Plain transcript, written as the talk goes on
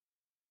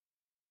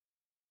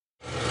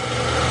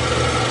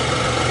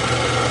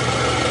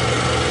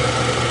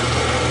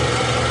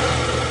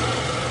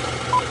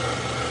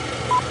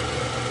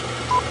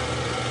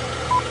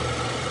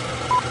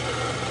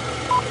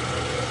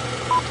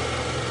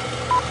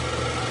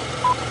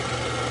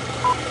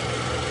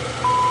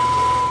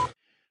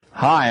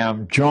Hi,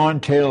 I'm John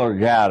Taylor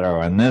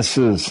Gatto, and this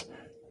is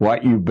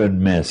What You've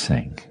Been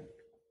Missing.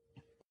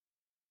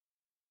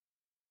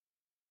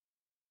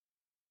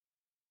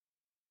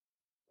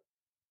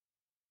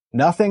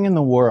 Nothing in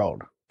the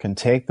world can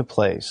take the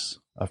place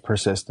of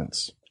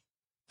persistence.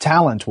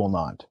 Talent will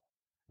not.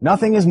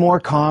 Nothing is more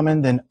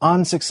common than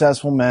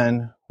unsuccessful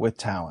men with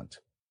talent.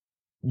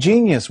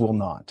 Genius will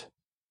not.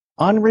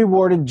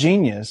 Unrewarded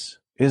genius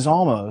is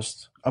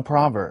almost a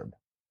proverb.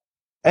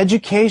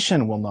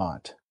 Education will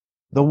not.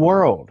 The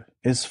world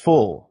is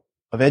full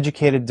of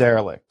educated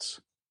derelicts.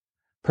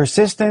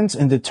 Persistence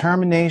and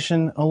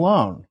determination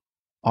alone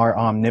are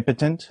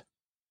omnipotent.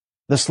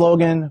 The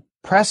slogan,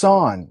 "Press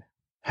on,"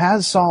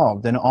 has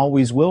solved and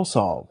always will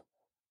solve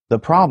the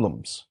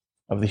problems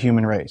of the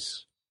human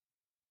race.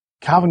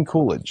 Calvin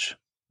Coolidge,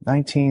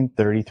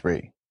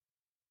 1933.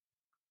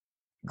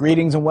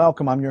 Greetings and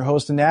welcome. I'm your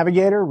host and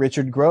navigator,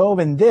 Richard Grove,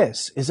 and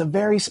this is a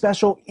very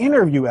special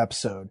interview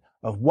episode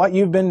of What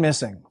You've Been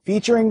Missing,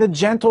 featuring the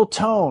gentle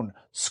tone,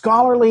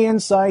 scholarly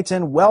insights,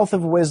 and wealth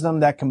of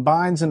wisdom that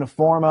combines in the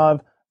form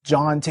of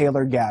John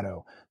Taylor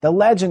Gatto, the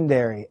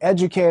legendary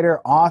educator,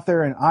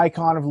 author, and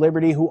icon of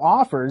liberty who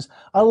offers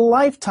a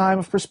lifetime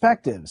of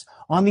perspectives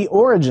on the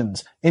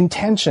origins,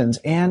 intentions,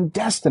 and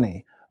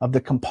destiny of the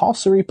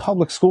compulsory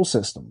public school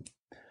system.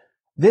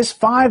 This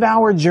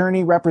 5-hour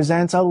journey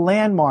represents a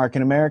landmark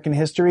in American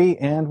history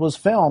and was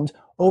filmed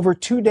over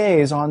 2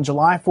 days on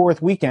July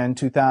 4th weekend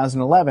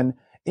 2011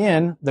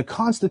 in the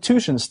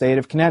Constitution State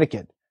of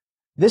Connecticut.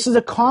 This is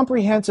a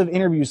comprehensive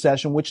interview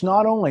session which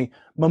not only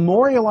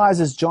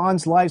memorializes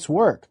John's life's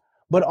work,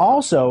 but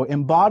also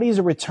embodies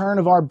a return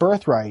of our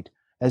birthright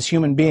as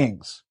human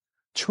beings.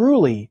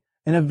 Truly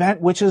an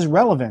event which is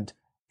relevant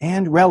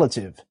and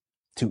relative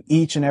to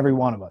each and every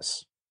one of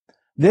us.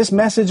 This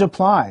message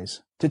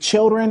applies to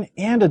children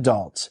and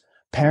adults,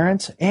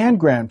 parents and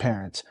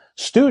grandparents,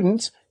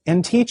 students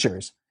and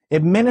teachers,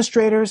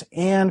 administrators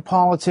and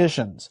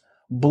politicians,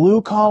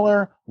 blue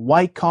collar,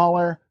 white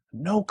collar,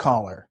 no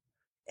collar.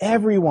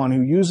 Everyone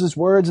who uses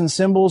words and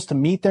symbols to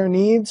meet their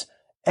needs,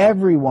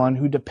 everyone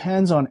who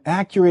depends on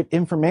accurate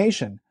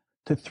information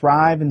to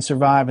thrive and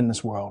survive in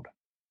this world.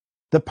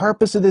 The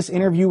purpose of this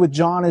interview with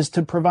John is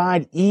to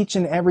provide each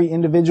and every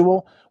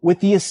individual with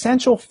the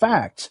essential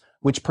facts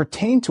which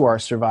pertain to our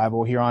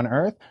survival here on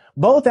Earth,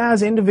 both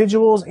as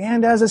individuals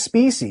and as a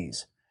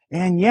species,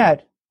 and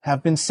yet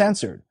have been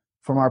censored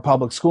from our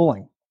public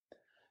schooling.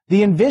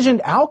 The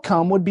envisioned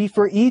outcome would be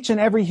for each and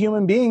every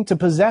human being to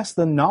possess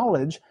the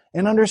knowledge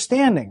and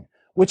understanding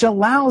which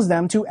allows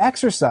them to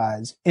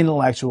exercise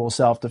intellectual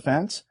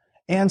self-defense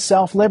and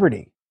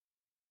self-liberty,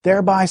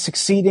 thereby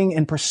succeeding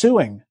in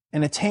pursuing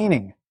and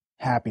attaining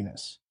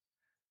happiness.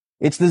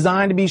 It's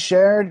designed to be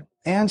shared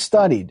and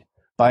studied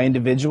by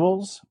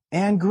individuals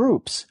and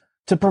groups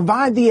to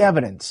provide the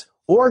evidence,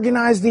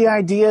 organize the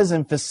ideas,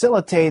 and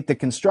facilitate the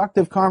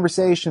constructive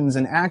conversations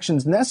and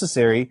actions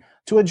necessary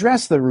to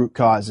address the root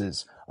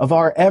causes of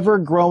our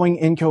ever-growing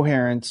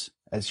incoherence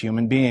as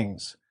human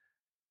beings.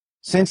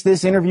 Since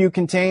this interview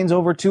contains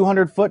over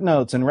 200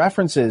 footnotes and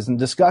references and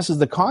discusses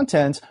the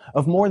contents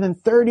of more than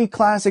 30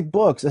 classic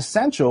books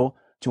essential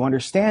to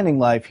understanding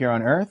life here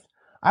on Earth,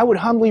 I would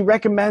humbly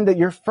recommend that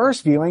your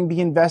first viewing be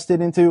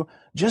invested into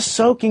just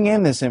soaking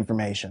in this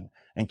information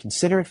and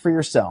consider it for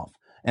yourself.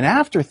 And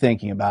after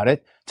thinking about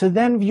it, to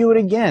then view it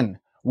again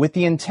with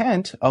the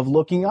intent of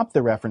looking up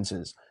the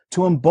references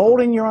to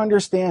embolden your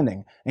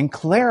understanding and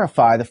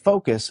clarify the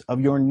focus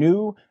of your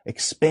new,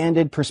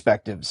 expanded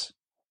perspectives.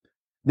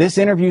 This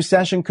interview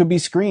session could be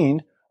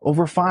screened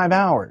over 5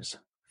 hours,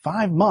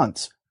 5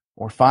 months,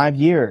 or 5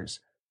 years,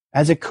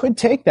 as it could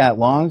take that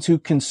long to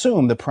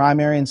consume the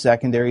primary and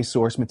secondary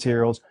source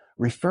materials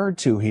referred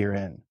to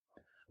herein.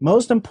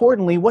 Most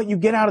importantly, what you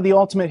get out of the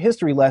ultimate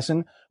history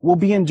lesson will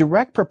be in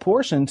direct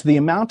proportion to the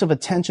amount of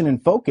attention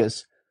and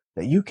focus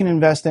that you can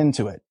invest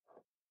into it.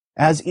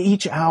 As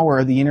each hour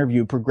of the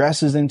interview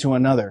progresses into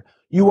another,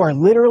 you are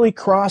literally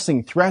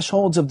crossing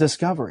thresholds of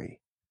discovery.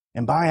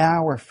 And by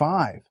hour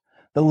 5,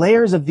 the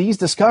layers of these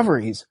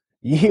discoveries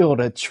yield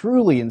a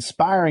truly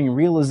inspiring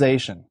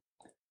realization.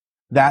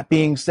 That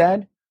being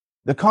said,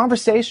 the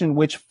conversation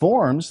which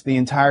forms the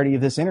entirety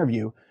of this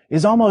interview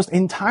is almost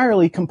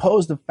entirely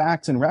composed of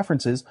facts and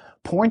references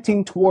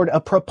pointing toward a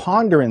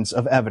preponderance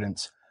of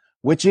evidence,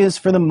 which is,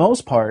 for the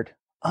most part,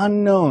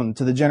 unknown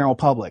to the general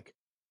public.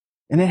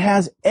 And it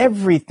has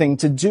everything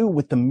to do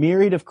with the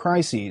myriad of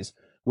crises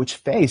which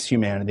face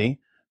humanity,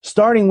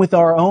 starting with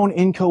our own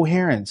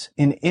incoherence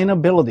and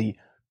inability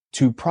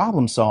to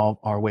problem solve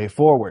our way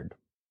forward.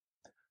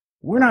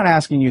 We're not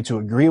asking you to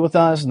agree with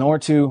us nor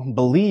to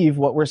believe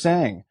what we're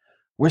saying.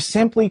 We're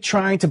simply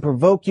trying to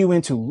provoke you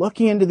into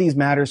looking into these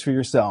matters for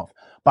yourself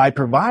by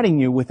providing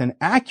you with an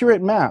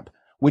accurate map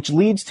which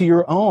leads to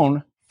your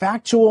own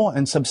factual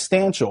and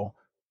substantial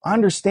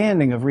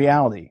understanding of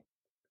reality.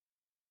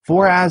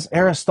 For as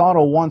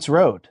Aristotle once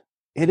wrote,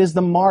 it is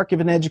the mark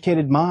of an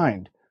educated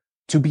mind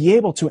to be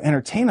able to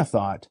entertain a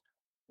thought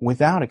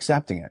without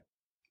accepting it.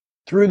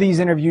 Through these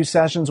interview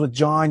sessions with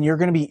John, you're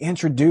going to be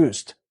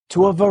introduced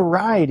to a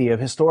variety of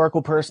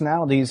historical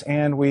personalities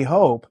and, we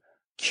hope,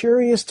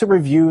 curious to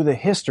review the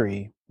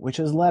history which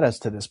has led us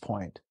to this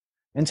point.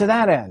 And to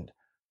that end,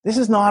 this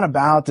is not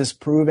about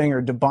disproving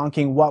or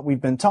debunking what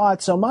we've been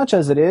taught so much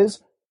as it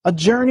is a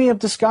journey of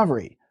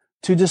discovery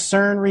to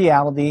discern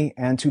reality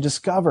and to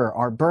discover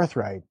our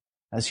birthright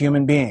as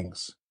human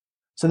beings,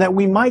 so that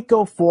we might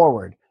go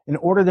forward in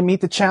order to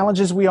meet the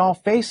challenges we all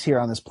face here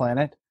on this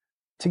planet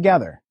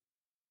together.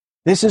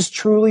 This is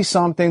truly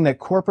something that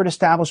corporate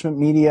establishment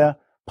media,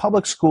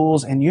 public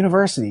schools, and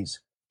universities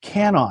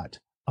cannot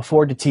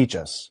afford to teach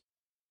us.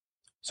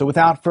 So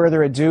without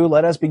further ado,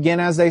 let us begin,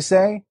 as they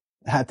say,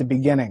 at the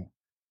beginning.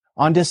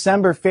 On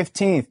December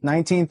 15th,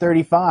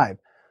 1935,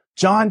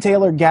 John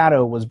Taylor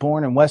Gatto was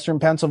born in western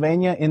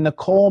Pennsylvania in the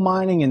coal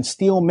mining and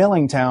steel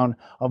milling town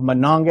of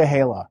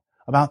Monongahela,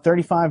 about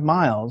 35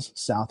 miles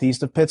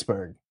southeast of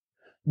Pittsburgh.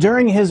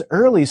 During his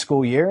early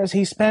school years,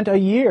 he spent a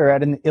year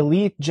at an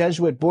elite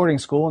Jesuit boarding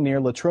school near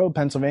Latrobe,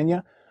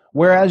 Pennsylvania,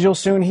 where, as you'll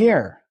soon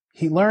hear,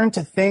 he learned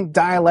to think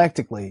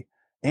dialectically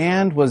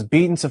and was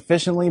beaten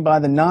sufficiently by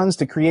the nuns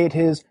to create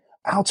his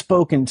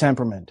outspoken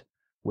temperament,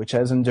 which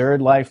has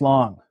endured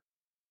lifelong.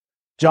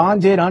 John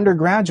did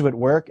undergraduate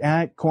work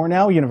at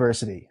Cornell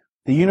University,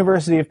 the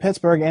University of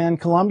Pittsburgh,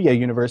 and Columbia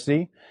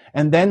University,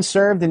 and then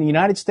served in the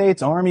United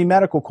States Army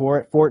Medical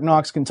Corps at Fort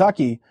Knox,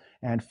 Kentucky,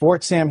 and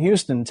Fort Sam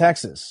Houston,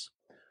 Texas.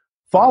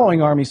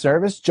 Following Army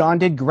service, John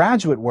did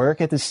graduate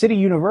work at the City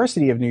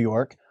University of New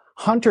York,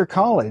 Hunter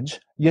College,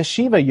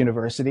 Yeshiva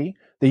University,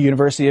 the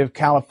University of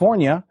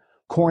California,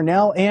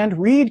 Cornell, and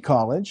Reed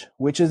College,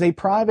 which is a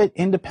private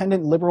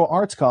independent liberal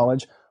arts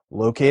college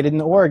located in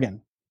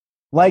Oregon.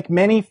 Like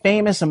many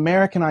famous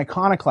American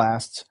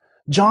iconoclasts,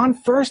 John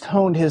first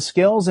honed his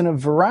skills in a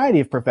variety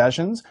of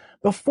professions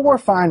before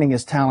finding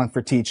his talent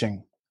for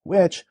teaching,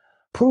 which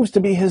proves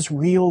to be his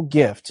real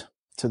gift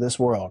to this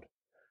world.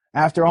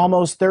 After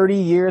almost 30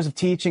 years of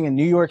teaching in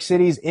New York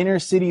City's inner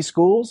city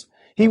schools,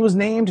 he was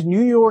named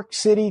New York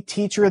City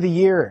Teacher of the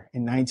Year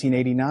in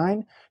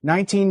 1989,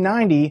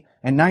 1990,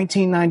 and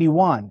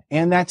 1991,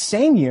 and that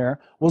same year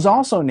was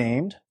also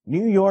named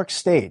New York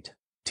State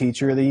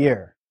Teacher of the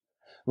Year.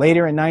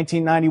 Later in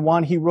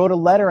 1991, he wrote a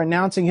letter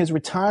announcing his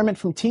retirement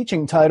from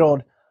teaching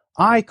titled,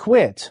 "I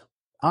Quit,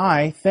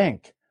 I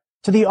Think,"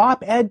 to the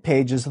op-ed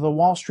pages of the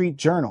Wall Street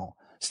Journal,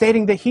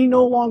 stating that he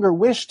no longer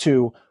wished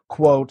to,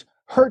 quote,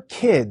 hurt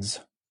kids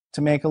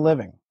to make a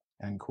living,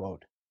 end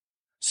quote.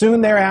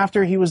 Soon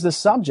thereafter, he was the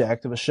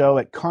subject of a show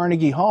at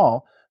Carnegie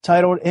Hall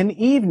titled An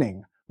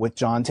Evening with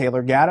John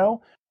Taylor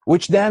Gatto,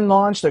 which then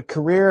launched a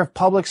career of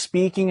public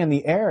speaking in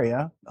the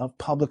area of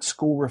public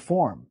school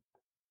reform.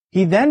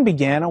 He then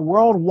began a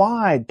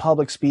worldwide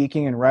public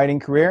speaking and writing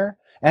career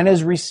and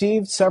has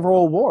received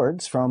several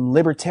awards from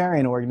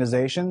libertarian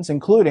organizations,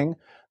 including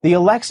the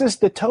Alexis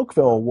de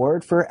Tocqueville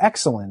Award for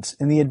Excellence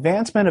in the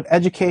Advancement of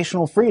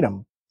Educational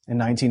Freedom in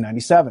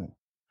 1997.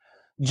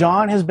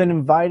 John has been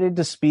invited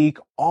to speak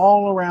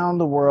all around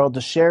the world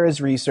to share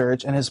his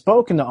research and has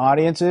spoken to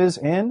audiences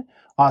in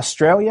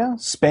Australia,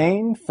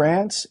 Spain,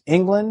 France,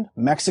 England,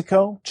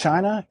 Mexico,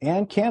 China,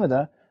 and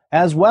Canada,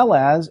 as well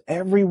as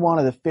every one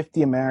of the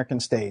 50 American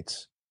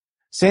states.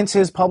 Since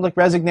his public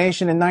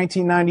resignation in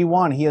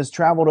 1991, he has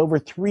traveled over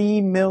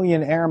 3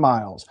 million air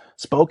miles,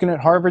 spoken at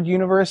Harvard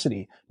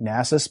University,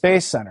 NASA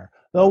Space Center,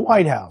 the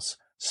White House,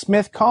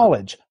 Smith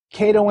College,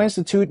 Cato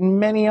Institute, and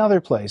many other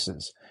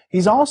places.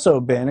 He's also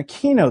been a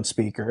keynote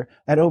speaker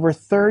at over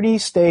 30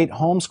 state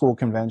homeschool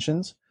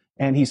conventions,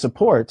 and he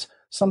supports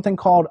something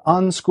called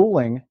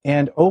unschooling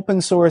and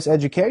open source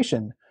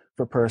education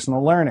for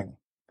personal learning.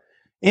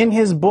 In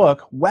his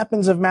book,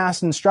 Weapons of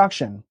Mass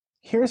Instruction,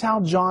 here's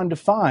how John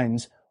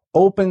defines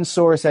open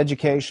source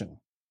education.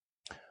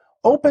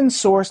 Open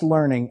source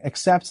learning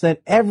accepts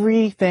that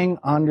everything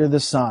under the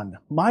sun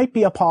might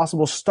be a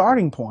possible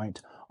starting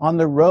point on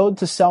the road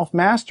to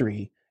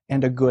self-mastery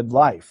and a good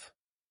life.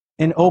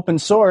 In open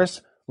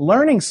source,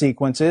 learning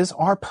sequences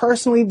are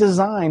personally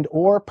designed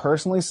or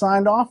personally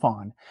signed off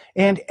on,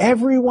 and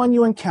everyone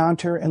you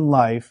encounter in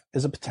life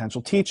is a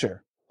potential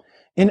teacher.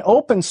 In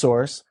open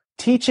source,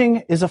 teaching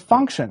is a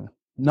function,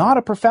 not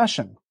a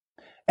profession.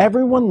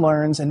 Everyone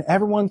learns and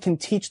everyone can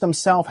teach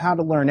themselves how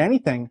to learn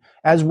anything,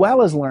 as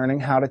well as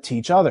learning how to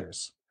teach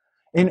others.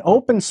 In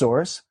open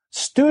source,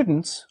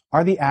 students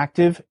are the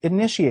active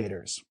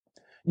initiators.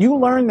 You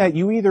learn that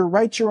you either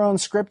write your own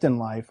script in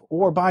life,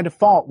 or by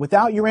default,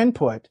 without your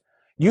input,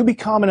 you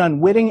become an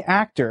unwitting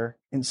actor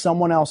in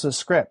someone else's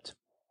script.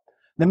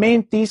 The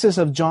main thesis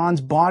of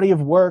John's body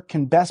of work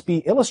can best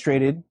be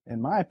illustrated,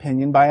 in my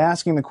opinion, by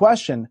asking the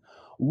question,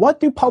 what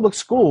do public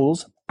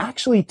schools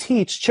actually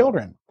teach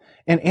children?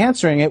 And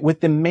answering it with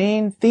the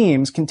main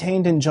themes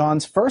contained in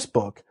John's first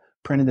book,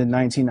 printed in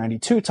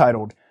 1992,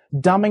 titled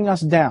Dumbing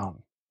Us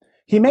Down.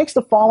 He makes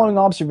the following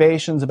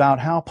observations about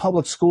how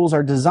public schools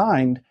are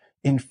designed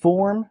in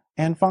form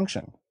and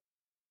function.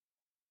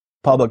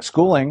 Public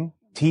schooling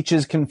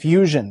teaches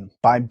confusion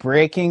by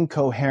breaking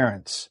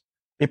coherence.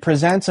 It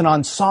presents an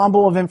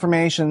ensemble of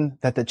information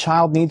that the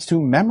child needs to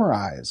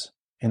memorize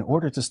in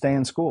order to stay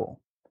in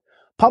school.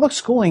 Public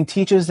schooling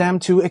teaches them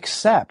to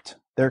accept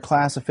their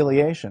class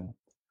affiliation.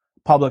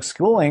 Public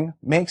schooling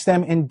makes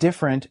them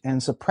indifferent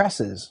and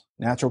suppresses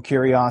natural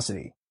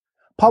curiosity.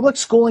 Public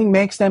schooling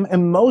makes them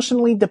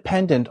emotionally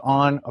dependent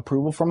on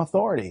approval from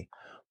authority.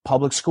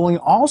 Public schooling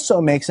also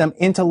makes them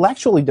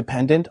intellectually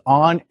dependent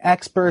on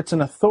experts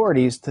and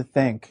authorities to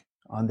think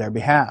on their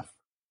behalf.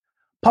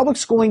 Public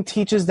schooling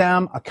teaches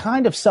them a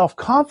kind of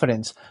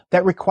self-confidence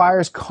that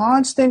requires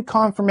constant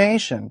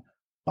confirmation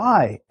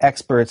by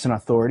experts and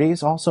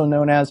authorities, also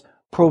known as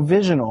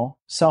provisional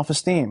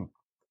self-esteem.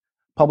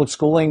 Public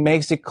schooling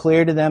makes it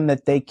clear to them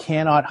that they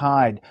cannot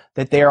hide,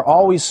 that they are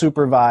always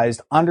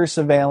supervised, under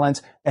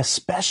surveillance,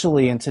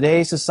 especially in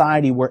today's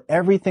society where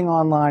everything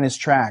online is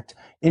tracked.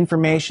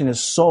 Information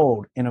is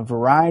sold in a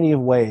variety of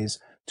ways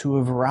to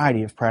a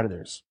variety of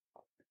predators.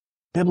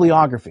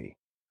 Bibliography.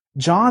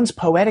 John's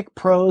poetic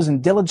prose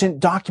and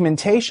diligent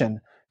documentation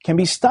can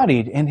be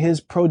studied in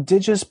his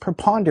prodigious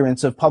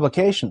preponderance of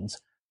publications,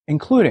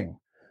 including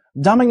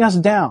Dumbing Us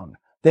Down,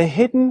 The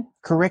Hidden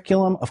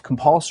Curriculum of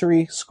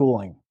Compulsory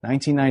Schooling,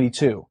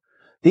 1992.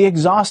 The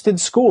Exhausted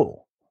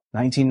School,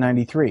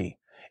 1993.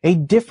 A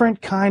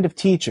Different Kind of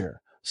Teacher,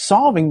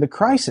 Solving the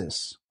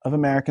Crisis of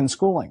American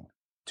Schooling,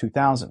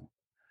 2000.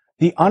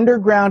 The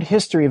Underground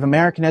History of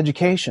American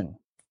Education,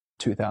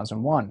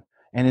 2001.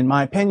 And in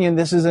my opinion,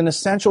 this is an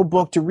essential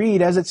book to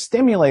read as it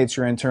stimulates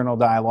your internal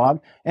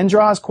dialogue and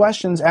draws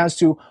questions as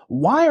to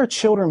why are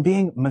children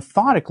being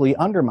methodically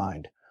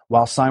undermined,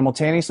 while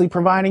simultaneously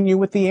providing you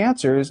with the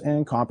answers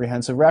and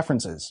comprehensive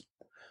references.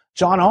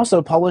 John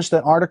also published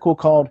an article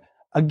called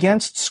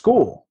Against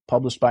School,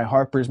 published by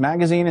Harper's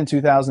Magazine in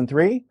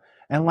 2003,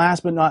 and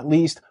last but not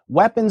least,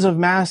 Weapons of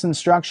Mass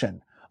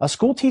Instruction, a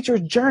school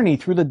teacher's journey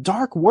through the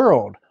dark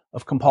world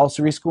of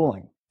compulsory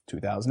schooling,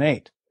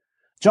 2008.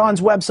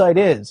 John's website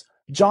is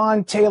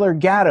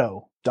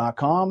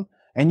JohnTaylorGatto.com,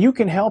 and you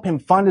can help him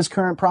fund his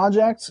current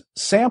projects,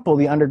 sample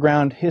the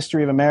underground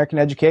history of American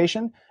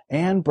education,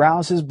 and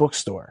browse his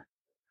bookstore.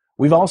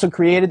 We've also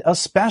created a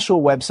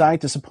special website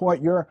to support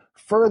your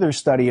further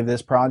study of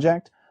this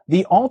project,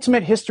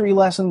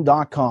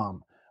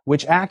 theultimatehistorylesson.com,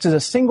 which acts as a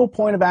single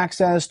point of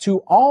access to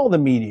all the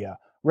media,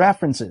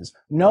 references,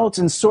 notes,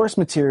 and source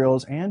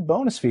materials and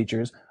bonus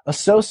features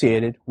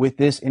associated with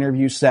this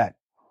interview set.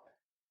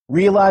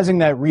 Realizing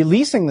that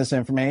releasing this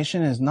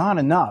information is not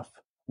enough,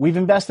 we've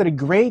invested a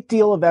great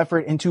deal of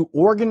effort into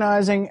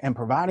organizing and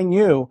providing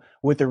you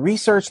with the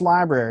research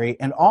library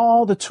and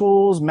all the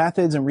tools,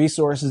 methods, and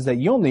resources that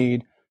you'll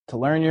need to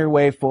learn your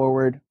way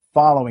forward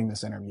following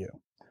this interview.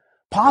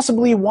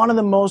 Possibly one of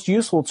the most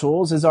useful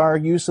tools is our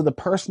use of the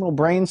personal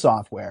brain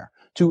software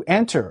to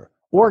enter,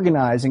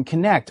 organize, and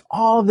connect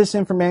all of this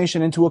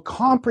information into a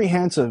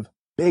comprehensive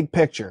big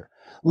picture,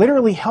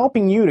 literally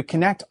helping you to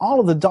connect all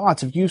of the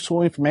dots of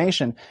useful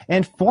information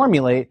and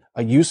formulate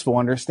a useful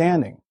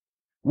understanding.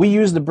 We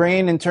use the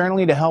brain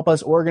internally to help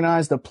us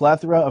organize the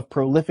plethora of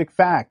prolific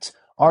facts,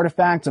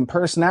 artifacts, and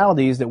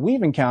personalities that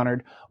we've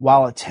encountered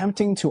while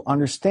attempting to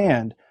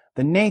understand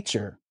the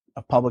nature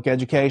of public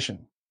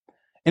education.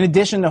 In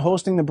addition to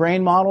hosting the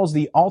brain models,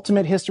 the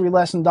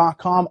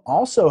ultimatehistorylesson.com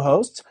also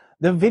hosts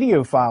the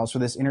video files for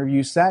this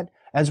interview set,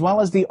 as well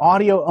as the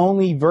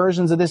audio-only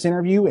versions of this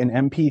interview in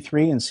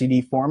MP3 and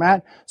CD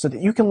format so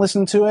that you can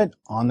listen to it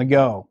on the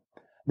go.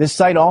 This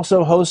site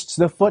also hosts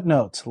the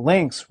footnotes,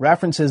 links,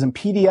 references, and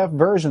PDF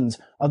versions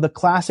of the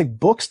classic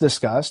books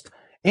discussed,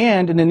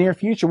 and in the near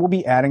future we'll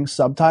be adding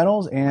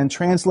subtitles and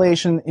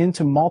translation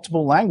into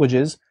multiple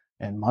languages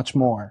and much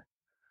more.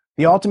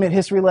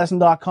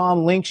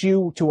 TheUltimateHistoryLesson.com links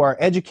you to our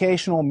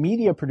educational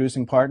media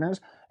producing partners,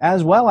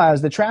 as well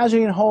as the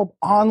Tragedy and Hope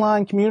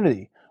online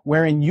community,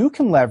 wherein you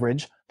can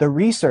leverage the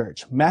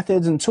research,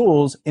 methods, and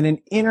tools in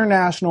an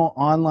international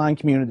online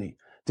community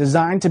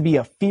designed to be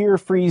a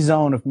fear-free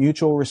zone of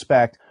mutual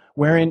respect,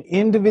 wherein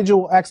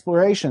individual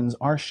explorations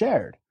are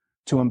shared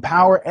to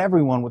empower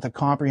everyone with a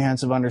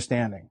comprehensive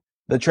understanding.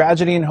 The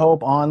Tragedy and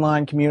Hope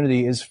online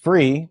community is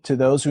free to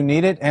those who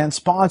need it and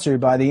sponsored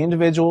by the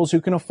individuals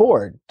who can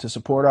afford to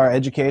support our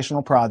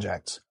educational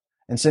projects.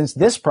 And since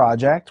this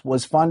project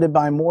was funded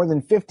by more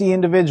than 50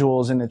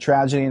 individuals in the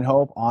Tragedy and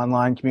Hope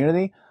online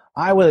community,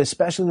 I would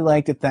especially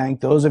like to thank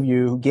those of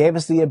you who gave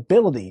us the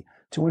ability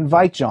to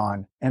invite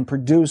John and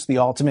produce the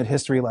Ultimate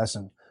History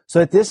Lesson so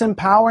that this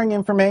empowering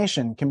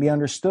information can be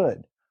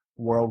understood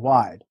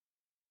worldwide.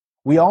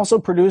 We also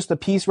produced the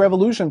Peace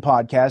Revolution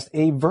podcast,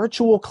 a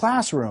virtual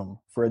classroom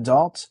for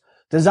adults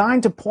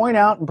designed to point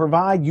out and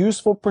provide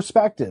useful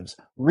perspectives,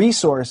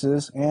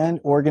 resources, and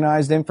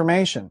organized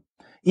information.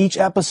 Each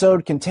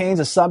episode contains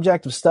a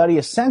subject of study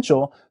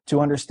essential to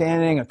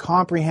understanding a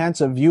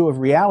comprehensive view of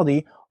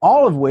reality,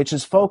 all of which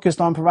is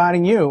focused on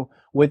providing you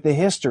with the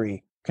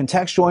history,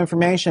 contextual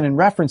information, and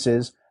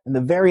references, and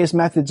the various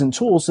methods and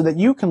tools so that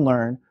you can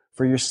learn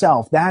for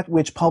yourself that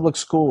which public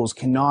schools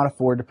cannot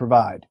afford to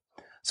provide.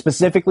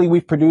 Specifically,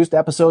 we've produced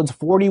episodes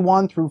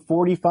 41 through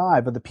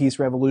 45 of the Peace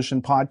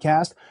Revolution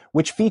podcast,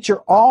 which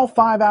feature all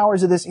 5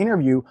 hours of this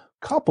interview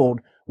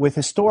coupled with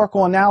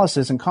historical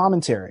analysis and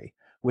commentary,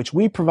 which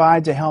we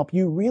provide to help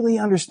you really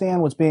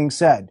understand what's being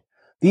said.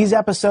 These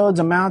episodes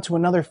amount to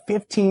another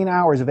 15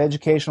 hours of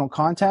educational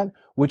content,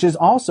 which is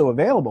also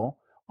available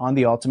on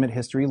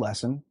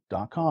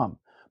theultimatehistorylesson.com,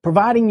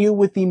 providing you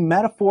with the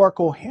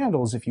metaphorical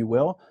handles, if you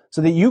will,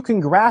 so that you can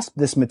grasp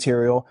this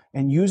material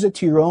and use it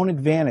to your own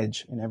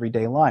advantage in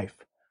everyday life.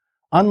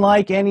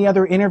 Unlike any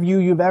other interview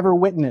you've ever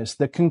witnessed,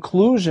 the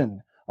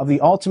conclusion of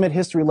the Ultimate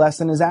History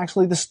Lesson is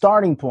actually the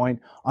starting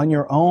point on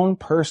your own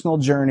personal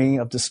journey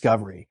of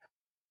discovery.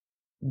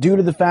 Due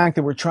to the fact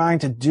that we're trying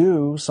to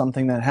do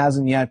something that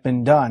hasn't yet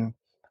been done,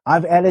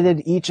 I've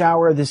edited each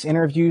hour of this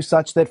interview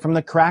such that from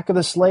the crack of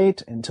the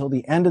slate until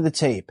the end of the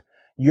tape,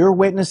 you're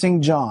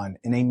witnessing John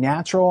in a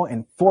natural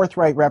and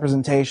forthright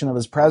representation of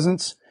his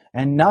presence,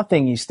 and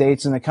nothing he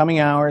states in the coming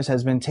hours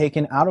has been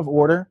taken out of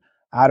order,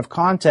 out of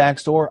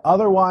context, or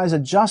otherwise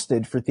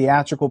adjusted for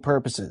theatrical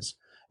purposes,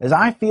 as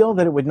I feel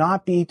that it would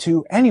not be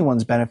to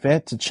anyone's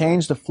benefit to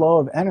change the flow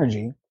of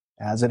energy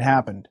as it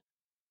happened.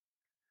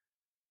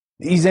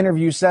 These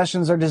interview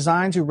sessions are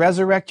designed to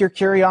resurrect your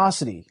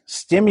curiosity,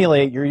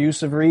 stimulate your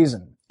use of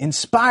reason,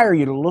 inspire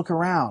you to look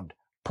around,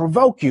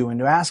 provoke you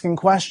into asking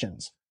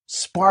questions,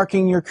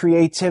 sparking your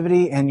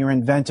creativity and your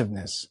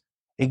inventiveness,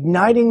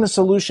 igniting the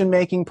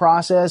solution-making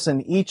process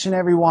in each and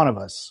every one of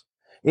us.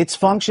 Its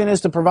function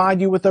is to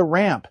provide you with a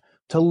ramp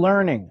to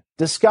learning,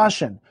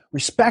 discussion,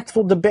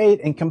 respectful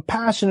debate, and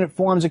compassionate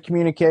forms of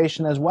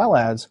communication, as well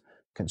as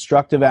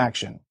constructive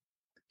action.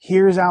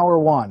 Here's hour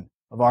one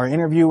of our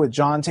interview with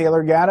John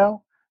Taylor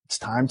Gatto. It's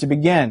time to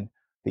begin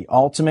the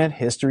Ultimate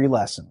History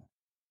Lesson.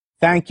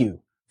 Thank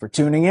you for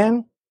tuning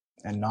in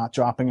and not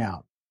dropping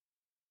out.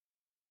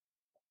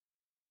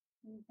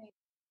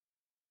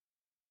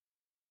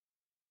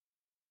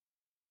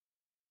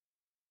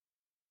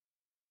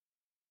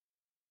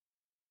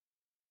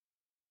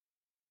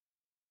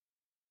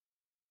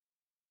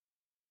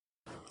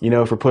 You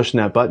know, for pushing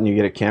that button, you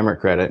get a camera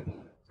credit.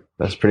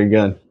 That's pretty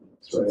good.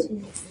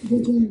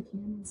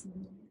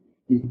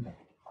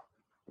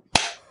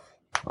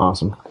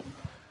 Awesome.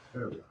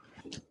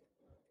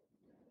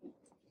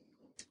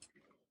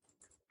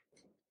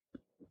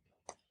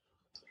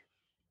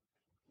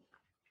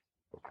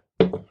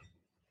 I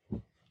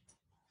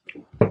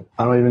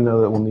don't even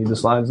know that we'll need the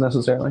slides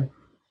necessarily.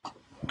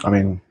 I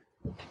mean,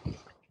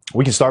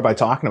 we can start by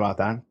talking about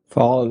that.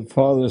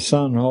 Father,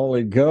 Son,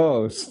 Holy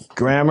Ghost.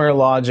 Grammar,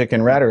 logic,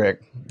 and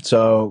rhetoric.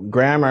 So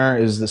grammar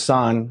is the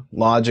Son,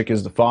 logic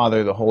is the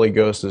Father, the Holy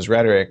Ghost is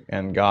rhetoric,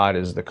 and God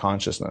is the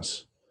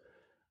consciousness.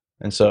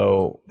 And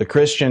so the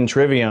Christian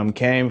trivium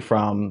came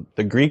from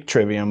the Greek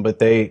trivium, but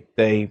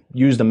they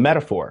used a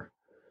metaphor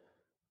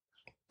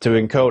to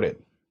encode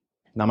it.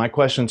 Now my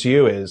question to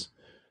you is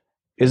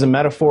a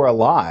metaphor a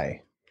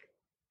lie?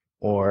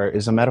 Or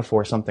is a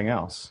metaphor something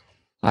else?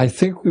 I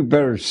think we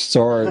better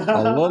start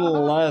a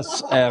little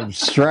less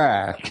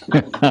abstract.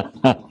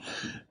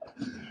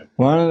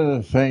 One of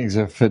the things,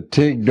 a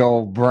fatigued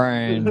old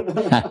brain.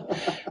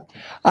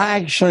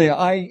 I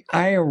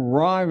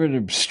arrive at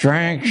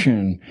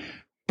abstraction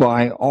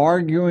by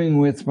arguing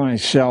with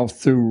myself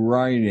through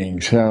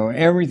writing. So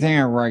everything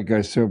I write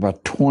goes through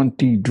about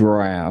 20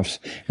 drafts.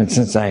 And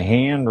since I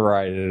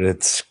handwrite it,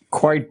 it's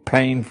quite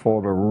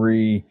painful to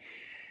read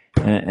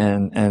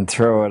and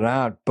throw it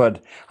out.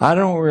 But I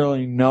don't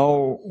really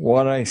know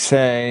what I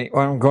say,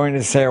 what I'm going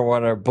to say, or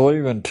what I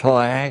believe until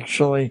I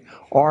actually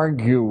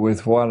argue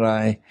with what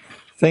I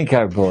think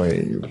I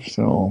believe.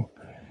 So,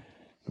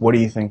 what do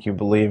you think you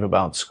believe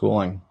about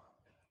schooling?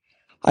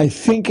 I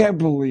think I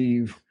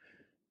believe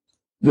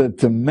that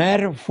the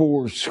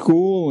metaphor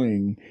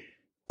schooling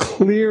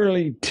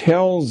clearly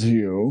tells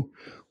you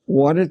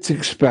what it's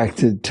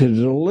expected to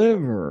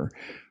deliver.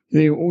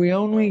 We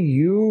only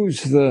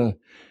use the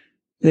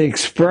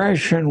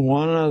expression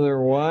one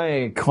other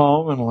way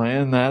commonly,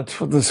 and that's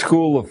for the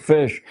school of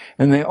fish.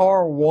 And they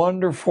are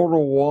wonderful to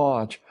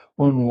watch.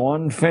 When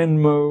one fin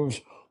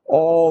moves,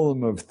 all of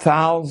them move.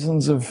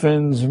 Thousands of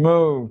fins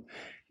move.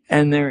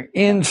 And they're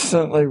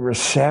instantly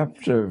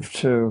receptive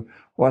to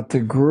what the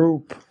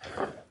group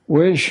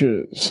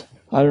wishes.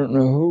 I don't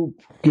know who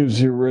gives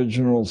the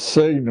original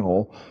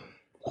signal,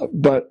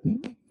 but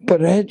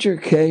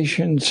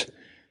education's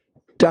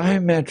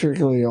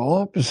diametrically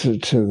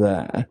opposite to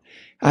that.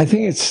 I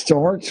think it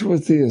starts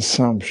with the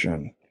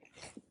assumption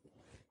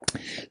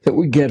that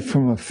we get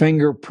from a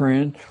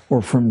fingerprint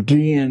or from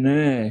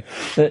DNA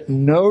that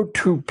no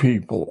two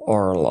people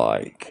are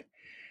alike,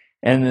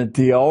 and that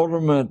the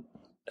ultimate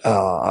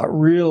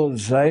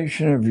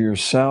realization of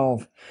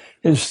yourself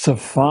is to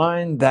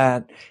find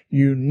that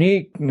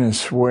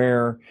uniqueness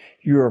where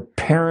your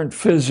apparent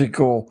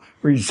physical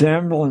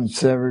resemblance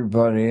to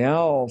everybody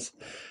else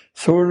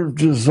sort of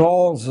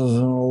dissolves as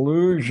an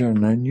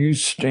illusion, and you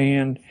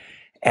stand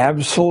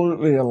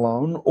absolutely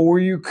alone, or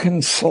you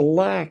can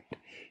select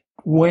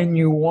when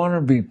you want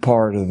to be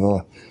part of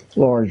the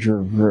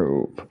larger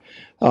group.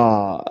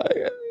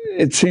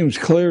 It seems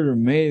clear to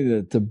me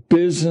that the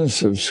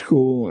business of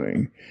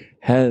schooling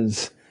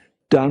has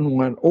done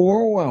what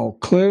Orwell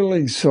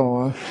clearly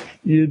saw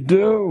you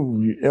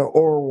do,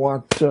 or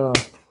what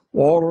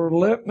Walter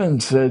Lippmann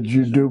said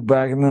you do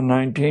back in the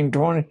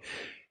 1920s.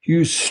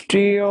 You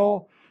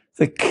steal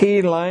the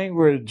key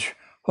language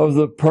of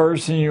the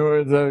person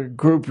the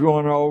group you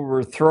want to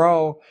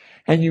overthrow,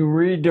 and you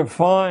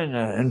redefine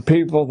it, and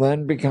people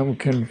then become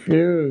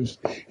confused.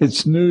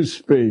 It's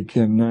Newspeak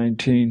in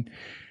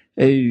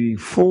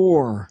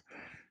 1984.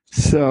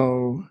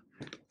 So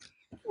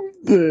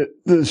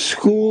the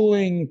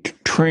schooling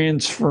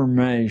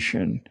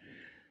transformation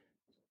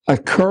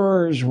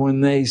occurs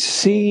when they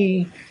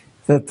see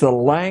that the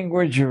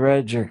language of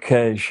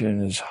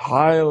education is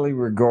highly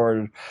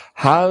regarded,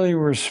 highly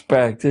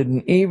respected,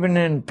 and even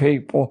in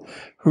people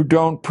who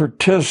don't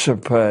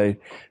participate,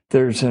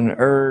 there's an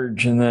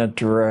urge in that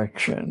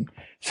direction.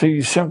 So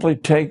you simply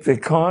take the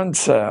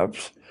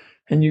concepts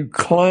and you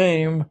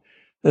claim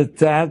that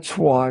that's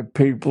why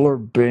people are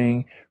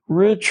being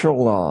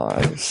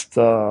ritualized.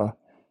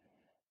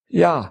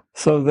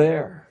 So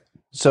there.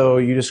 So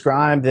you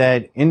described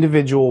that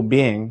individual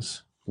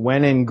beings,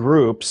 when in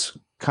groups,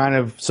 kind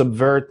of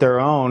subvert their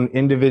own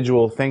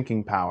individual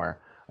thinking power.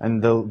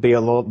 And the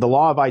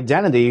law of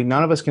identity,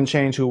 none of us can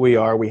change who we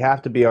are. We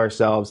have to be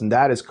ourselves, and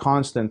that is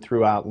constant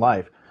throughout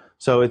life.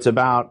 So it's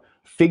about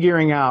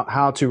figuring out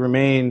how to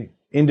remain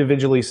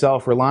individually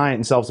self-reliant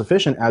and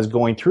self-sufficient as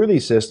going through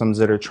these systems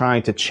that are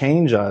trying to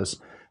change us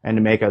and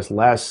to make us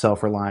less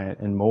self-reliant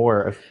and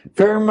more.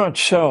 Very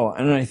much so.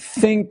 And I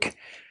think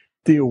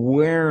the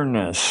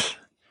awareness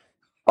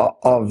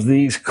of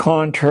these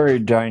contrary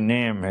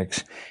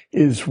dynamics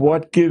is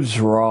what gives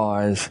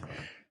rise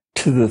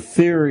to the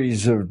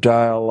theories of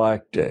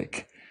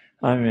dialectic.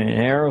 I mean,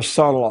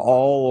 Aristotle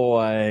all the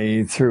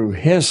way through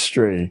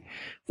history,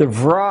 the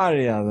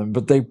variety of them,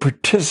 but they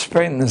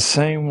participate in the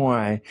same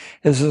way,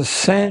 is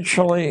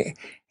essentially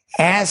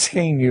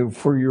asking you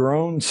for your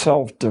own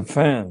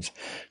self-defense,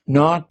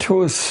 not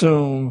to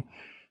assume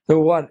that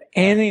what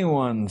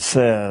anyone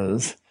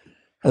says,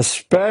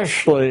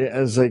 especially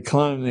as they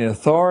climb the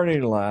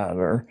authority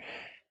ladder,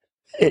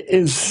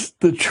 is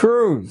the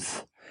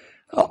truth.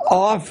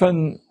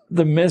 Often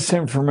the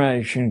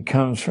misinformation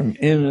comes from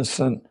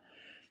innocent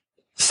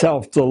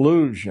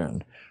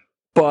self-delusion,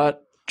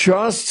 but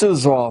just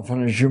as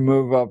often as you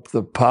move up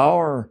the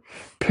power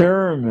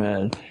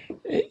pyramid,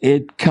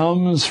 it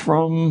comes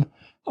from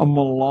a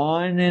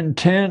malign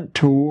intent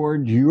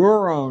toward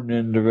your own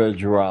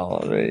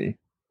individuality.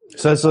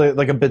 So it's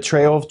like a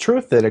betrayal of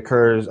truth that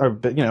occurs, or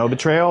a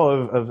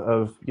betrayal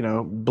of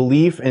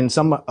belief in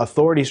some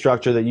authority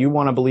structure that you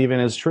want to believe in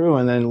is true,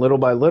 and then little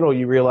by little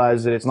you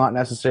realize that it's not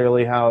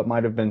necessarily how it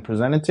might have been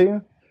presented to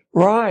you.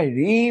 Right,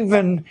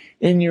 even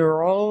in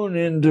your own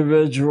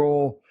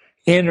individual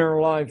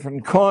inner life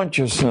and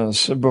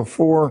consciousness.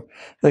 Before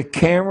the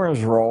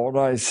cameras rolled,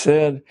 I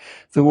said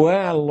the way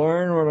I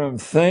learn what I'm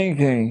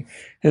thinking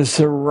is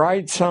to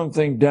write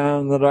something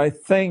down that I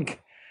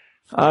think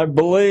I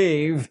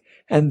believe,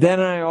 and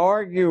then I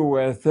argue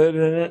with it,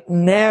 and it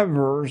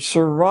never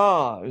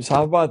survives.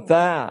 How about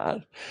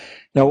that?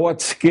 Now,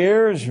 what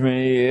scares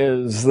me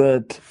is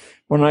that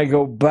when I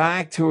go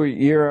back to it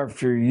year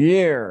after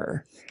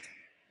year,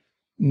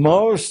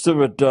 most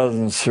of it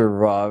doesn't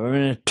survive. I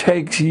mean, it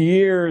takes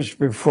years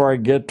before I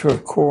get to a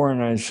core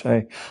and I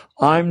say,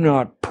 I'm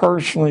not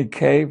personally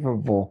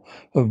capable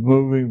of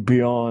moving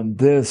beyond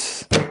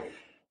this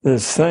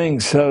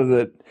thing, so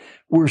that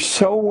we're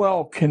so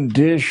well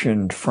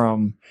conditioned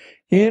from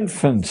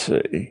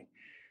infancy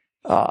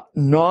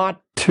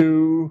not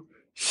to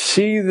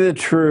see the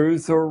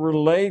truth or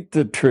relate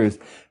the truth,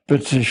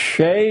 but to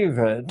shave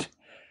it,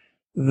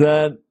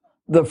 that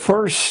the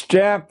first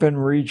step in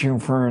reaching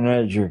for an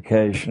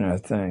education, I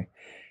think,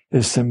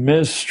 is to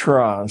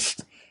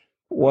mistrust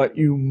what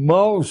you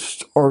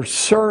most are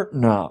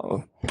certain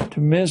of,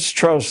 to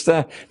mistrust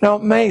that. Now,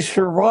 it may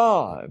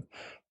survive,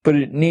 but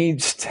it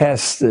needs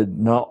tested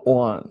not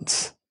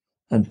once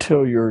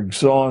until you're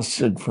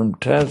exhausted from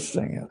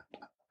testing it.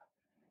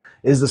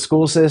 Is the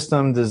school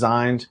system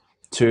designed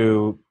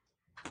to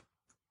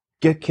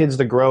get kids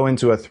to grow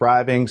into a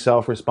thriving,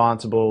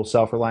 self-responsible,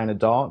 self-reliant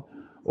adult?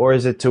 Or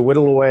is it to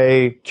whittle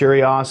away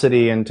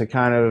curiosity and to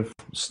kind of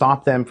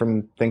stop them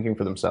from thinking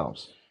for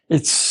themselves?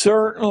 It's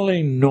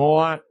certainly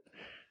not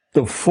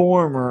the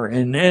former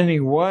in any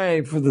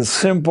way, for the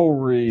simple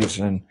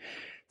reason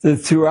that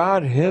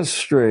throughout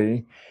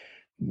history,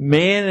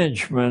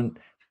 management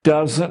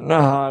doesn't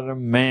know how to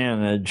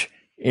manage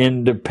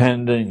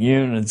independent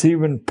units,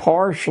 even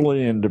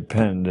partially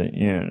independent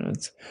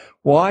units.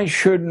 Why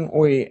shouldn't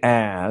we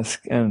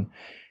ask, and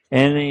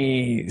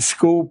any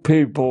school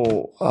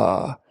people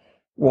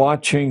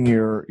watching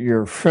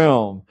your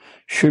film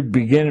should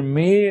begin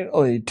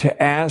immediately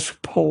to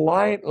ask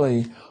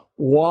politely,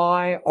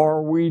 why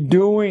are we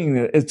doing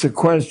it? It's a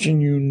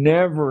question you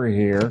never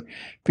hear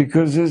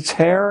because it's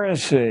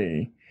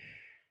heresy.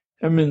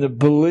 I mean, the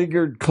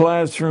beleaguered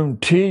classroom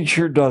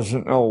teacher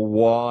doesn't know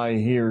why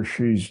he or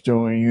she's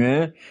doing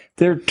that.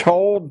 They're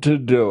told to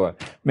do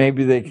it.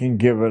 Maybe they can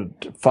give it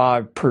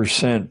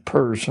 5%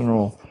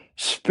 personal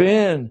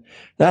spin.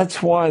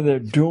 That's why they're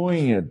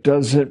doing it.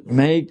 Does it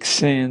make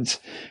sense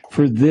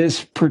for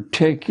this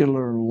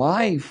particular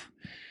life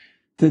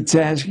that's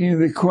asking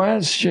the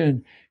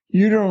question?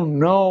 you don't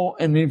know.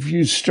 And if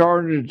you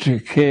started to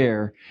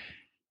care,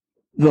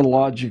 the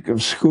logic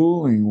of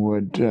schooling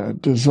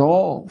would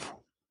dissolve.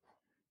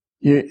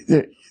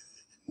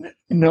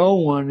 No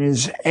one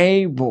is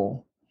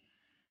able.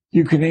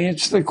 You can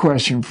answer the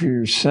question for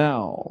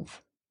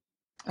yourself.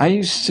 I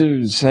used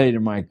to say to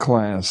my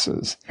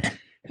classes,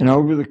 and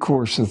over the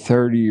course of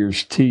 30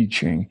 years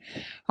teaching,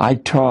 I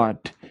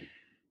taught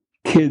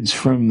kids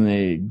from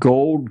the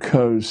Gold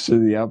Coast to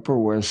the Upper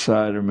West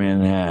Side of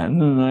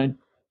Manhattan, and I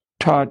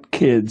taught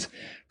kids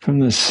from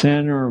the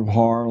center of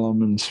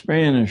Harlem and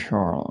Spanish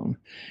Harlem.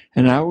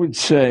 And I would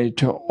say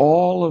to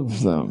all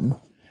of them,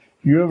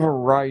 you have a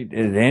right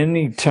at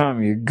any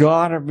time, you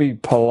gotta be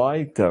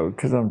polite though,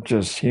 because I'm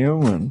just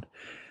human,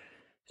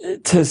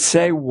 to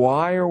say,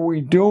 why are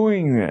we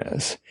doing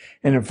this?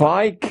 And if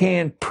I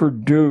can't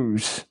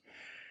produce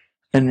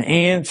an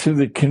answer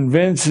that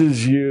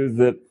convinces you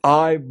that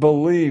I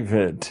believe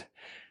it,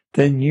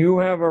 then you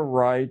have a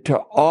right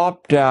to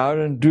opt out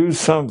and do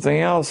something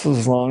else,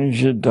 as long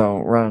as you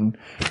don't run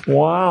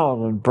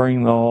wild and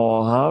bring the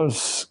whole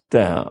house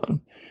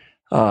down.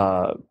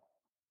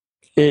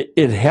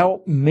 It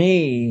helped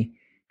me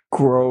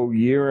grow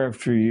year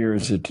after year.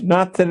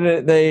 Not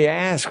that they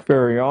ask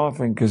very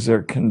often, because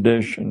they're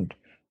conditioned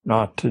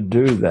not to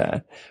do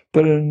that,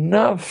 but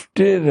enough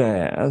did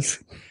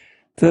ask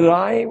that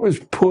I was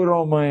put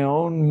on my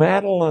own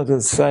mettle to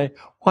say,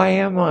 why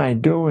am I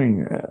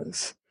doing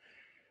this?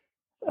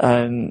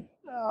 And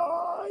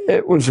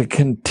it was a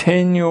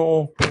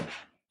continual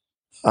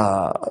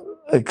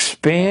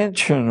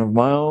expansion of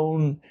my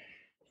own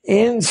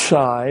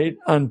insight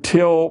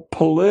until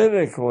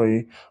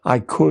politically I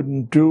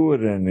couldn't do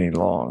it any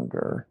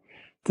longer.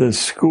 The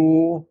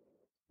school,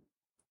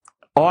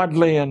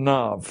 oddly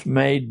enough,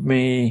 made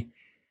me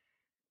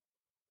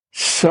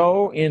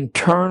so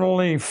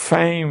internally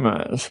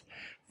famous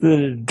that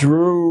it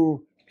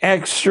drew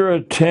extra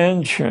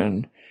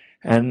attention,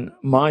 and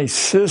my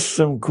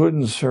system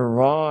couldn't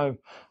survive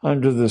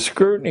under the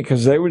scrutiny,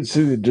 because they would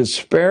see the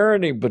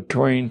disparity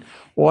between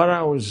what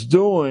I was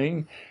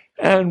doing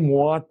and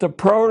what the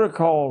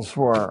protocols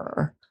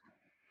were.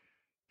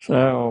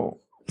 So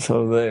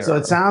there. So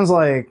it sounds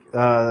like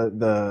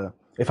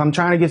if I'm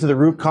trying to get to the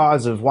root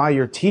cause of why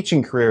your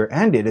teaching career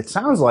ended, it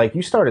sounds like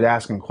you started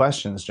asking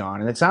questions, John.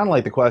 And it sounded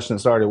like the question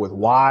started with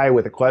why,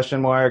 with a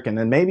question mark, and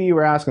then maybe you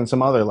were asking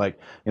some other, like,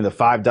 the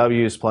 5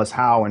 W's plus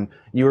how, and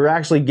you were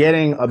actually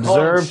getting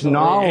observed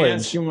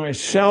knowledge. Asking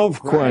myself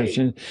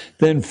questions,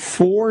 then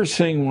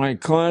forcing my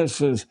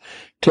classes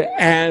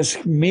to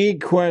ask me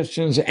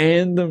questions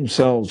and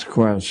themselves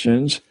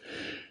questions.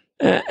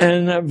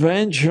 And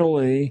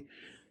eventually,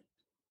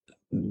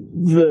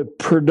 the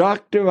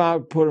productive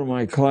output of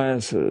my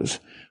classes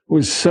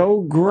was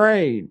so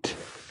great,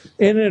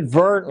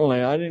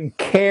 inadvertently, I didn't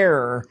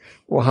care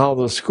how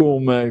the school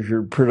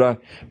measured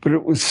product, but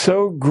it was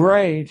so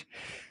great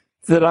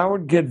that I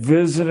would get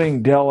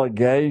visiting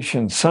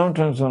delegations,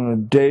 sometimes on a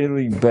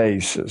daily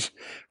basis,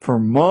 for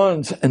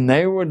months, and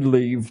they would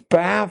leave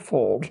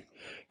baffled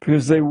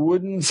because they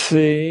wouldn't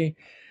see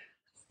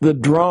the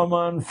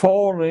drama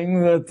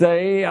unfolding that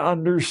they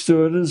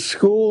understood as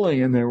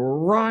schooling, and they were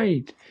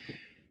right.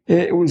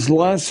 It was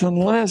less and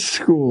less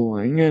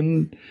schooling,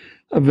 and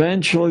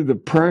eventually the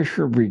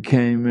pressure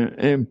became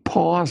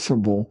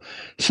impossible,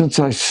 since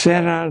I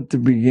set out at the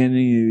beginning of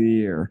the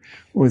year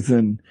with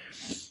an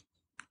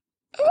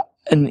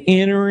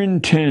inner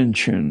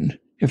intention,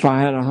 if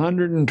I had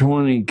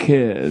 120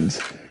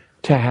 kids,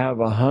 to have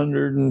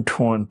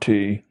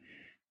 120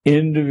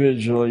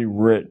 individually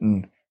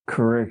written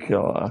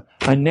curricula.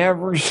 I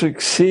never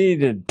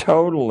succeeded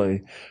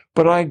totally,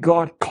 but I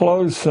got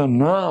close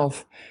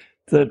enough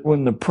that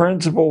when the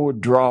principal would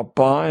drop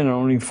by and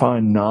only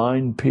find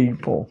 9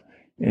 people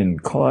in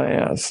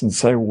class and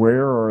say,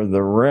 where are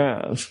the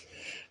rest,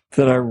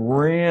 that I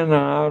ran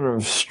out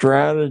of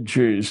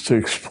strategies to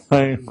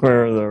explain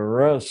where the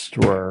rest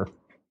were.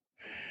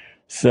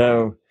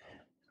 So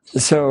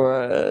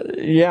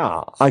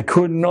I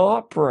couldn't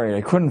operate.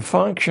 I couldn't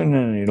function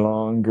any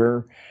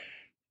longer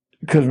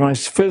because my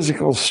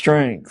physical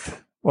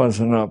strength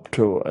wasn't up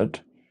to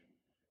it.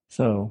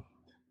 So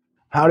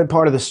how did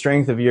part of the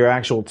strength of your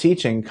actual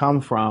teaching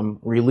come from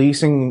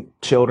releasing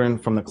children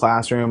from the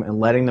classroom and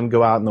letting them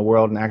go out in the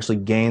world and actually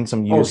gain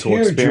some useful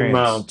experience? Huge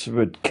amounts of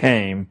it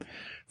came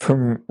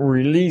from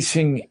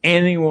releasing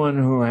anyone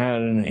who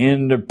had an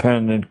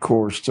independent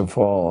course to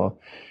follow,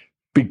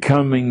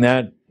 becoming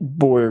that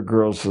boy or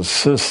girl's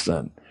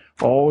assistant,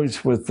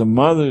 always with the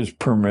mother's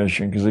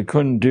permission, because they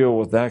couldn't deal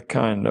with that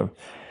kind of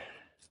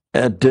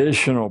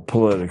additional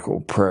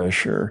political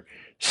pressure.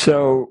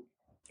 So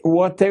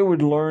what they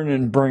would learn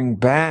and bring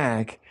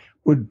back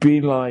would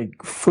be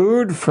like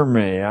food for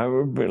me. I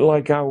would be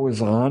like I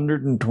was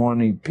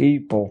 120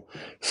 people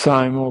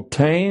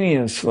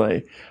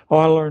simultaneously. Oh,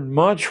 I learned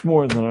much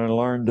more than I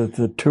learned at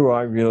the 2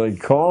 Ivy League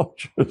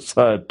colleges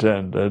I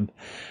attended.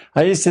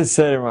 I used to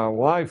say to my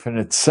wife, and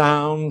it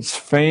sounds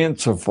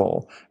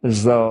fanciful,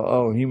 as though,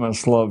 oh, he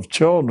must love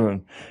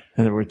children,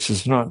 which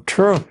is not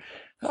true.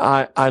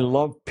 I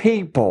love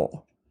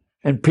people.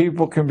 and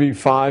people can be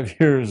 5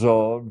 years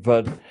old,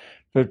 but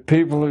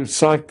people who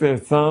suck their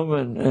thumb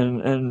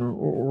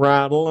and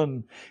rattle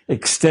and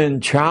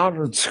extend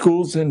childhood,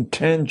 school's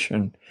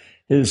intention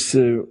is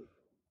to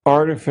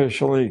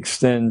artificially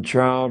extend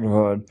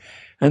childhood.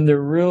 And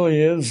there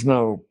really is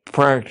no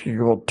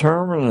practical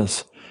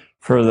terminus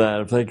for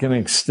that. If they can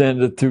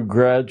extend it through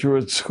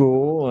graduate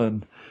school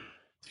and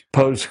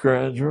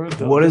postgraduate.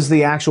 What is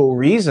the actual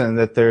reason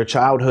that their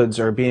childhoods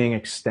are being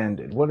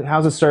extended?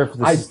 How's it serve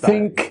the society? I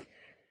think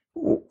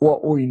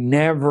what we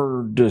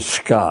never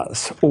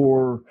discuss,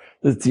 or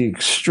that the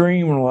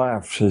extreme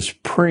left has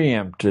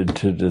preempted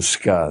to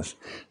discuss,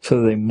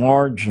 so they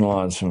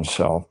marginalize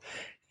themselves,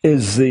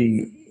 is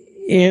the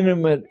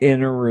intimate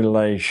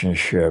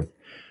interrelationship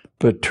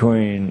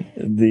between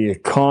the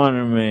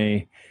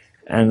economy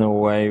and the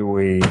way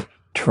we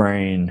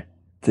train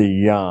the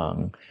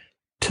young.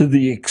 To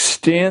the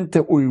extent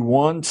that we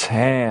once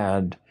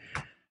had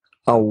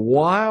a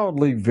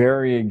wildly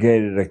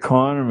variegated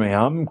economy.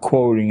 I'm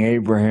quoting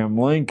Abraham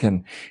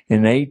Lincoln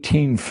in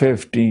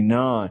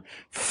 1859,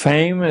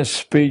 famous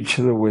speech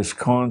of the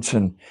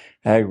Wisconsin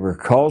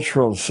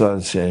Agricultural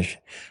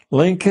Association.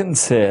 Lincoln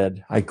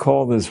said, I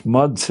call this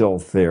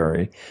mudsill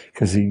theory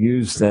because he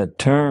used that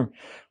term.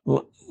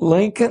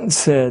 Lincoln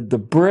said the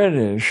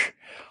British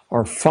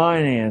are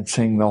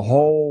financing the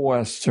whole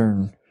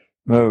Western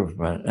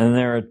movement, and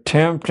they're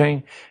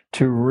attempting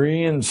to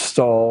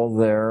reinstall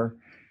their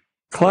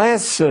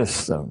class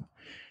system.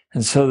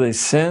 And so they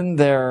send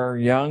their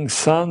young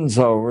sons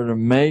over to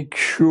make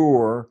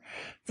sure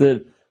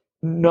that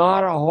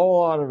not a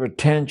whole lot of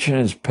attention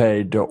is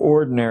paid to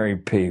ordinary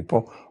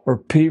people or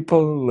people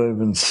who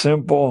live in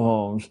simple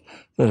homes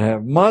that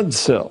have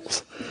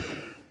mudsills.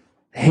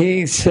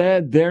 He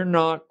said they're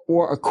not,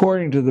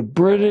 according to the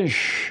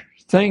British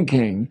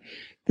thinking,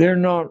 they're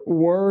not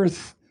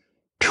worth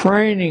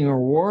training or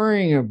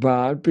worrying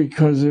about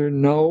because there's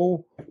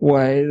no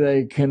way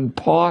they can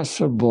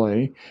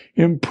possibly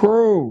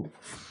improve.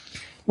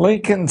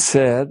 Lincoln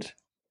said,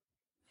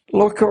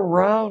 look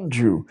around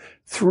you.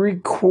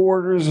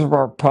 3/4 of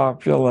our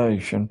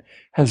population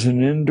has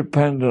an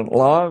independent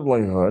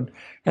livelihood,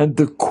 and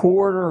the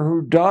quarter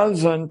who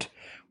doesn't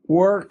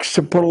works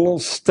to put a little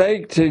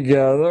stake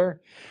together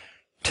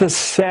to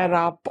set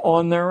up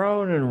on their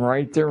own and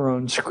write their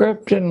own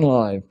script in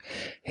life.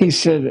 He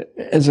said,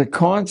 as a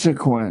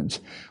consequence,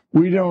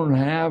 we don't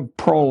have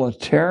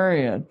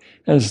proletariat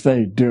as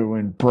they do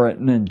in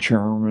Britain and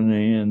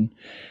Germany and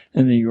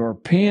the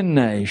European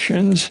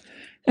nations,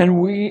 and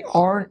we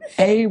aren't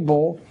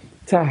able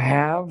to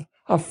have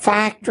a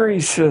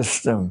factory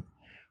system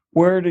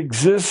where it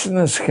exists in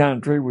this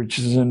country, which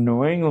is in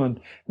New England,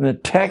 in the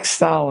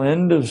textile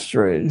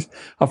industries.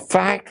 A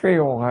factory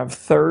will have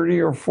 30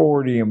 or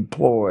 40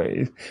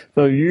 employees.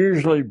 They'll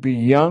usually be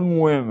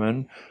young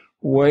women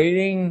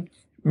waiting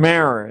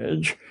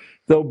marriage.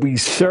 They'll be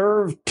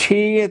served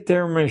tea at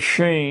their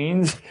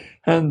machines,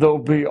 and there'll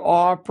be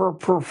opera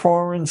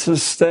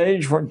performances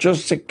staged for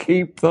just to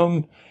keep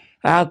them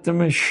at the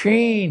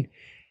machine,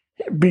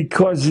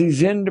 because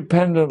these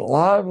independent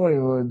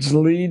livelihoods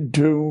lead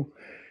to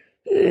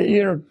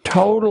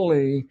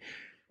totally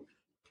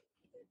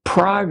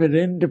private,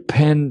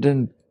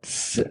 independent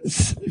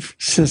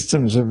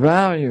systems of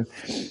value.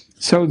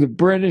 So the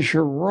British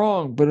are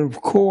wrong, but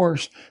of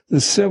course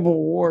the Civil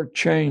War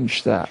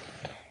changed that.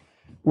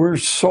 We're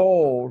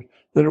sold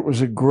that it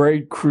was a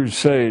great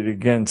crusade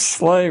against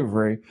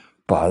slavery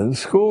by the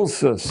school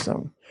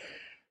system.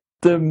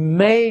 The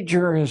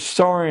major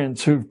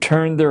historians who've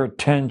turned their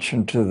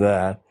attention to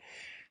that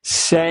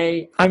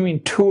say,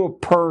 to a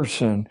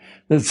person,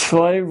 that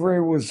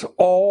slavery was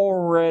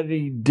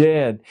already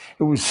dead.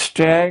 It was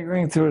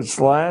staggering through its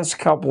last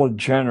couple of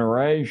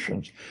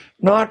generations,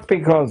 not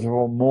because of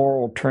a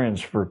moral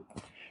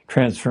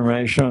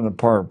transformation on the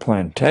part of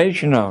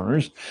plantation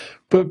owners,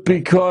 but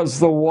because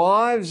the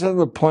wives of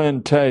the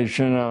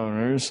plantation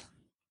owners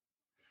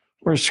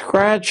were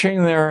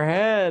scratching their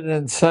head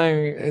and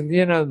saying,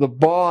 the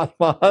boss,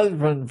 my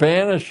husband,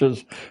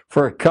 vanishes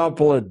for a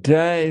couple of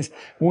days.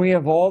 We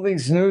have all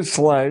these new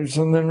slaves,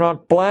 and they're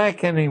not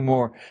black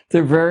anymore.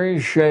 They're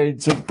various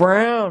shades of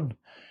brown.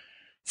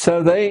 So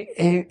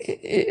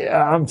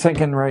I'm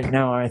thinking right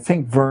now, I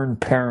think Vern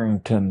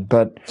Parrington,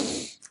 but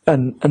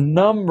a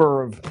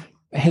number of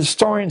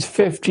historians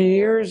 50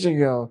 years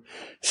ago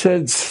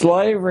said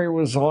slavery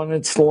was on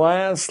its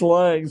last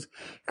legs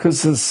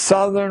because the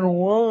Southern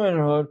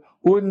womanhood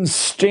wouldn't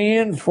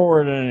stand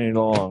for it any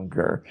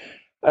longer.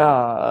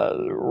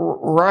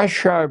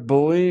 Russia, I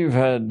believe,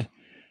 had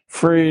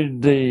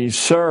freed the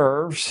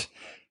serfs.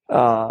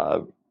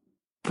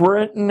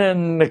 Britain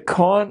and the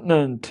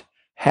continent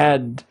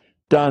had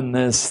done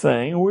this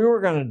thing. We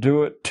were going to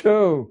do it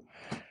too.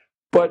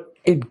 But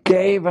it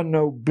gave a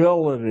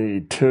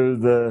nobility to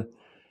the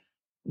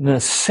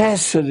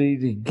necessity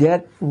to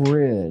get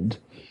rid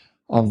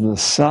of the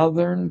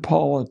Southern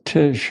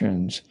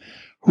politicians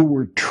who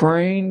were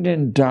trained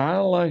in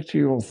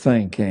dialectical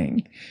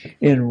thinking,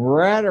 in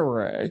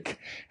rhetoric,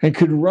 and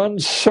could run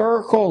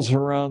circles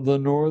around the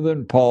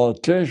northern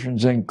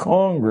politicians in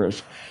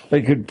Congress.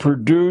 They could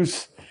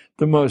produce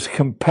the most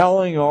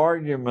compelling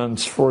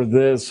arguments for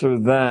this or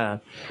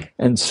that.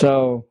 And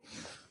so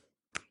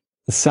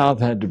the South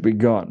had to be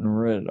gotten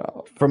rid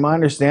of. From my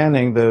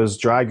understanding, those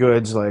dry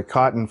goods like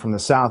cotton from the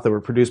South that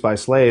were produced by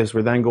slaves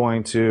were then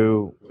going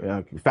to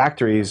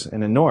factories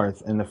in the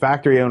North. And the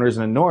factory owners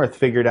in the North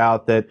figured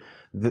out that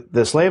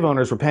the slave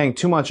owners were paying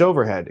too much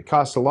overhead. It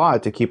cost a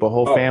lot to keep a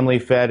whole family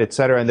fed, et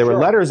cetera. And there were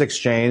letters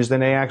exchanged,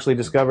 and they actually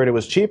discovered it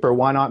was cheaper.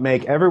 Why not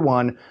make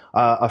everyone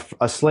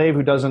a slave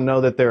who doesn't know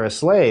that they're a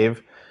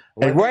slave?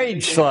 A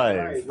wage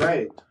slave.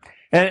 Right.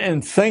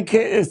 And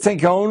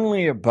think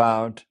only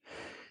about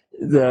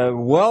the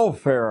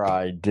welfare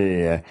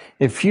idea.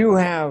 If you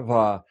have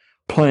a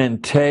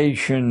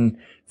plantation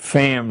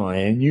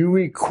family and you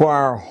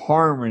require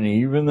harmony,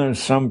 even though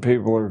some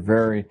people are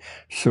very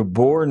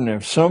subordinate,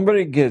 if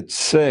somebody gets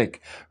sick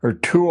or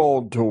too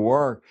old to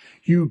work,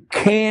 you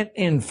can't,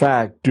 in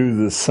fact, do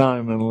the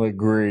Simon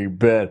Legree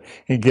bit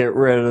and get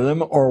rid of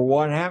them, or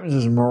what happens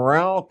is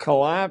morale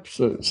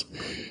collapses.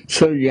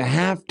 So you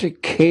have to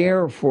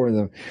care for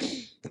them.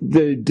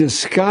 The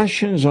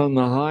discussions on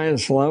the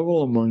highest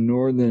level among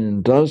northern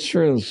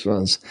industrialists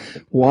was,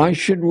 why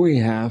should we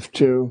have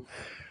to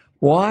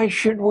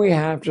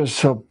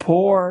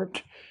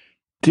support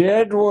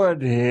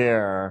Deadwood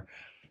here?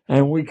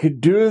 And we could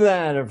do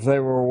that if they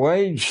were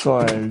wage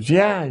slaves.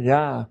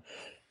 Yeah.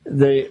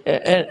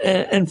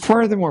 And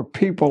furthermore,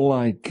 people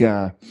like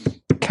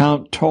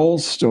Count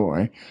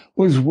Tolstoy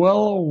was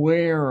well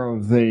aware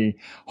of the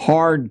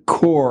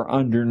hardcore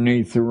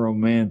underneath the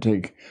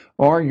romantic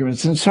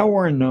arguments, and so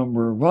were a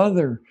number of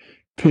other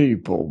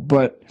people.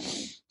 But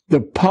the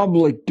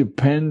public,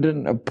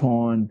 dependent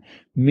upon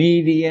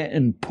media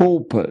and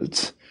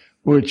pulpits,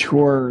 which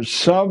were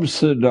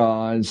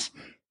subsidized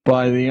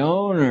by the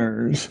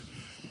owners,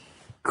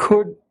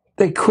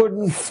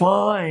 couldn't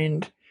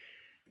find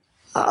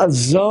a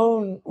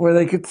zone where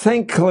they could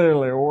think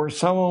clearly, or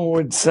someone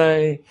would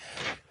say,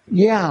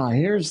 yeah,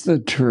 here's the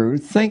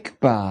truth, think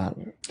about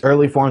it.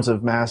 Early forms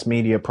of mass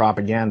media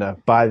propaganda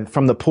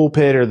from the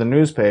pulpit or the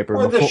newspaper.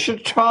 Or the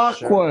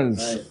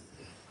Chautauquas. Right.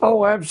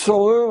 Oh,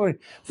 absolutely.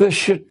 The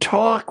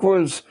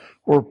Chautauquas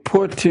were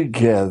put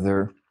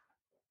together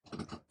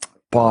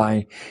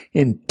by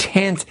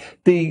intense...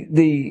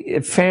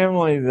 The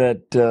family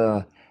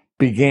that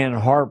began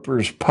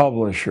Harper's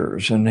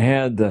Publishers and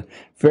had the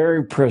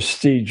very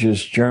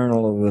prestigious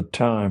journal of the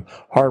time,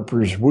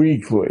 Harper's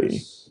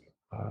Weekly.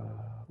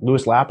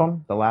 Louis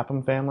Lapham, the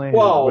Lapham family?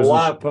 Well,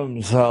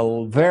 Lapham's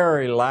a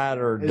very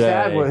latter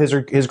day.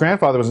 His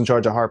grandfather was in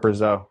charge of Harper's,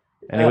 though.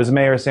 And he was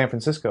mayor of San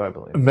Francisco, I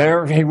believe.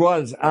 Mayor, he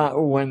was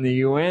when the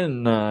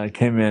UN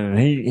came in, and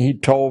he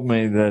told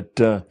me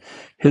that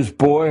his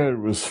boyhood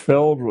was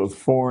filled with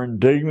foreign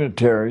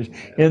dignitaries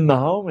in the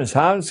home as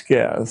house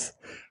guests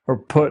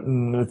or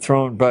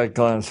throwing back a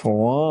glass of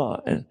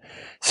wine.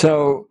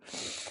 So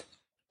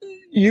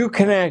you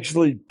can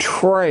actually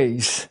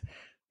trace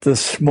the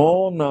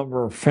small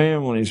number of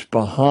families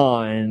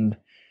behind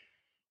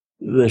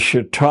the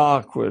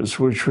Chautauquas,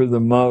 which were the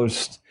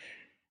most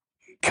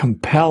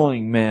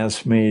compelling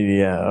mass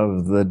media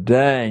of the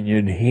day. And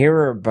you'd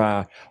hear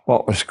about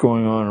what was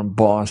going on in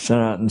Boston,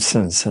 out in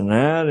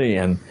Cincinnati,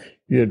 and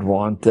you'd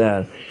want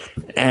that.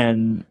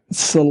 And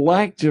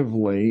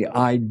selectively,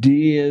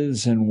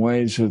 ideas and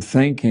ways of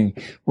thinking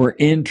were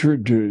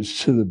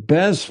introduced to the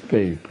best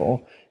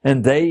people,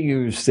 and they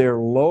used their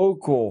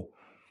local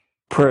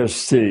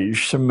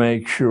prestige to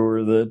make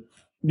sure that,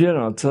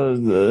 it's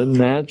a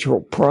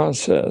natural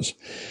process.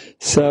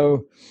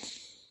 So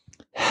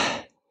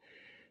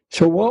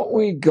what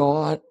we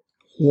got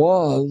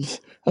was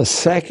a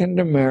second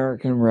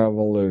American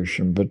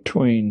Revolution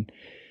between,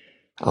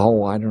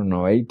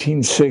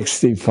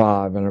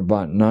 1865 and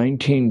about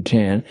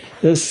 1910.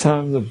 This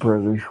time the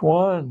British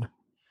won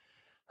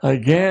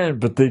again,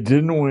 but they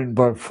didn't win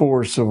by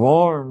force of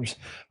arms,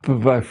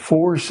 but by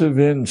force of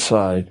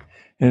insight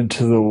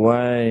into the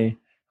way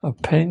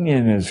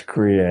opinion is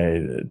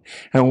created.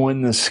 And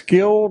when the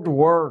skilled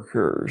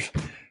workers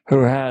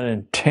who had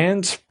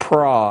intense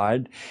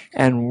pride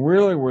and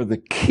really were the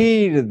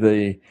key to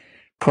the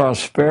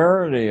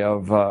prosperity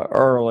of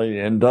early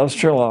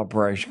industrial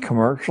operation,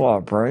 commercial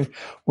operation,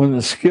 when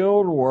the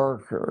skilled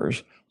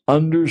workers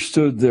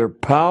understood their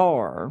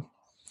power,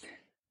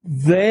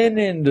 then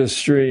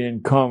industry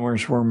and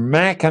commerce were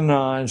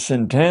mechanized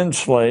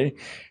intensely,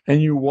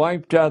 and you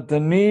wiped out the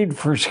need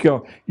for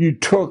skill. You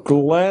took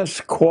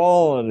less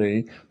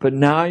quality, but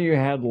now you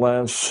had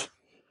less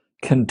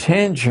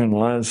contention,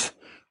 less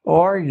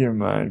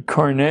argument.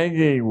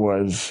 Carnegie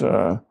was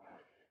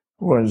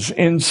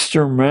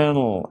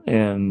instrumental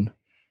in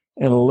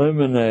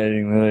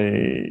eliminating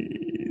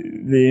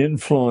the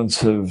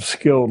influence of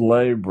skilled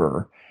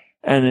labor,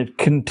 and it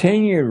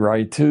continued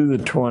right through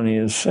the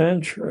 20th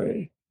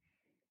century.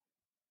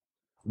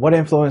 What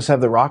influence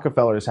have the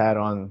Rockefellers had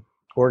on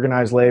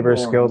organized labor,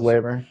 skilled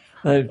labor,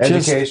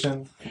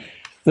 education?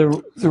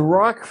 The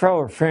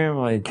Rockefeller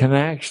family can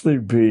actually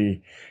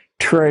be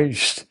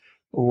traced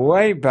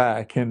way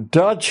back in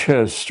Dutch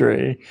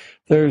history.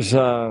 There's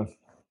an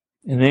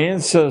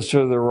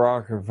ancestor of the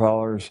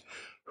Rockefellers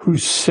who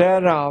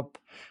set up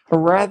a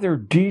rather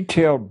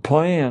detailed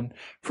plan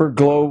for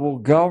global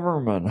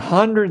government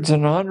hundreds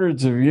and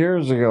hundreds of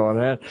years ago.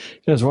 It had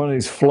just one of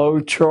these flow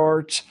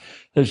charts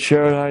that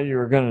showed how you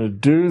were going to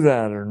do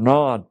that or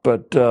not.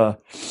 But or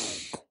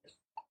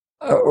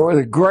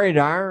the great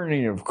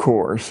irony, of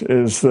course,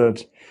 is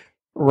that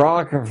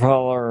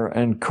Rockefeller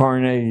and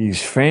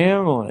Carnegie's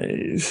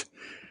families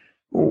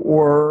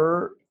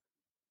were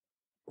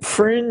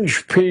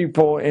fringe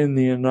people in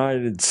the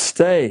United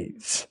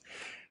States,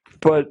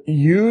 but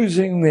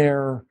using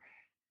their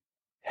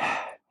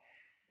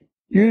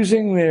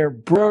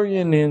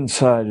brilliant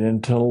insight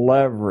into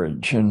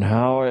leverage and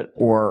how it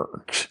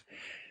works,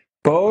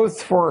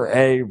 both were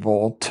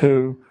able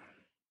to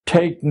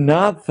take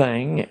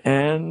nothing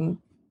and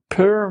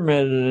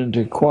pyramid it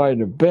into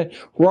quite a bit.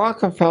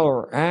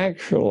 Rockefeller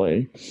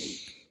actually,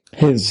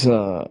 his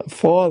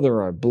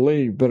father, I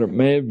believe, but it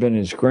may have been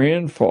his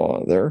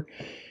grandfather,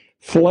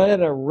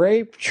 fled a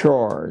rape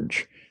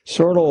charge,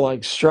 sort of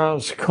like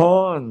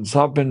Strauss-Kahn's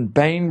up in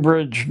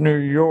Bainbridge, New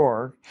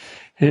York.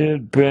 He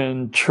had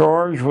been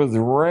charged with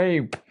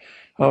rape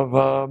of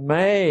a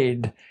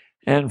maid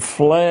and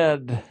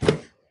fled.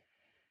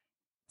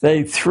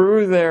 They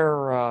threw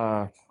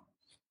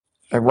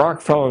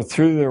Rockefeller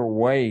threw their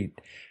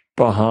weight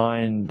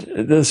behind,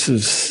 this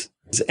is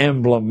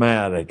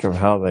emblematic of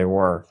how they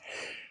were,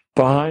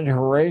 behind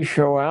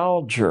Horatio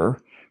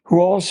Alger,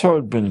 who also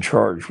had been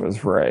charged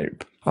with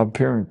rape up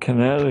here in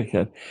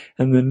Connecticut,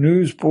 and the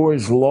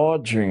Newsboys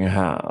Lodging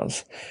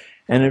House.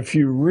 And if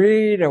you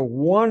read a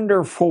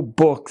wonderful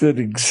book that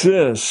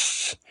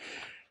exists,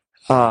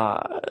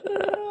 a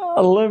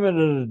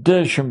limited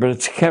edition, but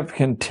it's kept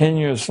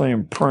continuously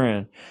in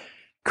print,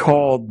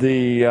 called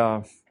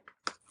The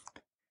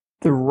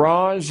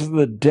Rise of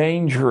the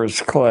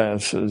Dangerous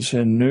Classes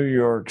in New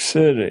York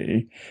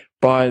City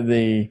by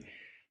the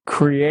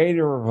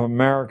creator of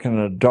American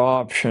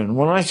Adoption.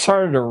 When I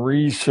started to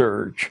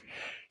research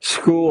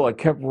school, I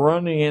kept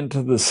running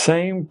into the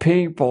same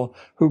people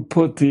who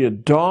put the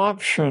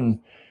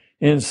adoption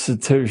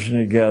institution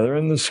together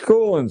and the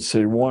school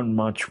institute, one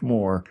much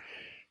more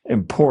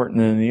important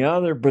than the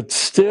other, but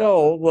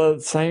still the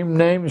same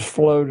names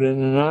float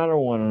in and out of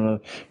one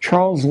another.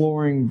 Charles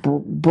Loring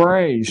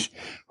Brace,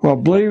 who I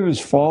believe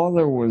his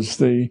father was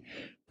the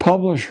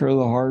publisher of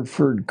the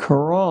Hartford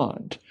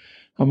Courant.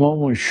 I'm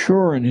almost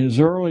sure in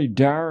his early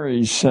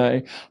diaries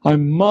say, I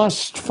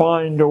must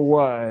find a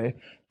way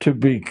to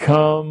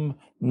become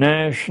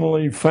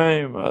nationally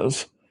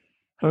famous.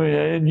 I mean,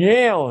 in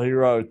Yale, he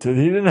wrote that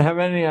he didn't have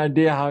any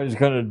idea how he was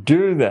going to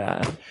do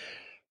that.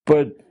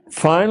 But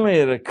finally,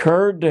 it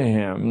occurred to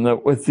him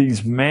that with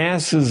these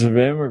masses of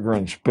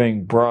immigrants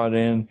being brought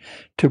in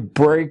to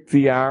break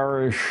the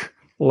Irish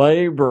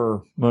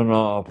labor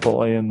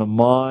monopoly in the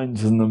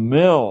mines and the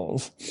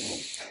mills,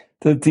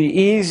 that the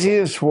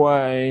easiest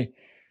way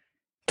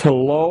to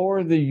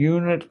lower the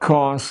unit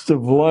cost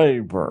of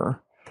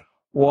labor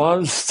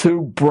was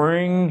to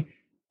bring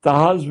the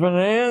husband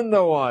and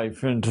the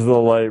wife into the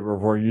labor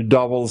force. You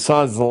double the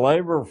size of the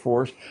labor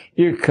force,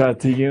 you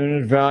cut the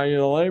unit value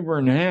of the labor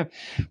in half.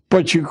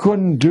 But you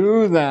couldn't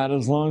do that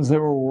as long as they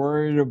were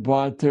worried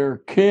about their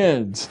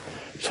kids.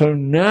 So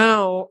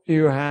now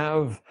you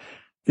have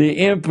the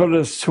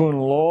impetus to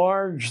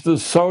enlarge the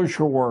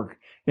social work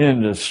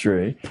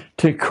industry,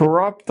 to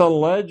corrupt the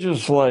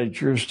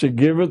legislatures, to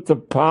give it the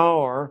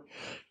power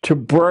to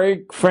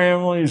break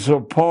families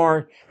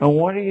apart. And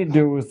what do you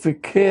do with the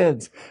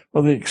kids?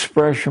 Well, the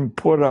expression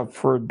put up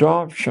for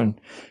adoption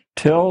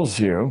tells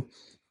you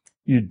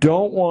you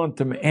don't want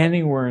them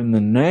anywhere in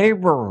the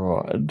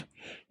neighborhood.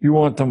 You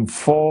want them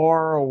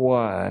far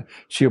away.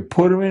 So you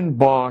put them in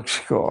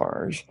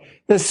boxcars.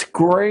 This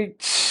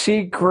great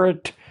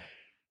secret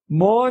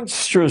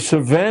monstrous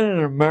event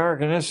in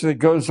American history that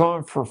goes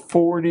on for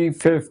 40,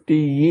 50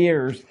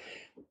 years.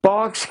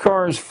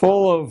 Boxcars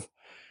full of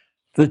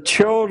the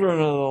children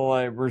of the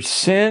labor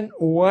sent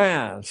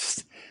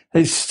west.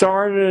 They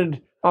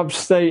started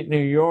upstate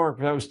New York.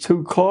 That was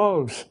too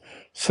close.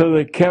 So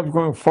they kept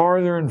going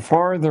farther and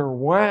farther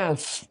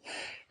west.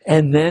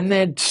 And then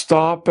they'd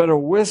stop at a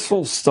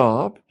whistle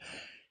stop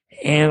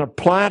and a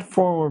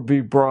platform would be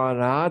brought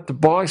out. The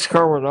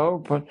boxcar would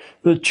open.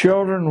 The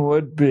children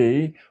would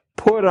be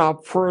put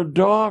up for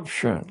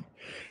adoption.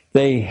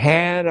 They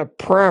had a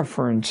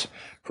preference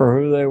for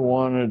who they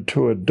wanted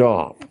to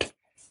adopt.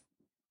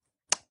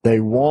 They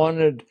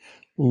wanted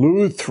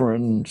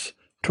Lutherans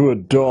to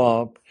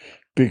adopt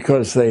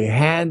because they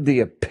had the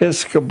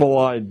Episcopal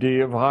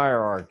idea of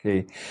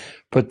hierarchy,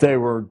 but they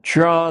were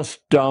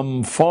just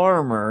dumb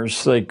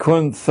farmers. They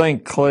couldn't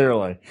think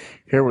clearly.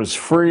 Here was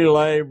free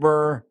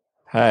labor,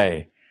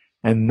 hey,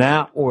 and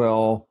that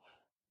will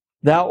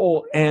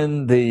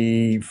end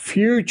the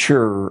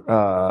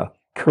future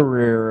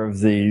career of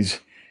these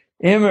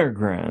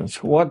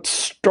immigrants. What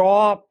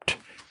stopped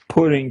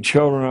putting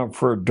children up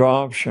for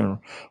adoption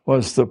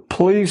was the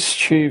police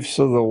chiefs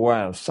of the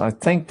West. I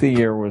think the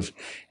year was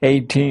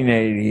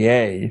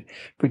 1888,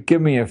 but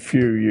give me a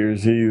few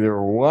years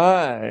either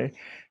way.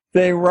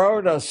 They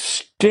wrote a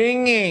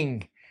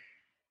stinging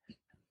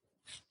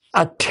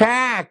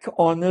attack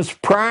on this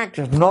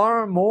practice, not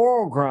on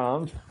moral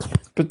grounds,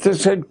 but they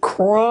said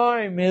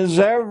crime is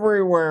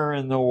everywhere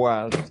in the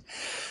West.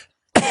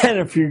 And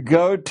if you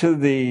go to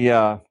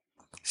the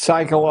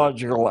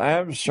psychological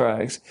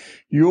abstracts,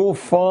 you'll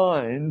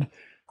find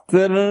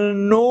that an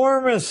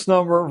enormous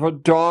number of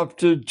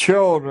adopted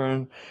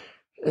children,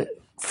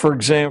 for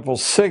example,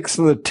 6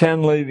 of the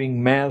 10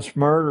 leading mass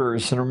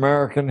murderers in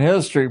American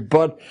history,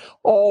 but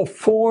all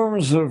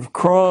forms of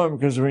crime,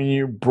 because when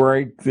you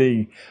break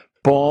the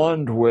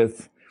bond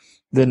with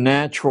the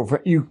natural,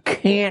 you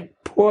can't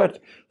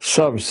put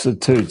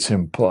substitutes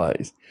in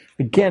place.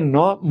 Again,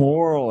 not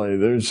morally.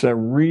 There's a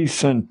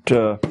recent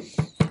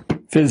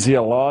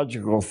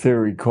physiological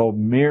theory called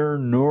mirror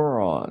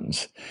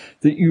neurons,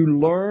 that you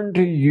learn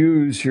to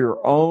use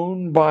your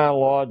own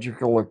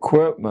biological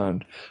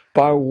equipment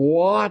by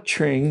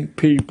watching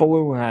people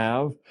who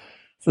have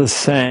the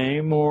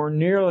same or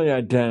nearly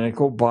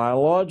identical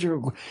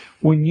biological.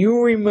 When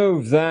you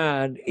remove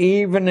that,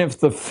 even if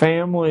the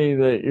family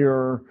that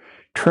you're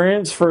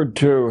transferred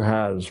to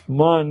has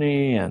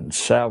money and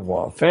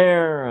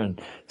savoir-faire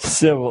and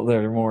civil,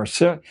 they're more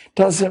civil,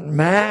 doesn't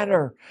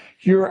matter.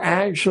 You're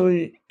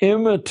actually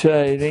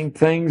imitating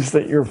things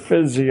that your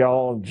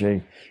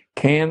physiology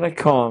can't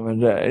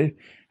accommodate.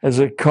 As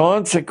a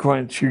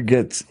consequence, you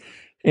get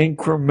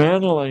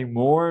incrementally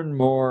more and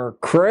more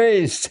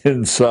crazed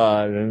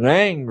inside and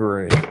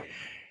angry.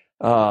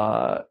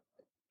 One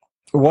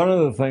of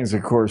the things,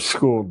 of course,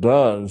 school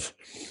does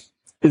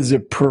is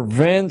it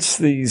prevents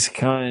these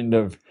kind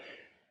of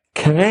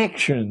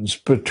connections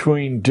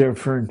between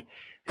different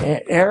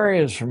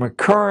areas from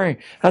occurring.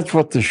 That's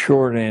what the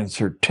short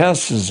answer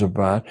test is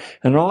about.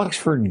 And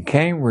Oxford and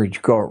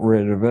Cambridge got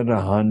rid of it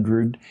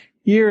 100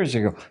 years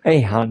ago.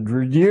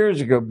 100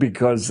 years ago,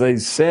 because they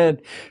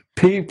said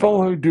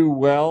people who do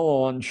well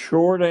on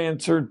short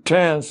answer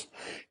tests,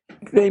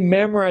 they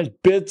memorize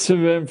bits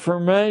of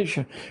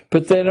information,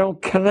 but they don't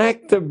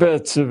connect the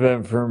bits of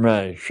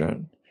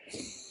information.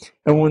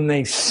 And when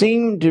they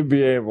seem to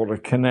be able to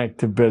connect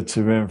the bits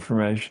of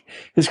information,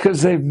 it's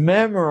because they've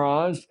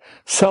memorized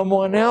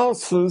someone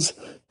else's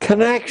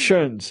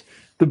connections.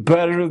 The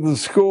better the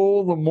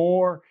school, the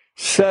more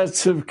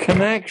sets of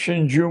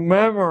connections you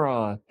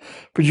memorize.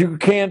 But you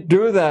can't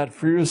do that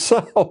for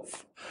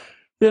yourself.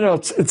 You know,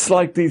 it's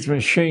like these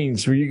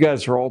machines where you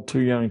guys are all too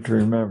young to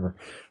remember.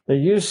 They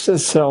used to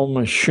sell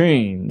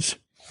machines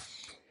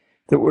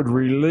that would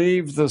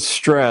relieve the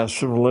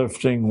stress of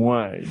lifting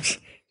weights.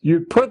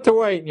 You'd put the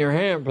weight in your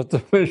hand, but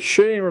the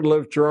machine would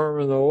lift your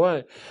arm in the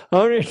way.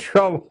 Only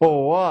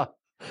trouble was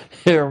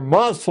your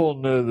muscle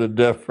knew the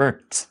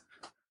difference.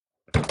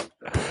 But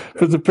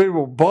the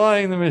people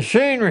buying the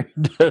machinery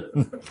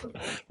didn't.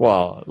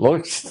 Well, it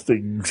looks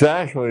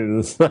exactly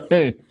the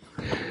same.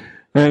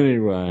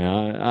 Anyway,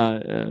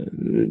 I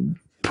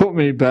put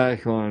me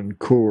back on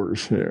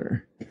course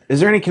here.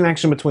 Is there any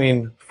connection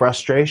between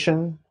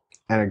frustration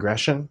and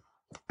aggression?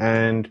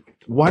 And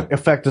what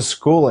effect does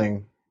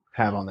schooling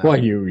have on that? Well,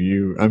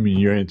 you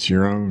answer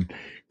your own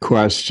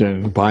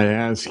question by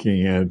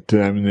asking it.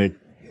 I mean, the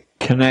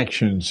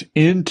connection's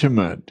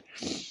intimate.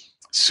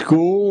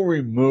 School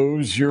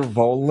removes your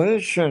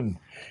volition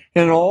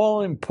in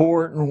all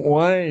important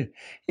ways.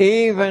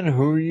 Even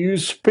who you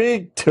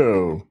speak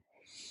to.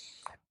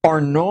 Are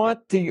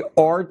not the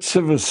arts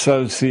of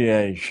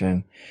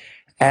association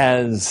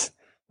as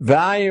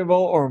valuable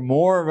or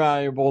more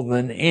valuable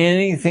than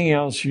anything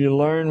else you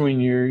learn when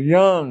you're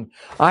young?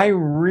 I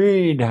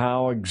read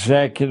how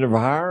executive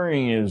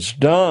hiring is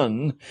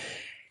done,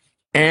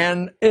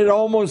 and it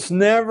almost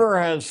never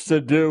has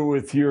to do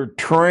with your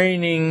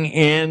training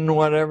in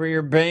whatever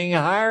you're being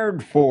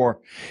hired for.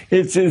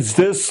 Is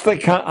this the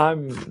kind,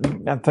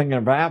 I'm thinking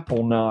of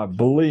Apple now, I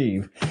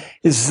believe.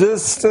 Is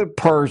this the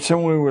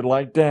person we would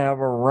like to have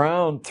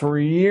around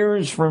 3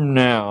 years from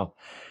now?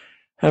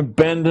 And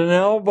bend an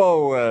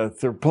elbow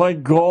with, or play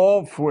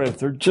golf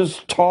with, or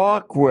just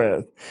talk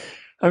with.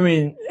 I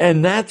mean,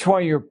 and that's why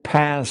you're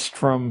passed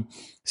from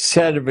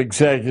set of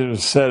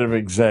executives, so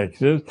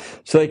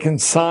they can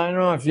sign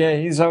off, yeah,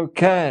 he's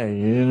okay,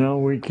 you know,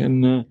 we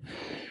can,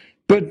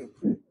 but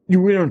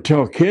we don't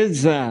tell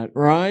kids that,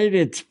 right?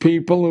 It's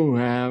people who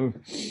have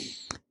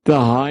the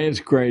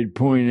highest grade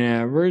point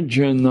average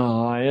and the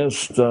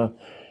highest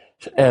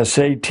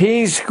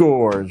SAT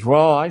scores.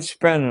 Well, I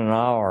spent an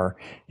hour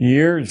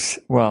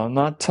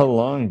not too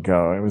long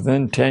ago,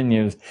 within 10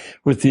 years,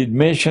 with the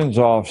admissions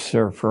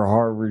officer for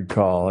Harvard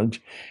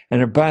College,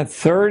 and about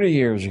 30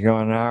 years ago,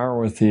 an hour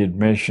with the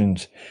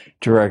admissions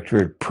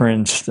director at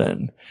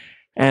Princeton.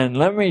 And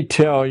let me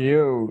tell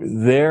you,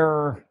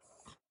 their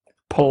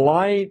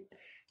polite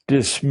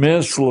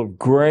dismissal of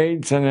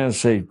grades and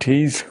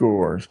SAT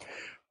scores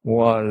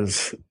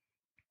was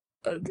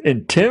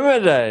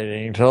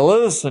intimidating to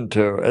listen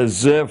to,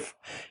 as if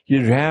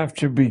you'd have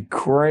to be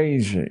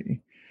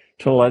crazy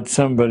to let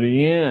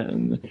somebody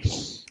in.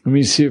 Let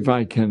me see if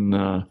I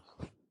can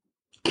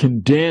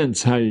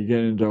condense how you get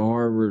into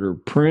Harvard or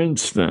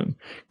Princeton.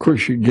 Of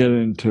course, you get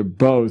into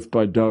both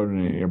by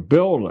donating a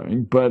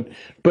building, but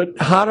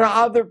how do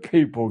other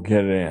people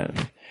get in?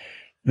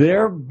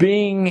 They're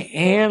being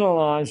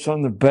analyzed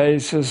on the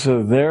basis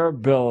of their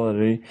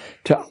ability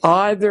to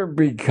either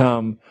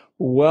become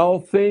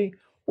wealthy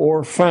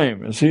or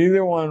famous.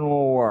 Either one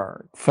will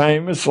work.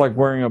 Famous, like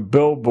wearing a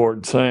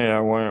billboard saying,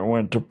 I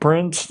went to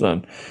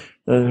Princeton.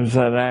 There's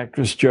that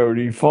actress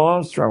Jodie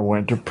Foster. I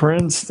went to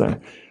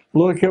Princeton.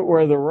 Look at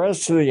where the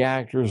rest of the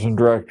actors and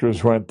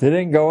directors went. They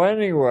didn't go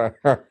anywhere,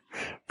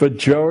 but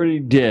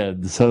Jodie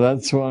did. So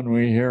that's one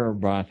we hear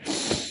about.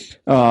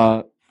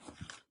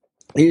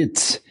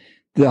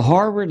 The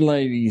Harvard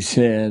lady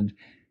said,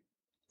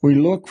 we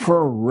look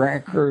for a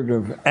record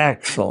of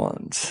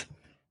excellence.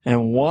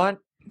 And what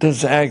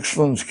does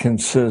excellence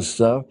consist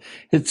of?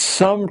 It's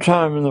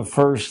sometime in the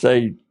first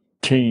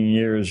 18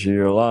 years of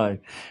your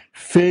life,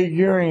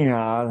 figuring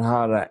out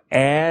how to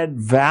add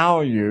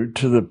value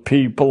to the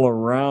people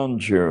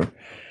around you.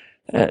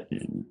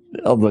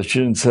 Although she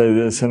didn't say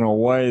this, in a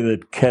way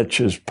that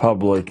catches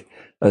public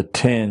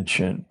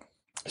attention.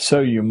 So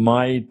you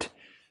might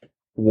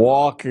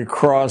walk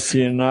across the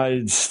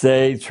United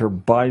States or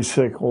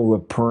bicycle the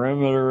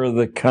perimeter of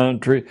the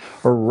country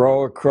or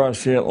row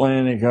across the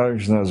Atlantic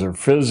Ocean. Those are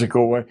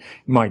physical ways.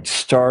 You might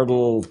start a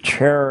little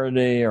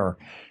charity or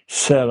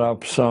set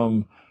up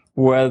some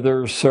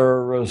weather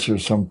service or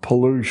some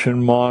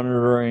pollution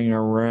monitoring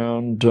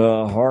around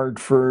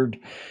Hartford.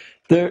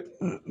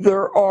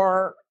 There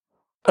are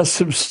a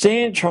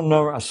substantial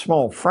number, a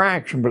small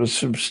fraction, but a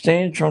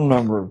substantial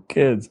number of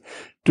kids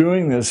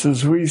doing this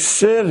as we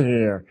sit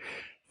here.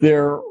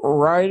 They're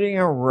writing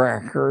a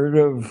record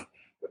of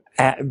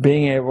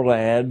being able to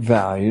add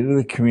value to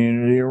the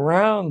community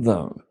around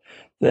them.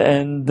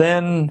 And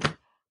then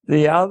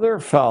the other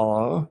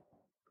fellow,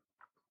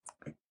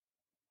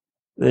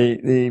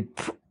 the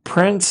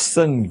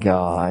Princeton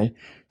guy,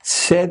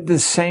 said the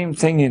same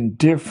thing in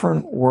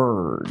different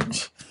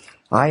words.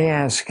 I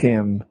asked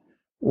him,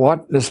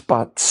 this is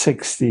about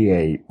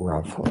 68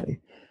 roughly.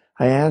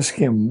 I asked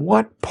him,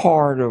 what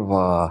part of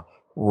a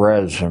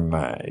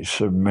resume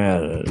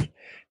submitted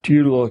do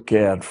you look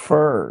at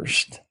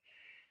first?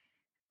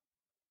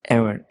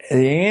 And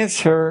the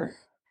answer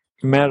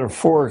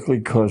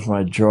metaphorically caused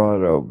my jaw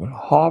to open.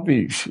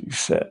 Hobbies, he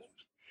said.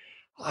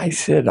 I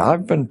said,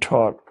 I've been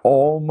taught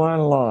all my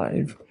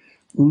life,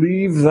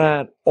 leave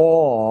that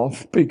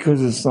off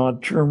because it's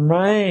not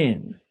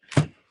germane.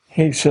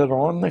 He said,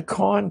 on the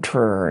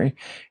contrary,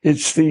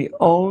 it's the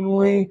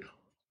only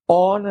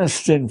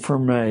honest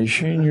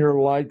information you're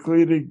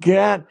likely to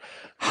get.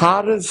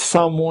 How does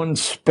someone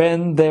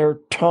spend their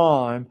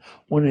time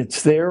when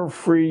it's their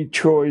free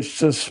choice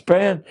to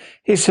spend?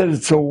 He said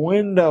it's a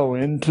window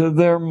into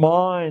their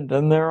mind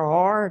and their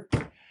heart.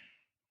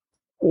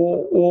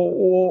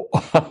 Well,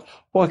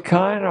 what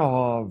kind of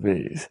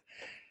hobbies?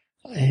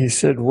 He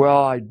said,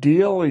 well,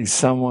 ideally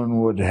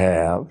someone would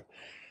have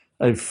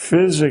a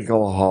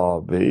physical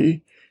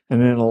hobby,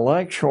 an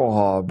intellectual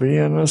hobby,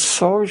 and a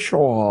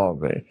social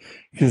hobby,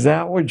 because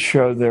that would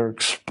show they're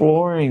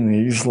exploring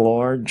these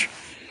large.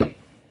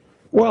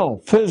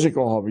 Well,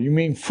 physical hobby, you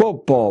mean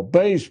football,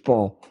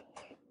 baseball?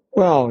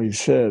 Well, he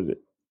said,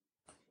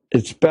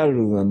 it's better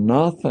than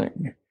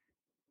nothing,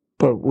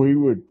 but we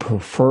would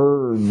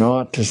prefer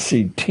not to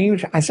see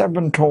teams. As I've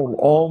been told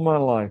all my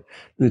life,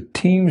 the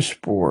team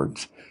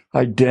sports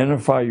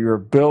identify your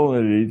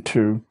ability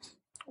to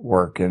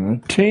work in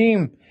a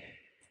team.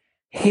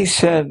 He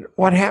said,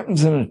 what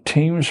happens in a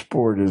team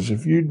sport is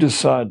if you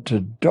decide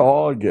to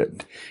dog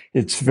it,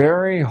 it's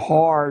very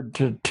hard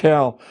to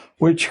tell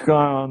which guy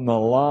on the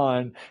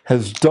line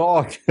has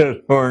dogged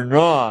it or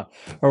not,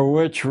 or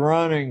which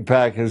running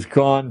back has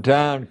gone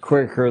down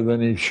quicker than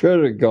he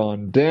should have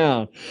gone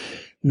down.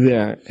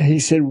 There, he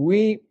said,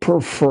 we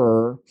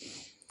prefer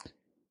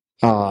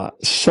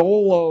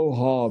solo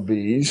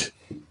hobbies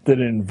that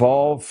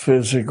involve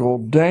physical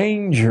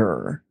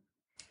danger.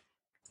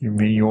 You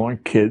mean you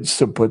want kids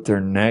to put their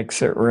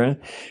necks at risk?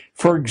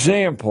 For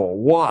example,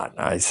 what?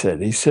 I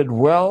said. He said,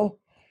 well,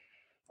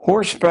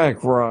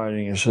 horseback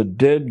riding is a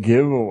dead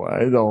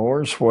giveaway. The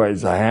horse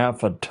weighs a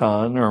half a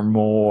ton or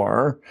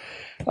more.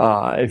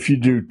 If you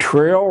do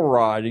trail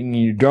riding,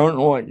 you don't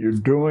know what you're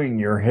doing.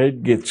 Your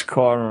head gets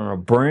caught on a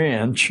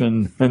branch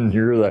and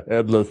you're the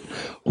headless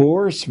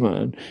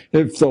horseman.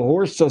 If the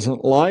horse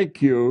doesn't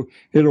like you,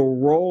 it'll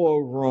roll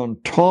over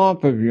on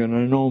top of you. And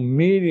I know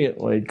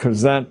immediately,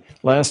 because that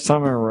last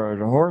time I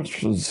rode a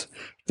horse was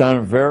down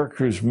in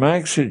Veracruz,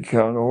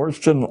 Mexico. The horse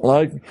didn't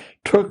like me.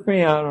 Took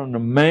me out on the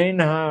main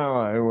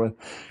highway with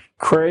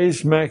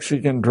crazed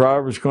Mexican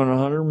drivers going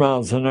 100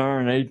 miles an hour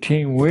in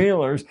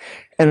 18-wheelers,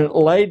 and it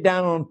laid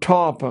down on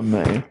top of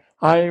me.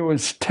 I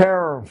was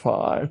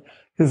terrified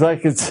because I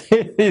could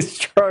see these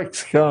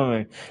trucks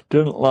coming.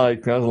 Didn't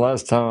like that. The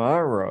last time I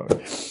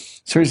rode.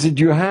 So he said,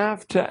 you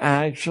have to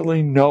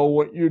actually know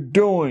what you're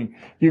doing.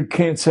 You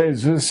can't say,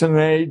 is this an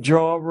A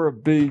job or a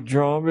B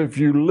job? If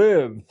you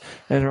live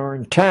and are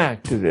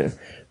intact at it.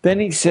 Then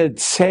he said,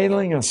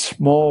 sailing a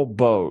small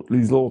boat,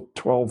 these little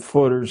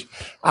 12-footers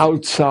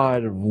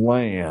outside of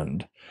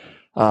land.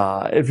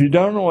 If you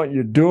don't know what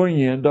you're doing,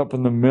 you end up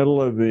in the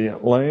middle of the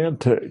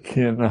Atlantic,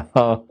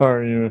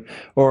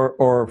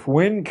 or if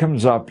wind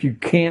comes up, you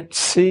can't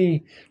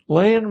see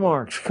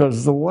landmarks because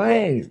of the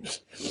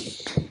waves.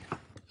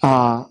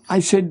 I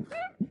said,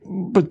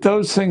 but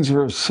those things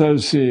are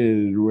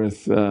associated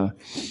with the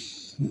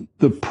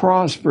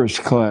prosperous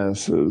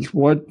classes.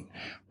 What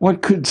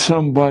could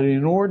somebody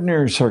in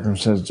ordinary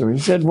circumstances do? He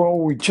said, well,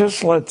 we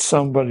just let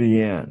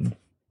somebody in.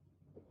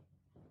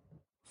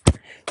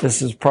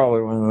 This is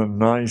probably one of the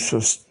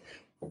nicest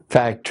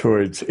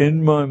factoids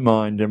in my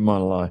mind, in my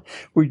life.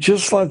 We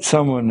just let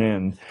someone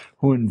in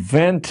who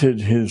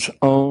invented his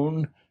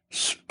own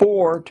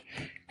sport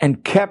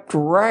and kept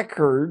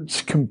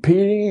records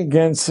competing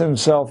against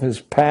himself,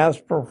 his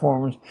past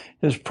performance,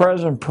 his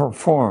present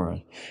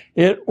performance.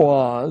 It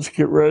was,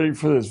 get ready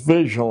for this,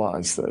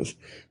 visualize this,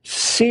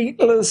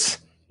 seatless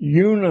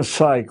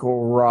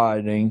unicycle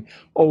riding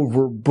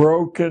over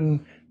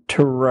broken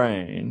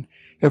terrain.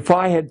 If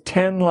I had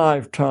 10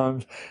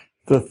 lifetimes,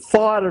 the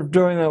thought of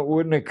doing that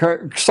wouldn't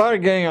occur. Started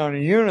getting on a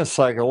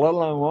unicycle, let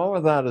alone one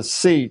without a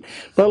seat,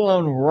 let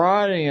alone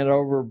riding it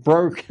over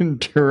broken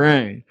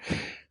terrain.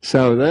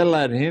 So they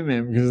let him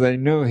in because they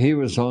knew he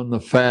was on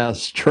the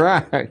fast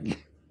track.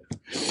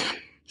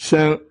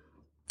 So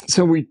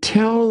we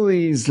tell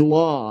these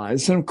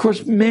lies, and of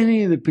course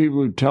many of the people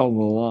who tell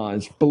the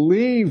lies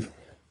believe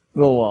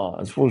the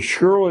lies. Well,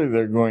 surely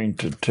they're going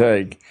to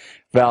take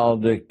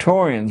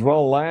valedictorians.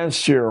 Well,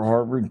 last year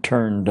Harvard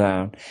turned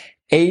down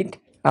 8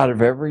 out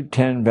of every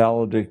 10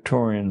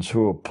 valedictorians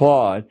who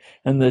applied,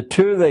 and the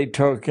 2 they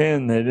took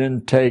in, they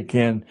didn't take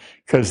in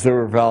because they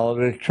were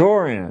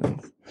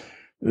valedictorians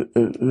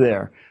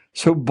there.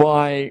 So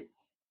by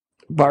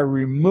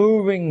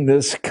removing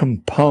this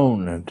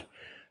component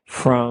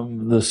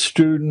from the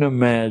student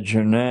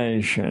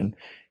imagination,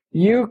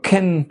 you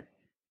can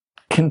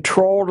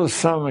control to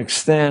some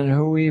extent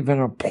who even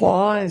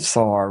applies to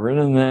Harvard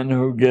and then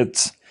who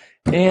gets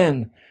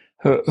in,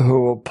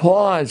 who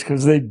applies,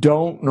 because they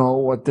don't know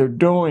what they're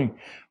doing.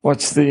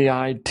 What's the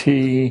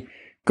IT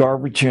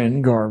garbage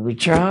in,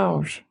 garbage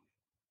out?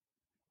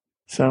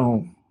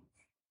 So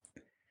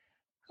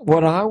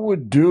what I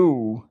would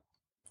do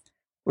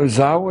was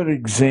I would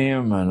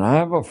examine. I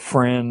have a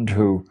friend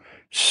who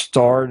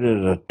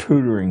started a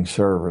tutoring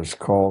service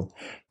called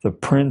the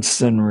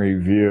Princeton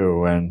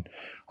Review, and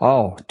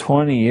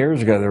 20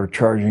 years ago, they were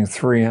charging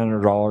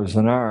 $300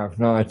 an hour. I have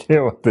no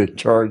idea what they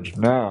charge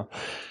now.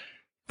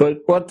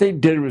 But what they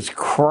did was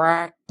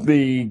crack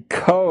the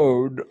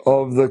code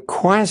of the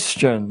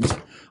questions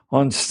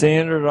on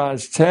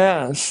standardized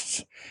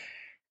tests.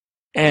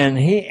 And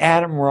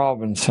Adam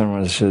Robinson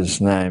was his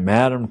name.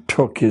 Adam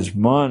took his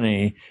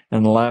money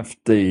and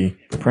left the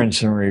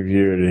Princeton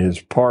Review to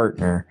his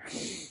partner.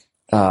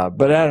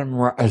 But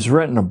Adam has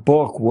written a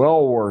book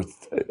well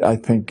worth, I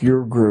think,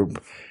 your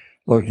group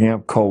looking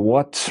up, called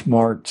What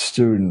Smart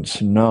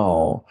Students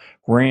Know,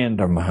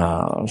 Random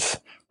House.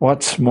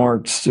 What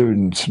Smart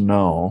Students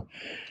Know.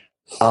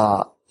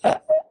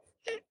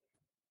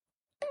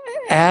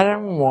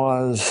 Adam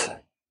was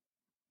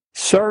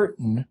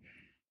certain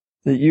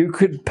that you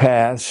could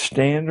pass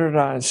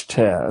standardized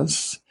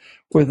tests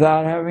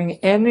without having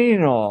any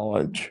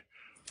knowledge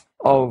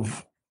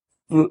of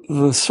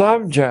the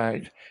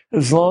subject,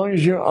 as long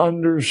as you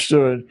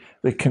understood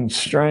the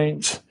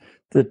constraints,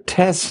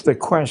 the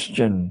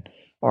question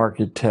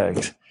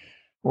architects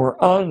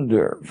were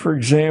under. For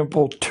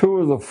example, 2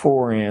 of the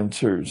 4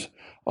 answers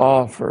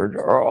offered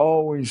are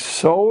always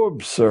so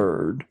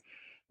absurd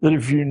that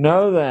if you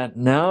know that,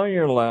 now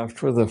you're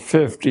left with a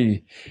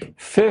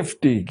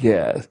 50-50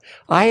 guess.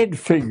 I had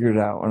figured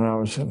out when I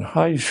was in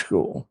high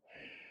school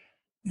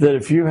that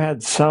if you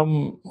had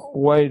some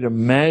way to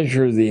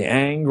measure the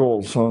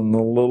angles on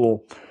the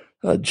little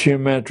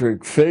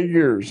geometric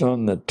figures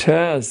on the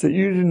test, that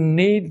you didn't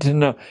need to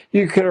know.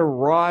 You could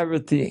arrive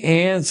at the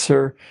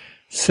answer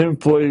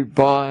simply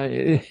by,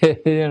 a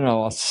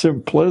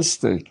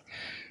simplistic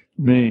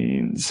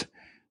means.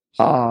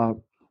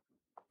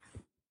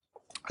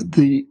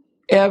 The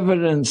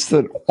evidence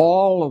that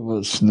all of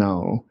us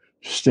know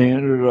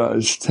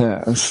standardized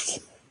tests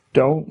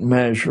don't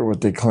measure what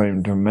they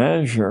claim to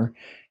measure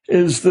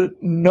is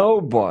that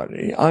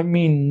nobody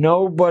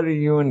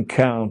you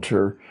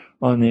encounter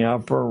on the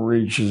upper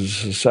reaches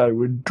of society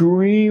would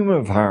dream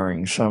of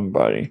hiring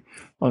somebody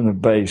on the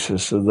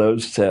basis of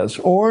those tests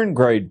or in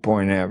grade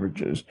point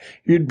averages.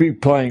 You'd be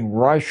playing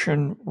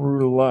Russian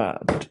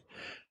roulette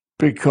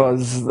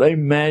because they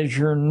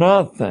measure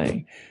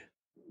nothing.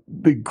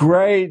 The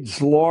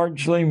grades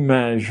largely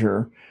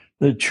measure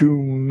that you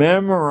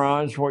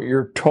memorize what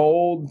you're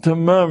told to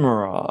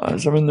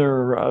memorize. I mean, there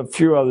are a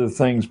few other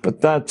things,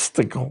 but that's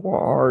the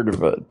heart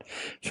of it.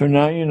 So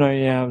now you know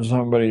you have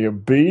somebody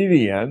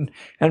obedient,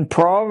 and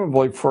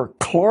probably for a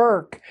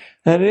clerk,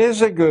 that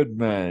is a good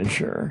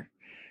measure.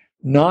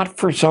 Not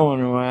for someone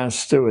who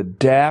has to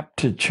adapt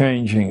to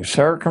changing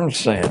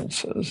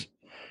circumstances,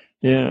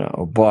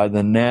 by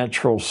the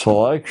natural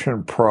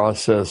selection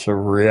process of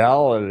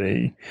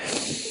reality.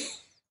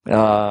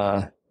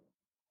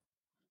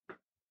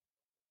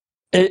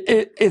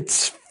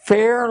 It's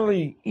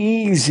fairly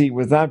easy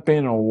without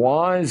being a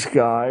wise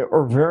guy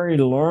or very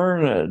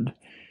learned,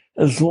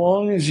 as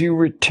long as you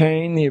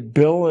retain the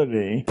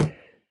ability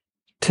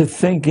to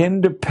think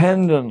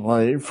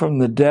independently from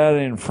the data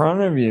in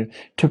front of you,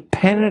 to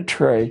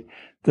penetrate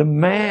the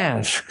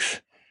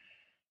masks,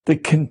 the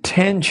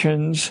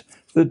contentions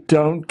that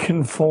don't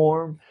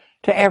conform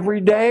to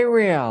everyday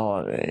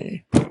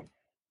reality.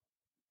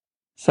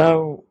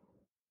 So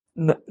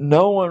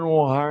no one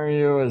will hire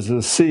you as a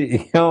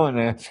CEO and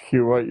ask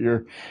you what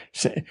you're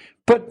saying.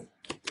 But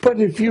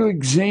if you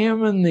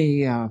examine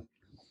the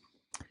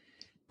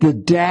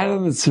data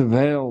that's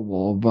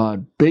available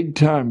about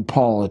big-time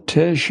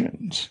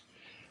politicians,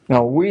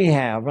 now we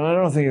have, and I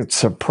don't think it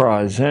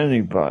surprised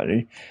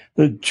anybody,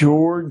 that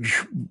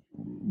George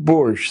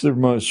Bush, the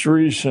most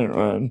recent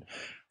one,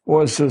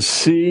 was a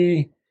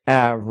C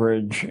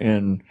average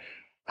in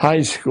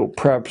high school,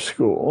 prep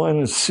school,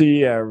 and a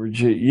C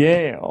average at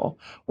Yale.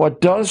 What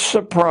does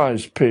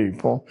surprise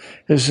people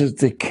is that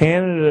the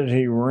candidate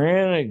he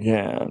ran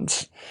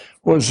against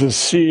was a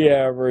C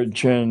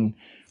average in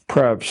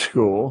prep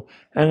school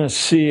and a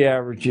C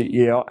average at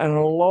Yale and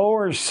a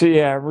lower C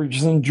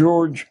average than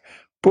George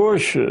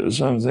Bush's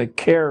on the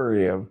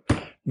Kerry of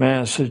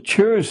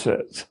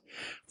Massachusetts.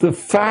 The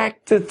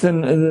fact that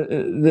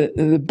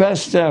the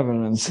best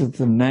evidence that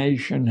the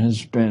nation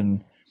has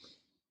been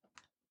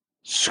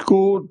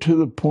schooled to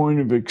the point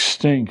of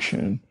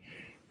extinction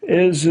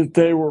is that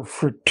they were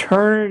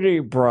fraternity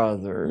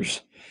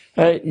brothers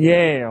at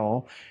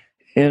Yale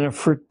in a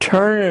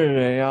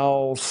fraternity.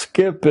 I'll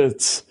skip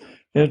its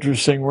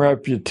interesting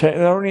reputation.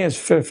 It only has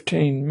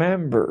 15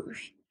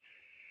 members.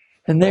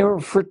 And they were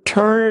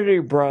fraternity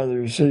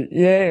brothers at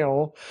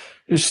Yale.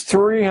 There's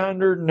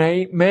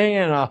 308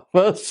 million of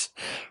us.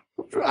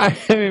 I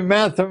mean,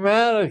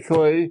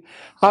 mathematically,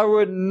 I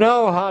wouldn't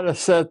know how to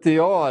set the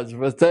odds,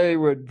 but they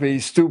would be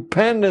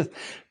stupendous.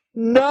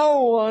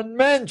 No one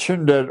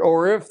mentioned it,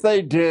 or if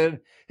they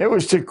did, it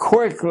was to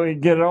quickly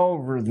get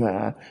over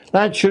that.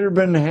 That should have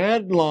been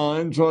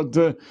headlines with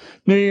the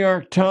New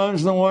York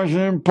Times and the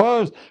Washington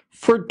Post.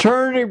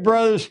 Fraternity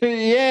brothers at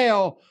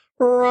Yale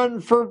run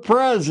for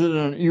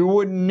president. You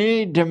wouldn't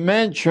need to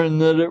mention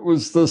that it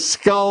was the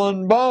Skull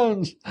and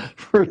Bones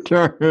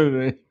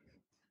fraternity.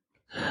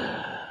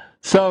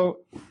 So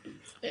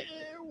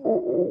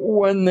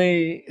when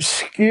the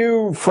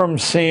skew from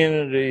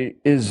sanity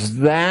is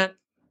that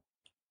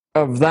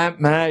of that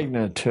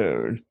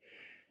magnitude,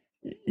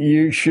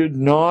 you should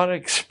not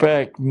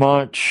expect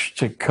much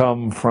to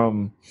come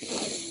from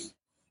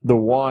the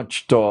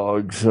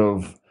watchdogs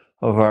of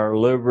our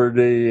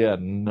liberty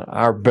and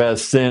our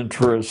best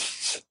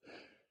interests.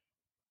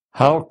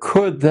 How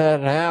could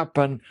that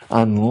happen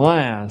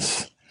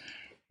unless,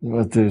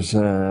 but there's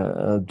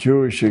a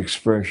Jewish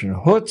expression,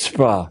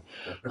 chutzpah,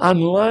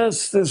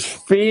 unless this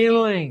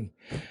feeling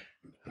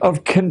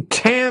of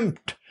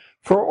contempt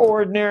for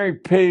ordinary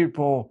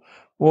people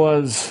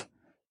was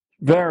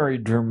very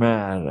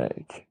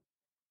dramatic.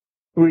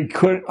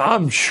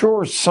 I'm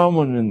sure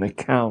someone in the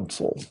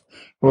council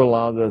who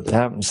allowed that to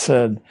happen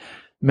said,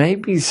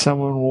 maybe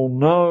someone will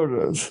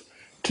notice.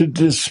 To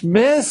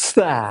dismiss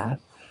that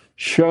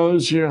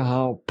shows you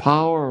how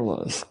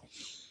powerless.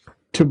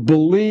 To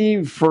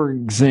believe, for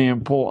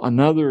example,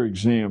 another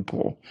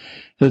example,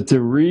 that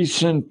the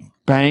recent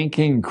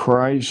banking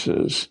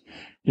crisis,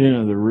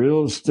 the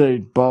real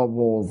estate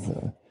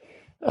bubble,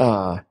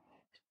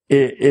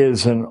 it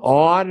is an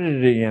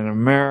oddity in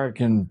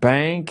American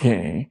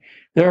banking.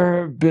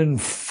 There have been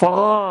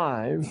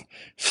 5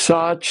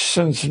 such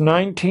since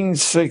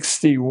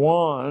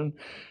 1961,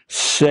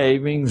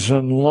 savings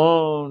and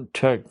loan,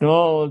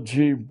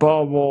 technology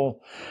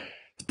bubble.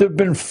 There have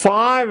been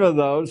 5 of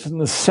those, and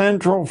the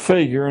central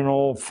figure in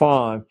all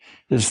 5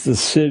 is the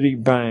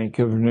Citibank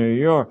of New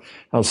York.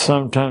 Now,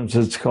 sometimes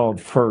it's called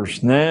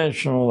First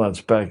National. That's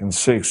back in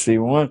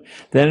 61.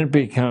 Then it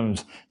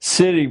becomes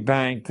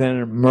Citibank. Then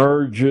it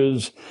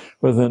merges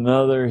with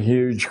another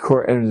huge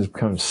and it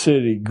becomes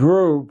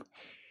Citigroup.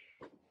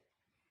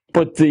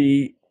 But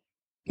the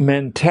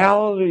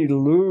mentality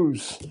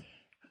loose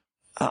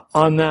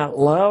on that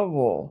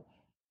level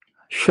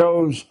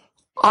shows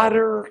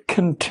utter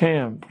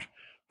contempt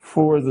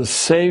for the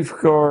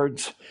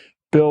safeguards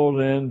built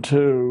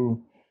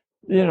into,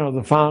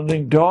 the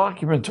founding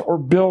documents or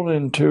built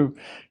into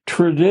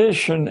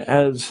tradition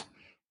as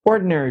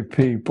ordinary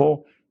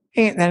people,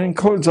 and that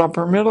includes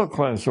upper middle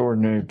class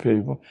ordinary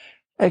people,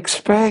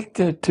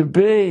 expect it to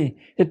be.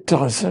 It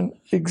doesn't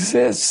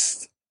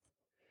exist.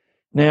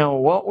 Now,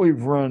 what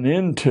we've run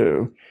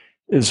into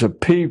is a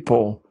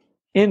people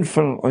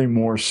infinitely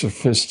more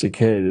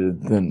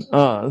sophisticated than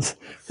us,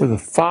 with a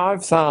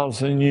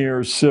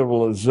 5,000-year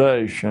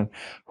civilization,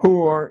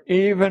 who are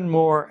even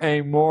more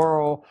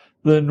amoral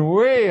than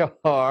we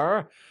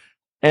are,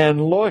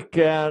 and look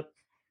at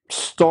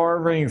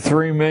starving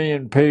 3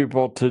 million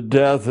people to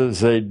death as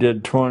they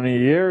did 20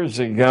 years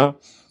ago.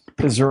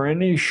 Is there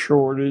any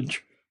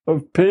shortage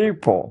of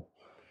people?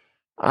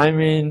 I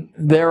mean,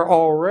 they're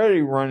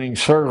already running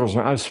circles.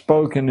 I've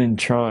spoken in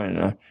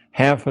China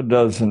 6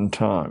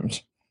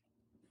 times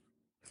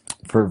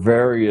for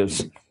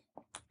various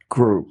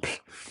groups.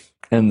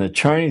 And the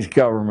Chinese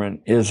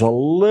government is a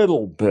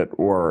little bit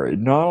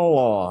worried, not a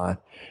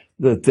lot,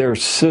 that their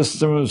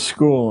system of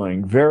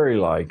schooling, very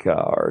like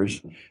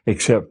ours,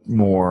 except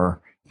more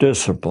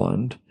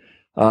disciplined,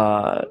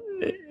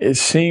 it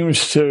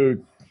seems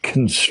to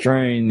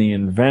constrain the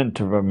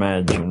inventive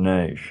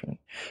imagination.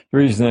 The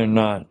reason they're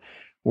not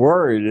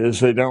worried is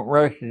they don't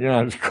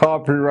recognize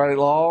copyright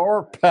law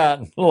or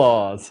patent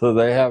law, so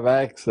they have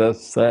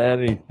access to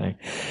anything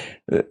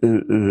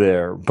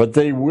there. But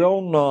they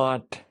will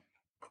not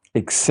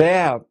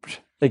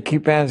accept, they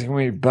keep asking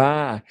me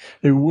back,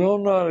 they will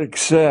not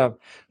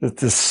accept that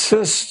the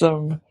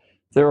system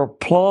they're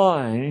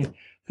applying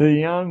to the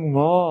young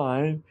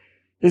mind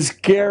is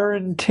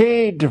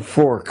guaranteed to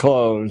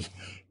foreclose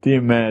the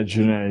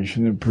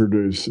imagination that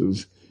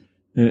produces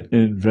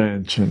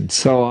invention.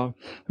 So,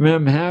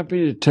 I'm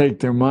happy to take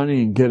their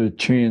money and get a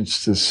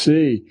chance to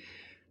see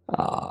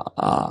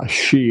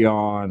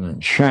Xi'an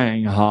and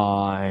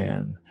Shanghai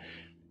and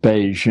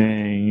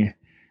Beijing,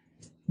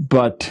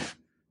 but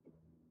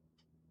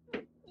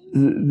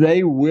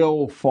they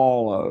will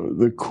follow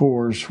the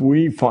course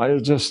we follow. It'll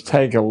just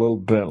take a little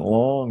bit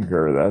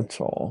longer, that's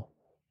all.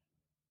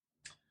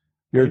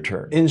 Your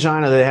turn. In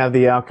China, they have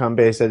the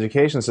outcome-based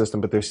education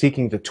system, but they're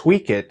seeking to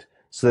tweak it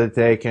so that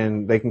they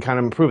can kind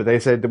of improve it. They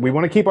said that we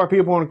want to keep our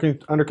people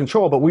under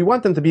control, but we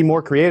want them to be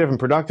more creative and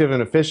productive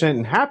and efficient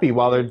and happy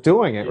while they're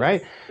doing it,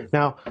 right?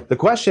 Now, the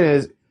question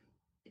is,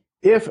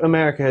 if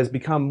America has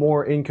become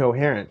more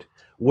incoherent,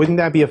 wouldn't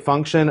that be a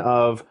function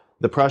of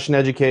the Prussian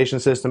education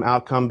system,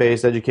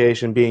 outcome-based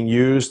education, being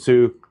used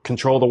to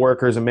control the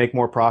workers and make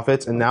more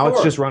profits, and now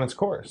it's just run its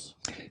course?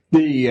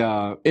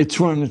 It's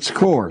run its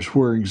course.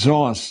 We're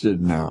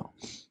exhausted now.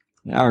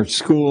 Our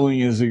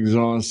schooling is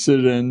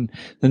exhausted, and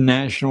the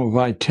national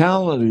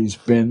vitality's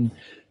been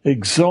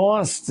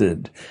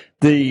exhausted.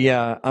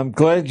 I'm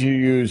glad you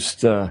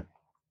used the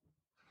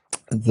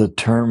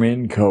term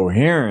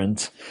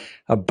incoherence.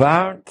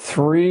 About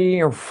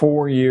 3 or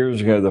 4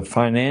 years ago, the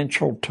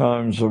Financial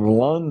Times of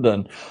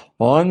London,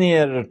 on the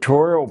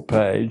editorial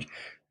page,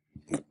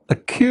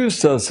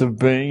 accused us of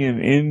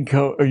being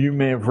you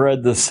may have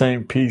read the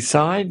same piece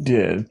I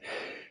did,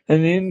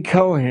 an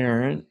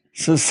incoherent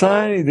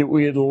society, that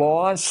we had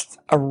lost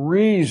a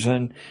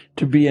reason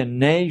to be a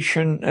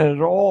nation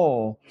at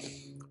all,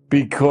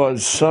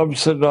 because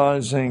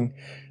subsidizing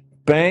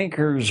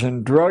bankers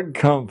and drug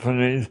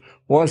companies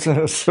wasn't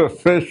a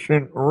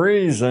sufficient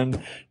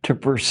reason to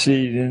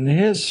proceed in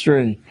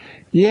history.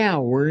 Yeah,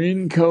 we're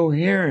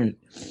incoherent.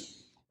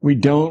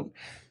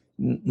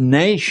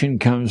 Nation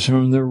comes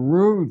from the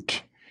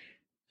root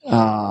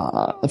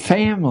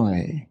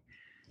family,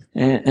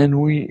 and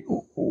we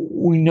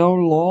no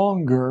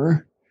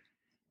longer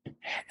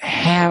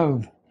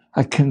have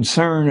a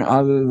concern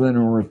other than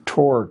a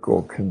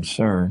rhetorical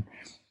concern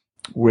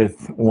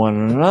with one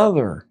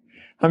another.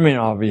 I mean,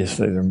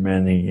 obviously there are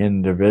many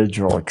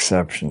individual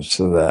exceptions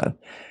to that,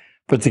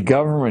 but the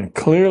government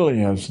clearly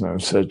has no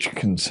such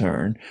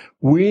concern.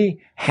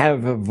 We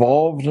have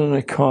evolved an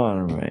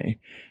economy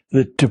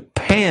that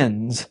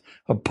depends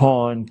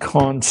upon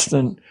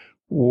constant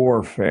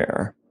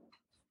warfare.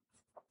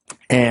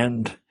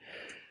 And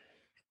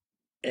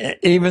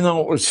even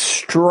though it was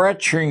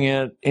stretching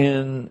it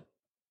in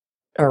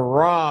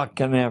Iraq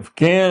and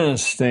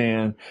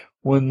Afghanistan,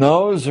 when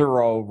those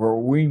are over,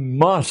 we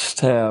must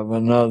have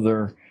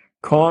another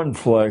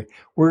conflict.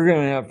 We're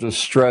going to have to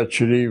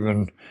stretch it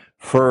even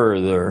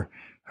further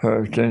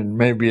and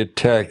maybe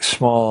attack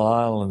small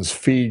islands,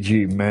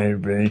 Fiji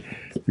maybe,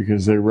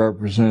 because they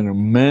represent a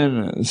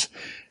menace.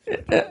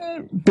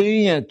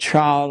 Being a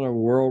child of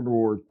World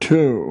War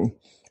II,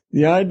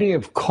 the idea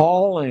of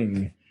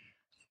calling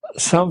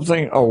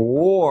something a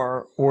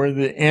war where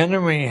the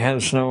enemy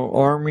has no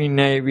Army,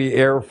 Navy,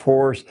 Air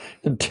Force,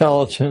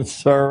 intelligence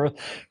service,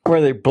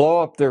 where they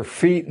blow up their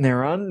feet in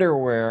their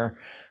underwear,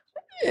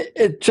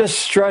 it just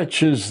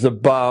stretches the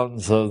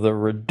bounds of the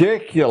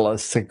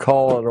ridiculous to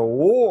call it a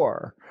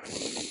war.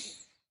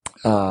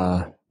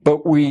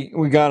 But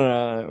we got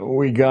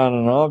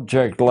an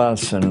object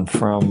lesson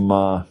from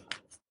a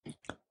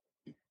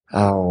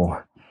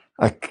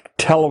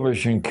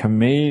television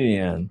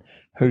comedian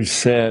who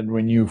said,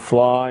 when you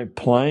fly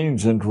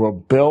planes into a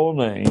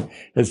building,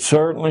 it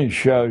certainly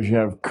shows you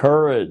have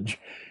courage.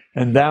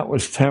 And that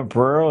was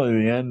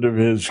temporarily the end of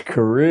his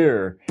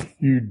career.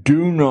 You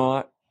do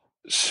not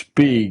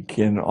speak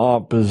in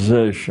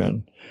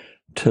opposition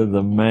to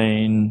the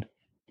main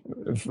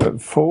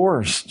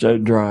force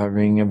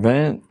driving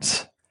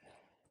events.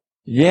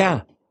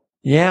 Yeah.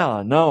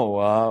 Yeah.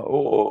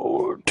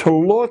 No. To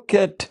look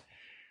at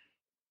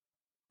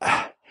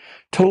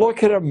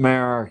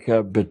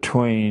America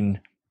between,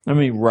 let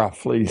me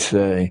roughly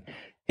say,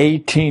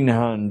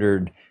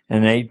 1800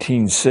 and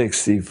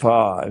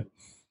 1865,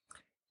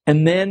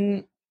 and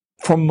then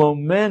from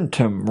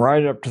momentum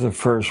right up to the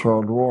First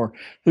World War,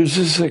 there's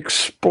this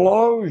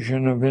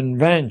explosion of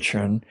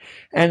invention,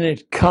 and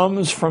it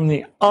comes from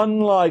the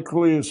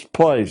unlikeliest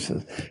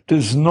places. It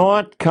does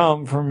not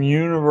come from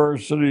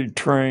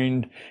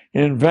university-trained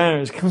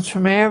inventors. It comes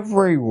from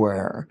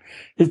everywhere.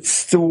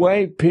 It's the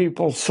way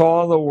people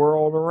saw the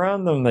world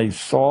around them. They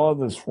saw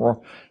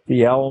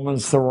the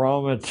elements, the raw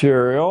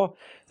material.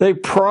 They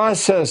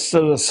processed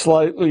it a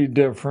slightly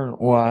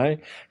different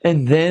way,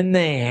 and then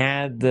they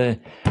had the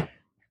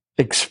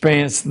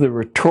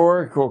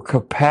rhetorical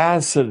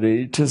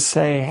capacity to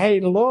say, hey,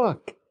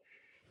 look,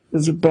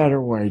 there's a better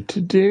way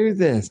to do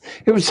this.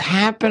 It was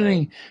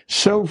happening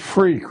so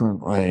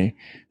frequently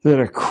that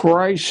a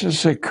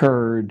crisis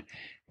occurred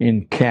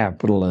in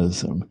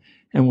capitalism.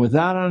 And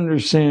without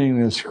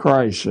understanding this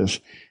crisis,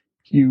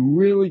 you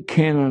really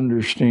can't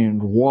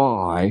understand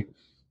why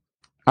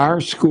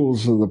our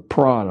schools are the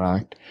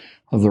product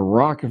of the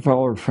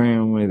Rockefeller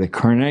family, the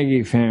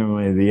Carnegie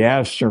family, the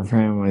Astor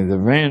family, the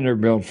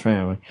Vanderbilt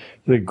family,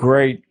 the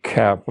great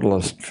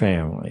capitalist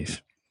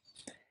families.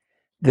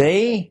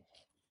 They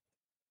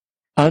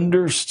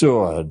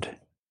understood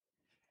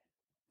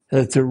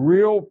that the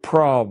real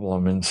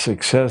problem in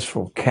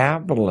successful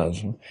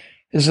capitalism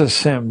is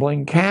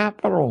assembling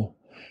capital,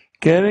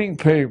 getting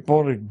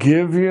people to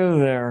give you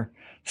their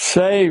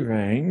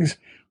savings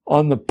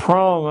on the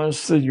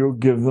promise that you'll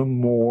give them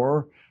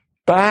more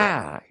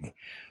back.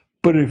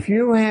 But if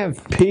you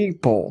have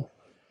people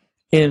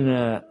in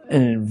an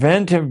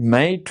inventive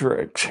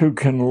matrix who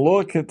can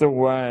look at the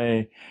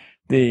way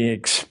the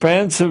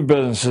expensive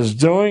businesses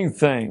doing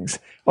things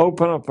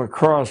open up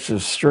across the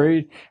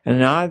street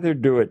and either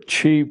do it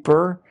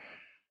cheaper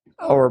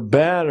or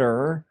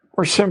better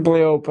or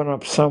simply open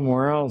up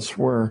somewhere else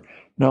where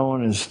no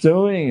one is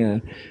doing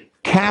it,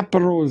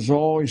 capital is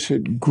always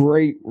at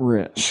great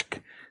risk.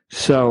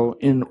 So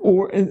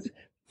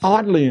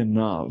oddly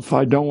enough,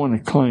 I don't want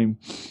to claim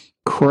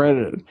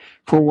credit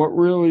for what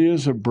really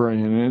is a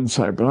brilliant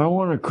insight, but I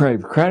want to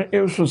crave credit.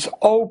 It was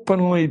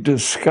openly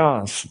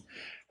discussed,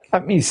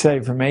 let me say,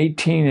 from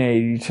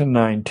 1880 to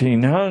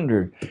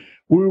 1900.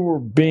 We were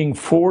being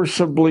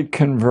forcibly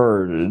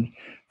converted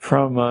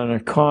from an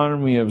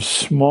economy of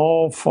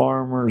small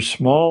farmers,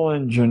 small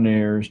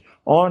engineers,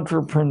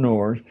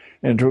 entrepreneurs,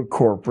 into a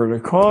corporate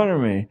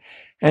economy.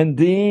 And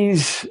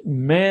these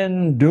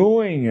men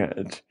doing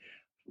it,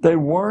 they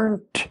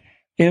weren't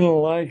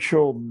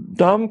intellectual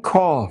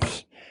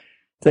dumbcoffs.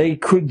 They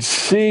could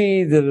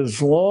see that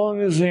as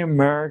long as the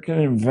American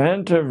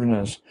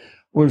inventiveness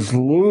was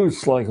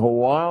loose like a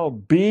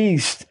wild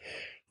beast,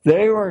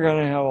 they were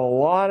going to have a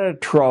lot of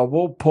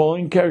trouble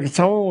pulling.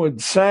 Someone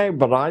would say,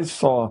 but I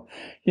saw,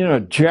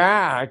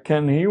 Jack,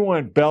 and he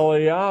went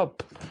belly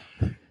up.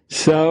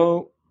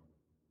 So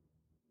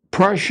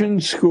Prussian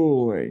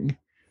schooling,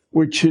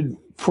 which had,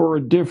 for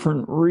a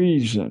different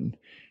reason,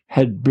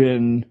 had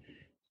been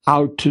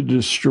out to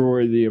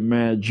destroy the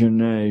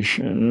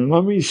imagination. And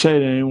let me say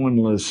to anyone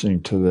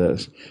listening to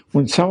this,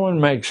 when someone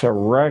makes a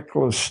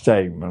reckless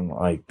statement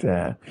like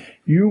that,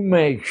 you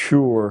make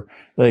sure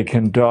they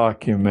can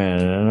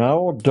document it. And I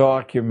will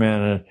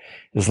document it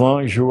as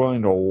long as you're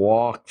willing to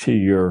walk to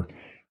your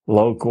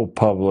local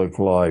public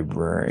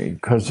library.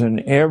 Because in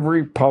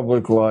every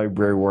public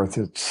library worth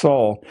its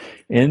salt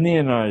in the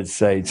United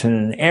States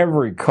and in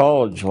every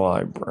college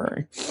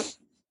library,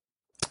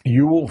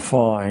 you will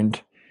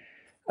find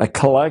a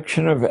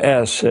collection of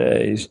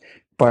essays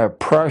by a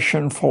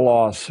Prussian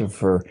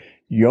philosopher,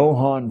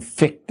 Johann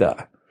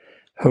Fichte,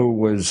 who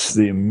was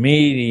the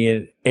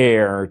immediate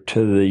heir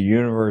to the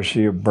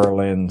University of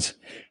Berlin's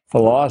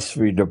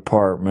philosophy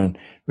department,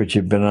 which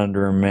had been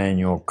under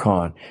Immanuel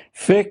Kant.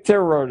 Fichte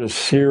wrote a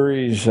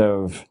series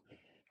of,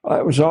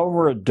 it was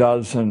over a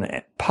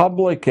dozen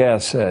public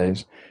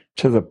essays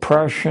to the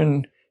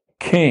Prussian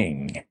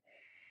king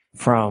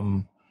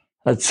from,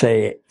 let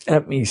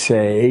me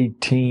say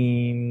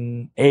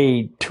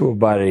 1808 to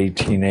about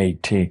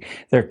 1818.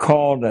 They're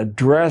called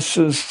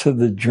Addresses to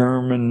the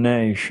German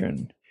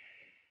Nation.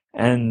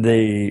 And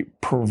the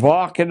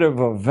provocative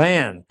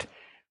event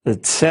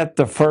that set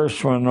the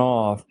first one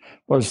off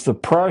was the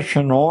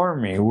Prussian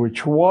army,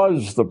 which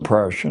was the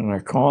Prussian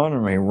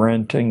economy,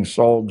 renting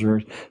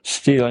soldiers,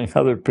 stealing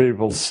other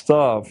people's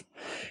stuff,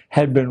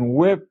 had been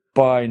whipped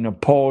by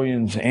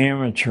Napoleon's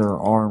amateur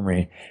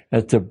army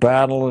at the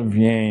Battle of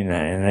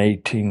Jena in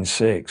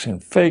 1806.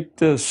 And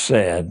Fichte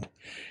said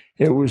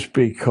it was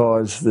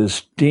because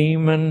this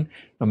demon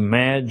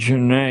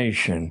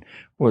imagination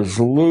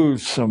was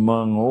loose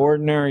among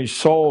ordinary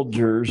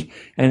soldiers,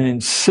 and in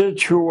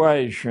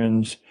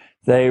situations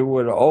they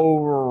would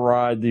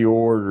override the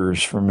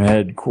orders from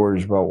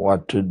headquarters about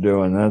what to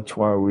do, and that's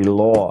why we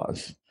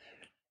lost.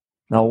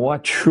 Now,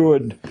 what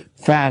should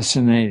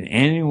fascinate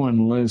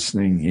anyone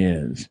listening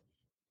is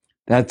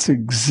That's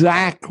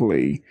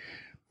exactly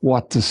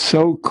what the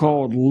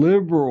so-called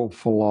liberal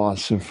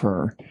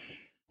philosopher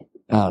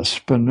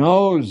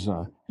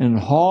Spinoza in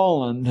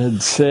Holland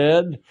had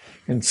said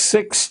in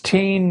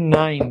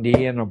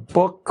 1690 in a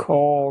book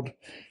called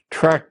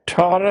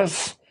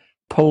Tractatus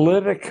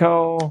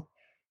Politico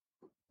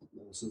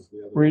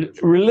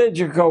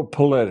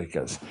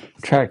Religico-Politicus.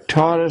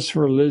 Tractatus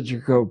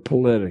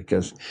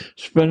Religico-Politicus.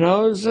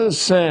 Spinoza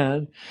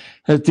said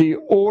that the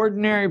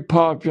ordinary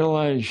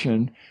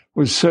population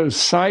was so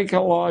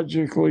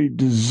psychologically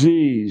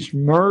diseased,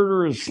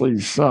 murderously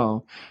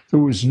so,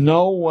 there was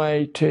no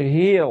way to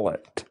heal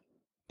it.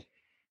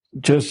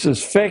 Just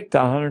as Fichte,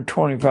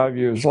 125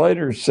 years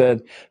later,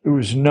 said there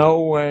was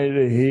no way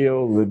to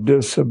heal the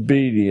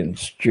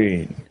disobedience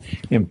gene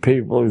in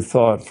people who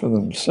thought for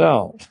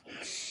themselves.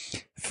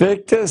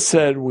 Fichte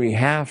said we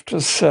have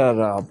to set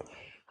up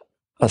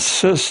a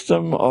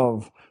system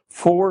of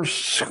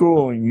forced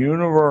schooling,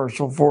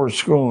 universal forced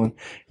schooling,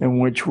 in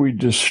which we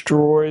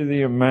destroy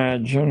the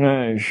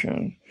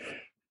imagination.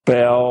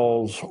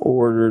 Bells,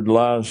 ordered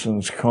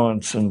lessons,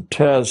 constant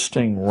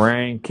testing,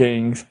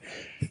 rankings.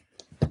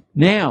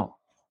 Now,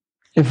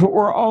 if it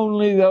were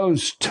only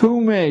those two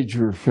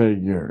major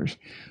figures,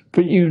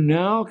 but you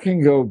now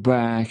can go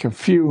back a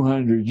few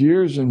hundred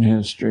years in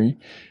history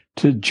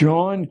to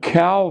John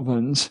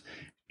Calvin's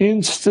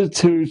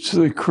Institutes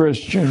of the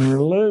Christian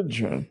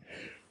Religion,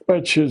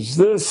 which is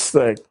this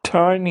thick,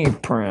 tiny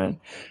print.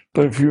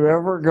 But if you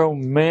ever go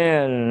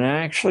mad and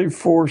actually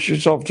force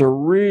yourself to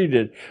read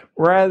it,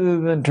 rather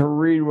than to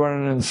read what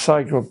an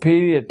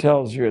encyclopedia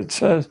tells you it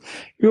says,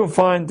 you'll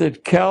find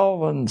that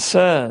Calvin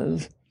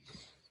says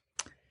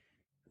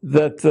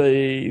that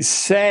the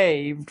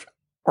saved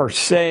are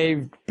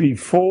saved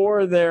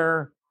before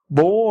they're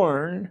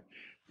born.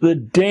 The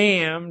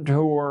damned,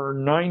 who are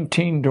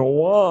 19 to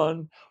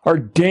 1, are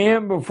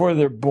damned before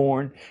they're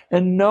born,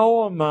 and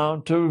no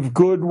amount of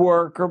good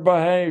work or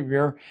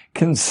behavior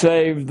can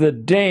save the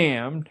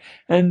damned,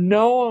 and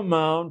no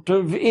amount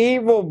of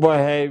evil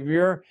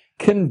behavior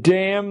can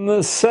damn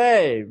the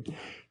saved.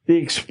 The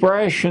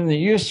expression that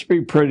used to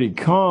be pretty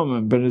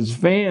common, but has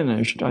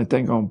vanished, I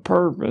think on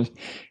purpose,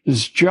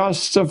 is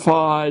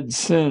justified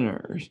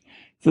sinners.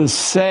 The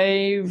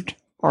saved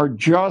are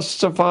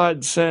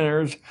justified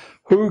sinners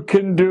who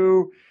can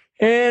do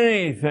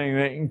anything.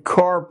 They can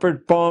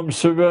carpet bomb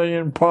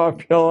civilian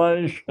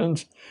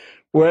populations,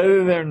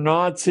 whether they're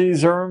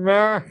Nazis or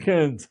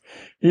Americans.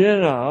 You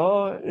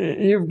know,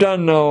 you've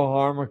done no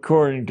harm,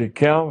 according to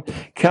Calvin.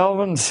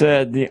 Calvin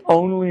said the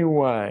only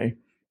way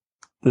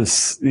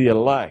the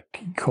elect,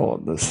 he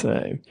called the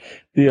saved,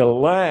 the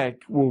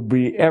elect will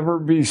ever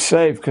be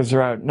safe because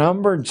they're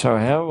outnumbered so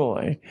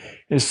heavily,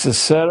 is to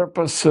set up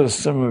a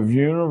system of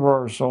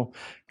universal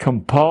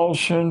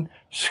compulsion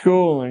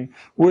schooling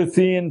with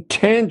the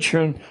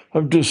intention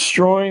of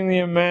destroying the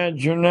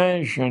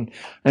imagination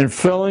and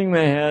filling the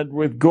head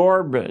with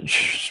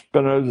garbage.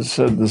 Spinoza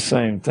said the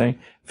same thing.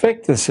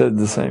 Fichte said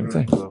the same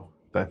thing. So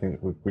I think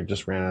we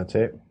just ran out of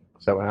tape.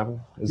 Is that what happened?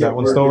 Is that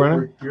one still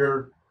running?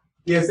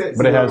 Yes,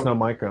 but it has no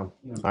micro.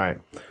 Yeah. All right.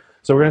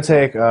 So we're going to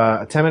take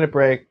a 10-minute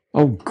break.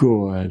 Oh,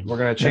 good. We're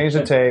going to change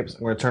the tapes.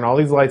 We're going to turn all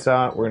these lights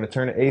out. We're going to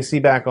turn the AC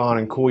back on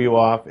and cool you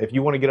off. If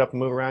you want to get up and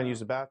move around, use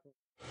the bathroom.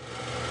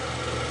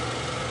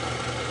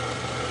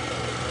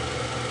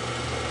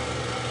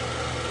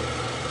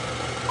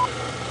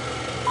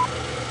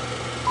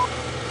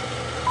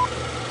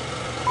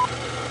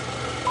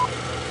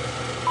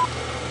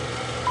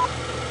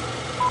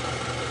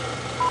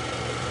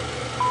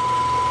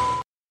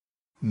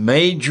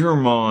 Major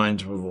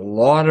minds with a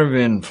lot of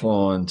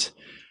influence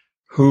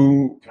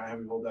who... Can I have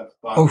you hold that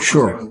thought? Oh,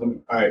 sure.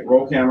 All right,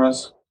 roll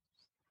cameras.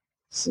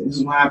 See, this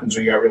is what happens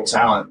when you got real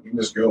talent. It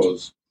just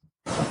goes.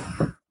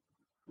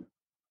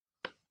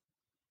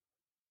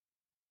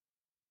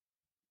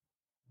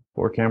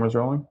 4 cameras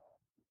rolling.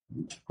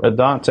 Red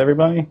dots,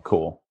 everybody?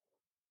 Cool.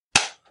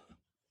 The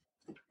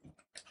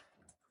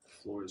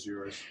floor is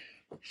yours.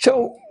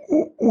 So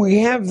we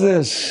have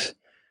this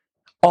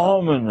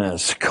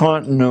ominous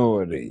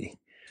continuity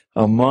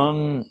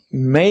among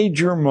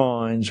major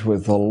minds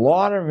with a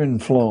lot of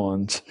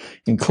influence,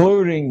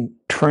 including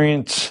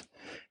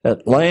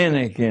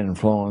transatlantic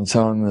influence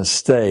on the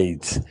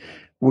States.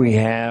 We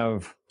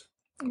have,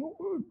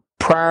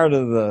 prior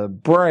to the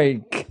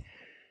break,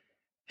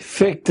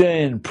 Fichte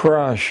in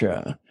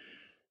Prussia,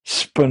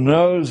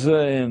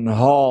 Spinoza in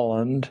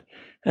Holland,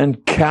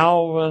 and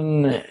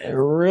Calvin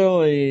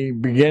really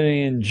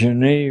beginning in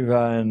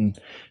Geneva and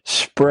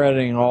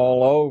spreading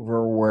all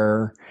over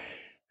where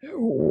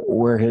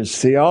his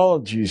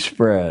theology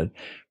spread.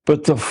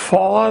 But the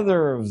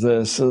father of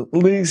this, at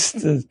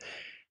least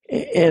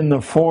in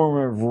the form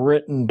of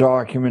written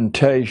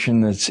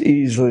documentation that's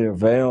easily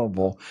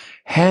available,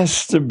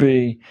 has to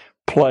be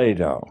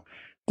Plato,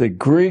 the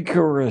Greek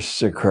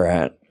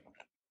aristocrat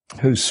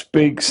who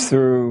speaks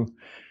through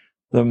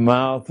the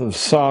mouth of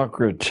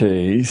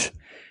Socrates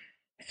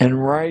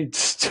and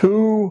writes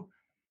 2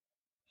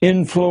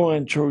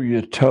 influential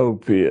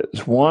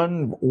utopias,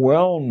 one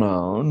well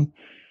known,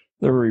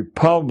 the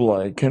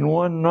Republic, and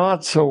one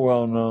not so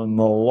well known,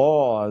 The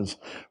Laws,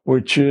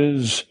 which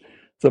is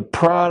the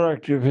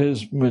product of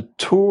his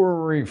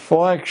mature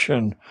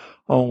reflection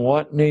on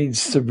what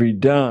needs to be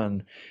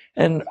done.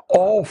 And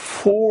all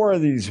four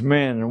of these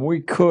men, and we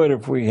could,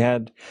 if we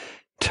had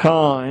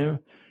time,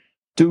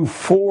 do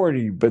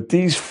 40, but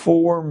these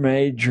four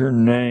major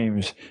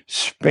names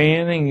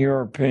spanning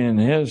European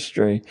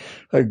history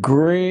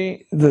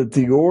agree that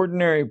the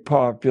ordinary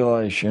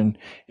population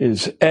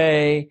is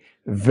A,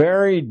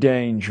 very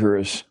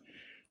dangerous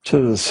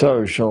to the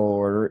social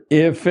order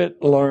if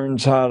it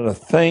learns how to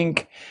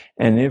think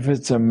and if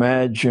its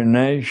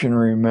imagination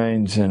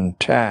remains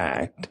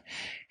intact.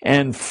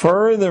 And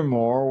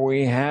furthermore,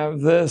 we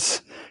have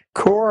this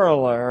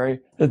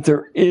corollary that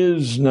there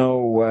is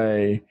no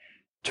way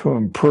to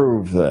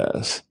improve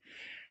this.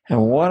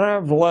 And what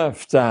I've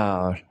left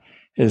out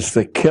is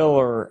the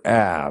killer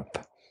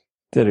app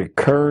that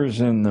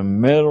occurs in the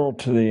middle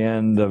to the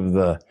end of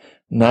the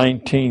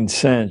 19th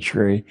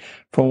century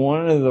from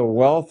one of the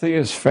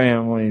wealthiest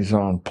families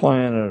on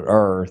planet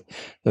Earth,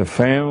 the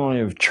family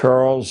of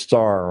Charles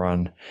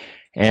Darwin,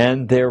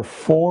 and their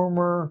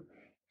former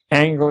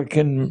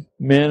Anglican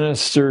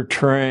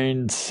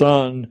minister-trained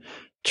son,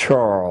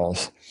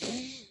 Charles,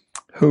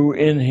 who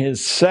in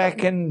his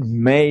second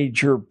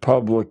major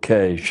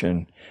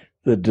publication,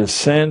 The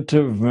Descent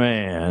of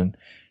Man,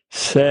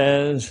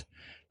 says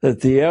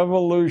that the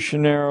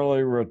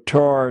evolutionarily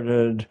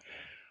retarded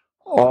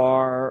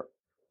are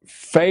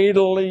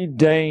fatally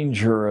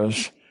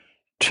dangerous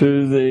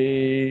to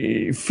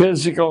the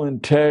physical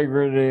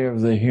integrity of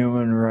the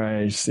human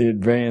race, the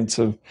advance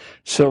of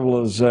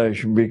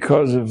civilization,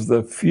 because of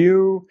the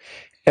few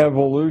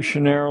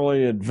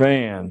evolutionarily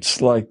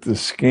advanced, like the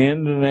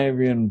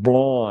Scandinavian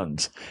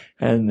blondes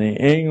and the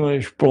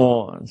English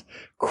blondes,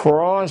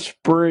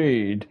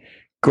 crossbreed,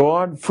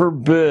 God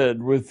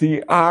forbid, with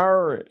the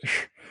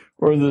Irish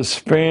or the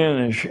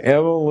Spanish,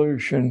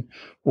 evolution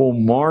will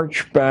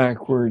march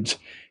backwards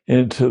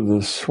into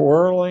the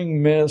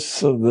swirling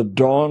mists of the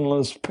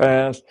dawnless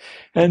past,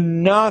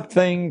 and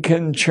nothing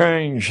can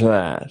change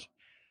that.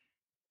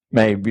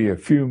 Maybe a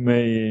few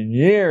million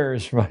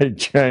years might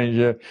change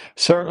it.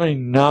 Certainly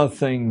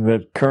nothing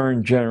that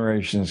current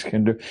generations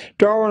can do.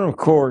 Darwin, of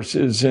course,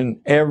 is in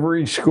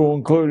every school,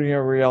 including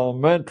every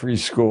elementary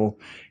school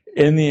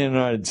in the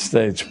United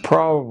States,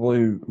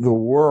 probably the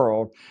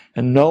world,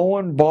 and no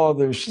one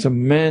bothers to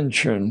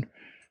mention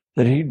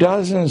that he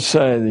doesn't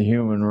say the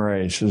human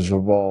race is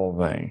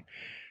evolving.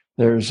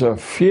 There's a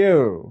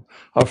fraction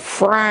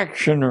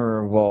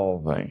are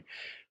evolving.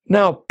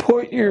 Now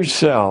put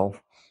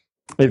yourself,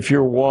 if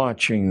you're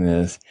watching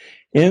this,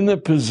 in the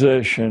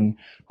position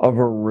of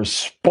a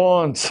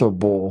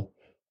responsible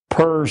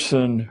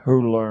person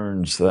who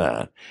learns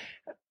that.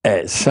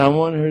 As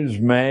someone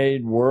who's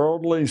made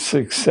worldly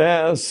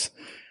success,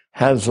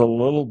 has a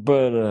little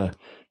bit of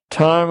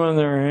time on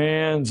their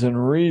hands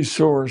and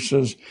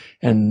resources,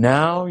 and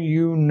now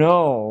you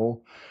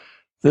know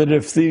that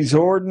if these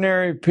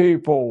ordinary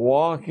people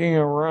walking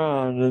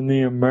around in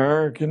the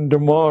American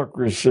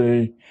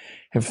democracy,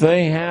 if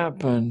they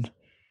happen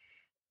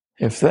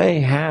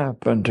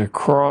to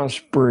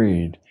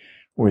crossbreed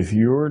with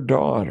your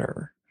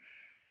daughter,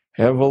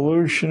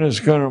 evolution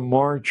is going to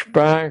march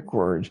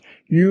backwards.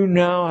 You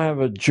now have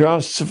a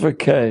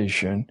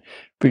justification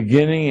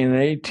beginning in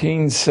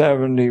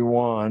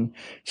 1871,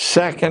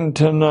 second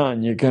to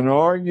none. You can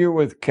argue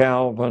with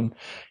Calvin,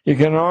 you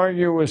can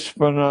argue with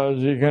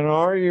Spinoza, you can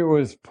argue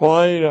with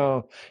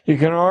Plato, you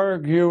can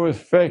argue with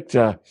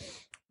Fichte.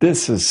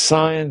 This is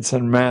science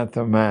and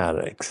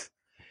mathematics.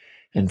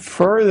 And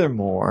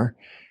furthermore,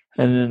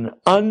 an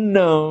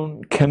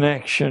unknown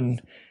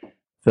connection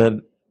that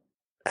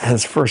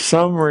has for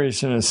some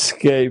reason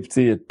escaped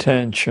the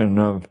attention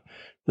of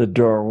the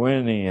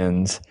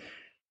Darwinians.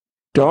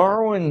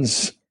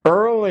 Darwin's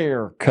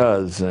earlier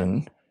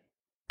cousin,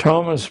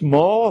 Thomas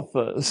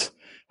Malthus,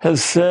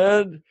 has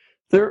said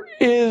there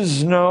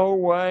is no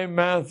way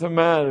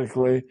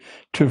mathematically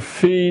to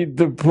feed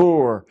the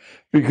poor,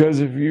 because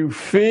if you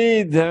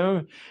feed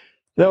them,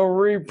 they'll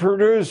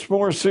reproduce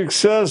more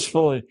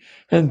successfully,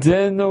 and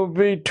then there'll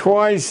be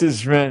twice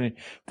as many,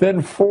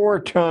 then 4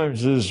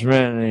 times as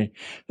many.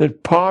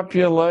 That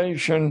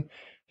population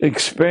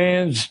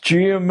expands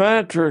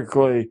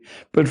geometrically,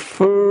 but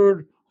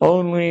food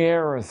only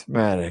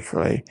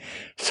arithmetically.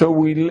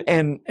 So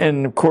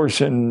and of course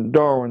in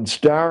Darwin's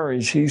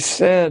diaries, he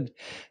said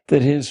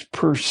that his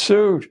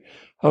pursuit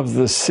of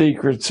the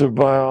secrets of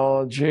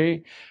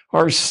biology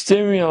are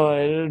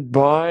stimulated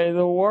by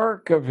the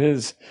work of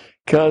his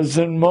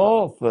cousin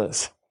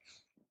Malthus.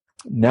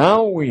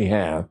 Now we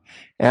have,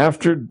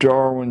 after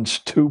Darwin's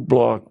 2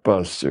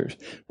 blockbusters,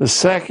 the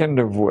second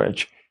of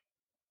which...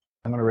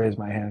 I'm going to raise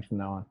my hand from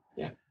now on.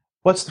 Yeah.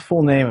 What's the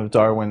full name of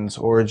Darwin's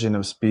Origin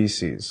of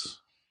Species?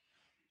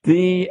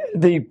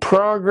 the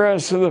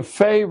progress of the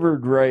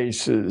favored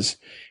races.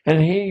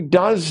 And he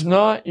does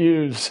not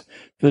use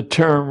the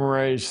term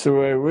race the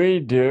way we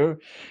do.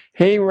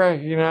 He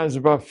recognized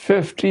about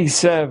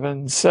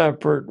 57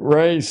 separate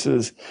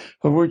races,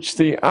 of which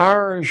the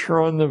Irish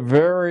are on the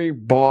very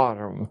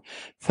bottom.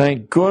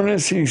 Thank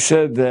goodness he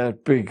said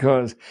that,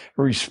 because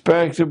a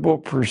respectable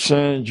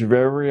percentage of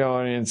every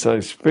audience I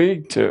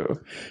speak to,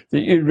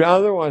 that you'd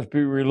otherwise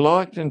be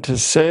reluctant to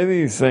say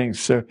these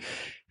things to,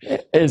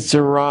 is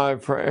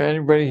derived from,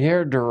 anybody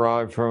here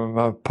derived from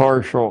a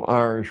partial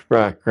Irish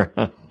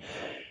background.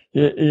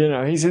 You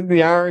know, he said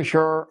the Irish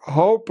are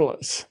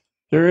hopeless.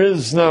 There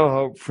is no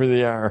hope for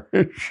the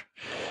Irish.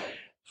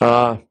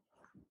 Of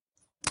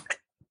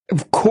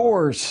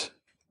course,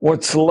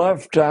 what's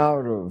left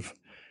out of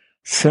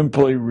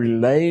simply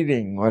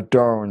relating what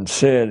Darwin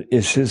said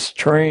is his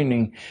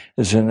training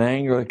as an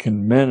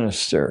Anglican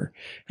minister.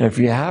 And if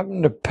you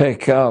happen to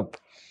pick up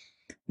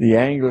the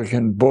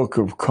Anglican Book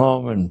of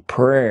Common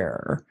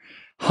Prayer,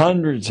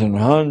 hundreds and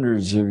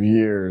hundreds of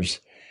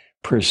years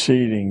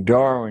preceding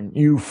Darwin,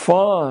 you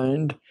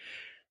find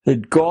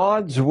that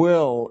God's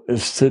will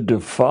is to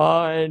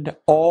divide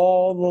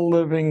all the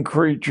living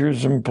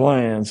creatures and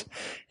plants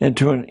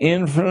into an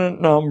infinite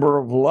number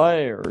of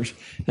layers,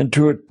 and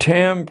to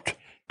attempt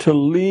to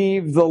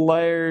leave the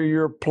layer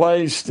you're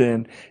placed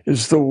in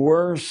is the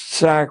worst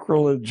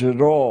sacrilege at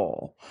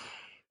all.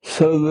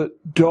 So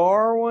that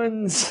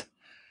Darwin's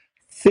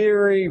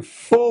theory,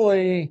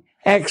 fully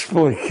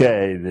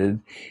explicated,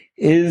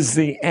 is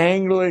the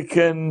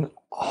Anglican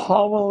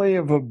homily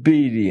of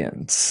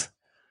obedience.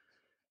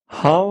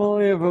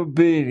 Homily of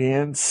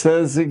obedience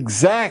says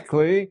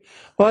exactly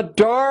what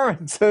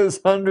Darwin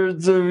says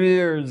hundreds of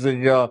years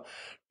ago.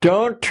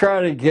 Don't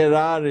try to get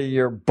out of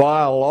your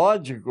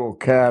biological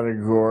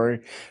category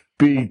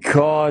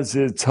because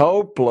it's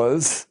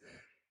hopeless.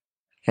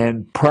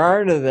 And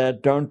prior to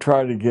that, don't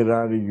try to get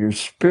out of your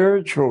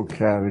spiritual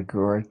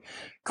category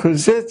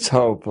because it's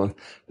hopeless.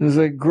 There's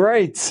a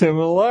great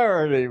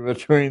similarity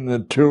between the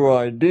two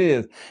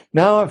ideas.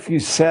 Now, if you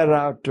set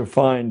out to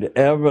find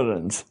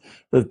evidence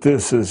that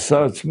this is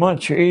so, it's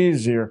much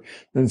easier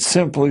than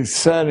simply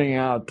setting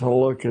out to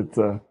look at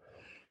the,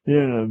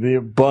 you know, the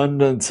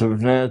abundance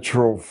of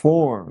natural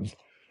forms.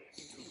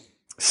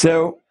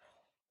 So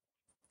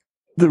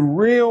the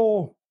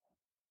real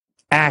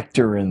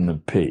actor in the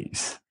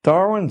piece,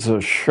 Darwin's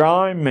a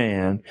shy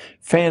man,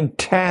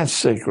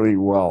 fantastically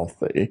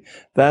wealthy.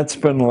 That's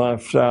been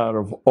left out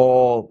of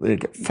all the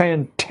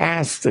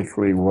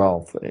fantastically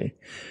wealthy.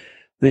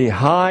 The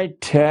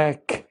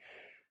high-tech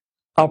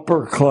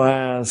upper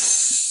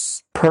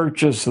class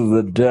purchase of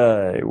the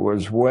day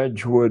was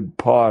Wedgwood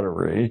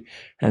pottery,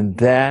 and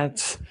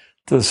that's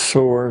the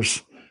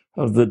source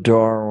of the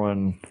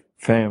Darwin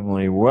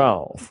family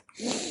wealth.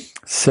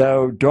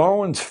 So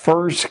Darwin's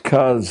first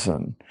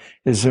cousin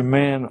is a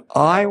man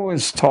I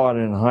was taught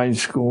in high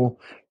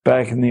school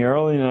back in the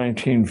early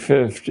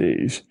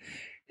 1950s,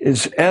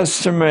 is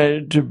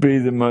estimated to be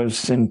the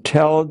most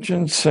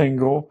intelligent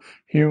single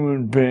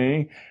human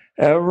being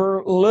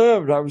ever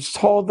lived. I was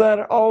told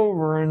that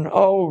over and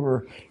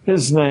over.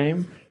 His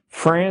name,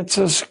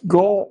 Francis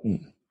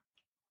Galton,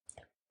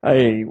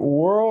 a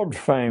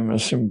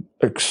world-famous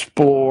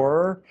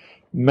explorer,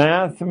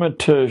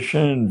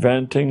 mathematician,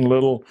 inventing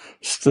little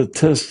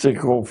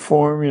statistical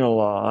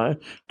formulae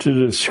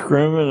to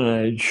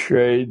discriminate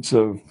shades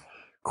of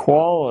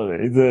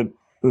quality that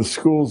the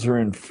schools are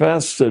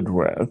infested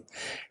with.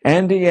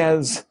 And he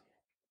has,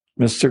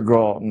 Mr.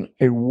 Galton,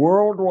 a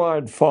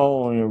worldwide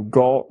following of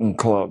Galton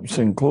clubs,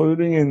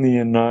 including in the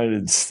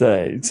United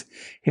States.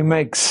 He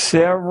makes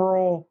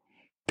several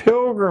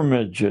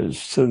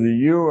pilgrimages to the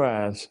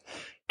U.S.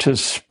 to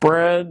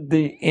spread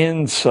the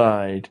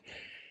insight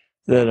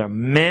that a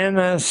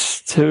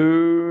menace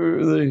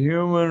to the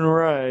human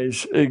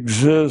race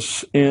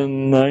exists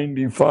in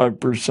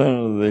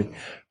 95% of the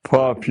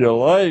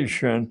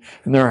population,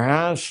 and there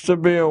has to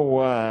be a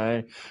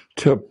way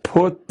to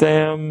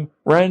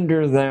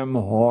render them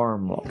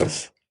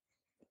harmless.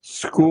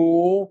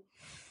 School,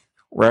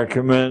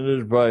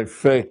 recommended by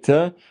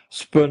Fichte,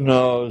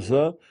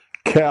 Spinoza,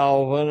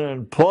 Calvin,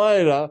 and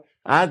Plato,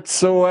 that's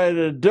the way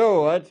to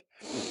do it,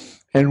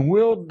 and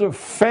we'll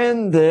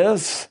defend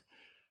this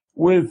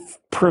with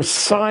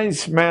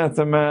precise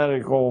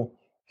mathematical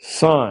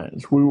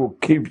science. We will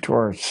keep to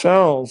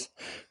ourselves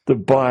the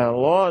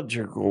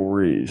biological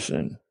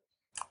reason.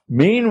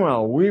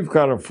 Meanwhile, we've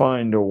got to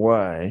find a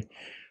way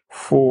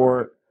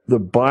for the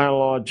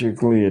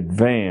biologically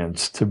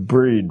advanced to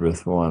breed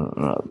with one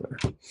another.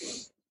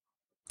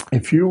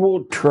 If you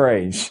will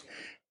trace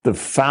the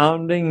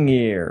founding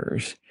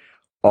years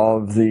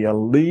of the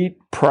elite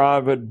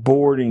private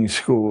boarding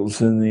schools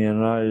in the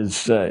United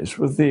States,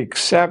 with the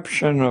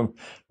exception of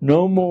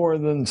no more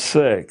than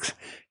 6,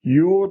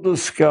 you will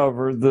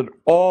discover that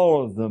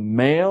all of them,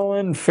 male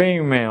and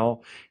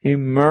female,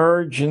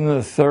 emerge in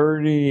the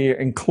 30,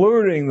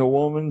 including the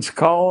women's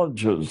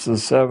colleges, the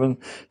 7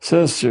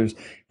 sisters,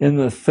 in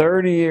the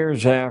 30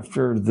 years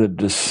after the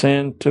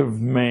descent of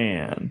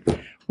man,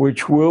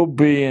 which will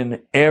be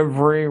in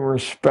every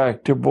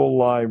respectable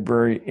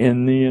library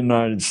in the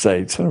United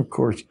States, and of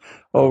course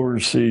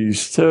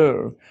overseas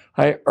too.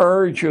 I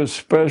urge you,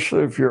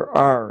 especially if you're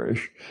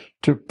Irish,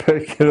 to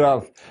pick it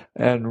up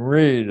and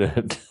read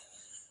it.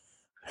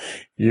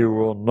 You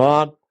will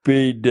not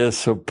be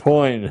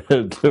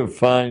disappointed to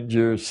find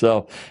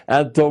yourself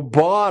at the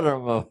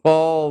bottom of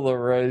all the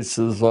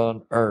races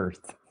on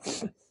earth.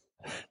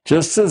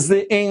 Just as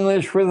the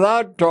English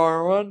without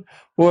Darwin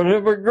would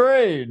have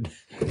agreed.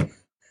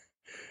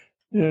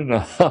 You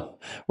know,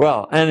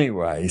 well,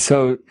 anyway,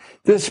 so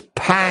this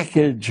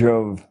package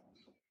of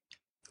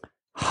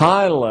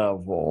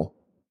high-level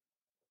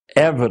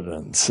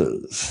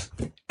evidences,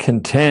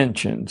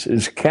 contentions,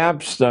 is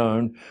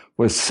capstone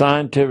with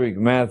scientific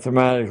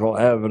mathematical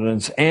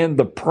evidence and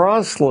the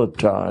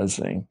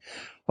proselytizing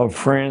of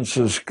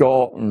Francis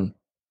Galton,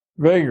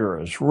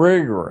 vigorous,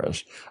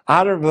 rigorous.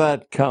 Out of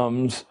that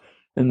comes,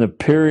 in the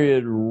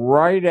period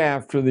right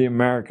after the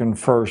American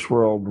First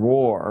World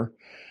War,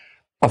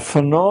 a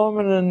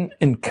phenomenon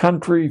in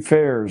country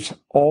fairs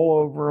all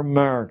over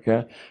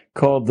America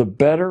called the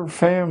Better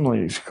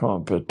Families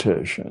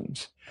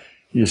competitions.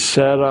 You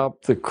set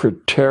up the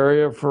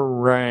criteria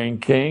for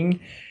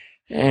ranking,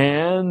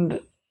 and,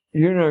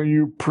 you know,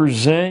 you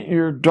present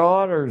your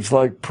daughters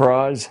like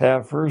prize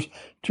heifers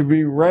to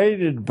be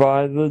rated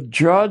by the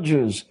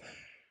judges.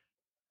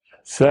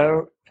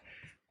 So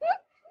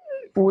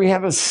we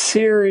have a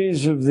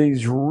series of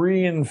these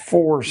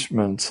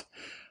reinforcements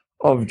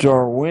of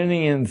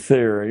Darwinian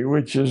theory,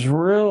 which is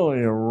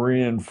really a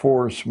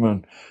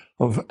reinforcement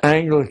of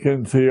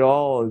Anglican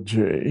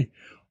theology,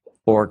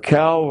 or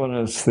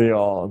Calvinist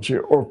theology,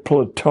 or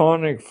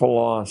Platonic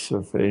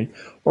philosophy,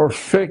 or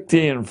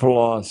Fichtean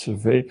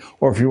philosophy,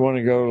 or if you want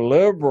to go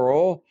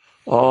liberal,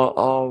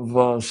 of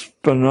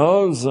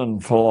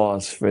Spinozan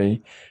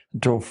philosophy,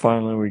 until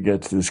finally we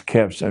get to this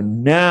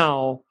capstone.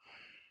 Now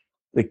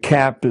the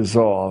cap is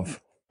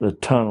off the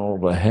tunnel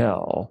to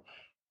hell,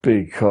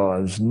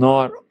 because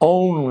not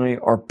only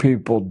are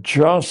people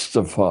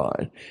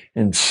justified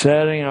in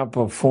setting up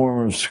a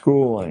form of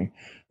schooling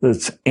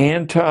that's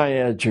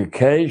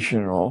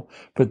anti-educational,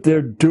 but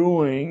they're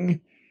doing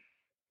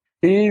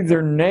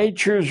either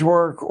nature's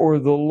work or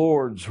the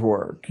Lord's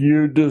work.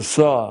 You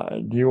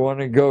decide. You want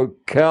to go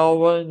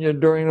Calvin, you're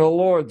doing the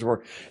Lord's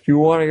work. You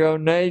want to go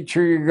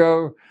nature, you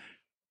go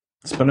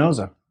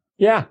Spinoza.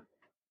 Yeah.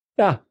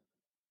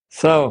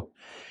 So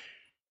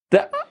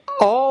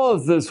all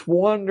of this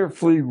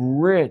wonderfully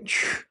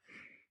rich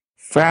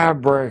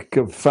fabric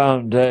of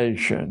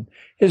foundation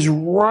is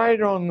right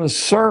on the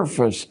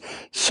surface.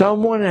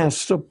 Someone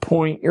has to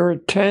point your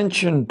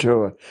attention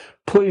to it.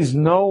 Please,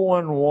 no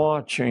one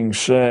watching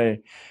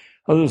say,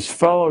 oh, this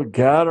fellow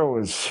Gatto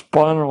is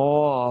spun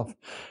off,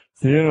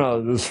 you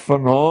know, this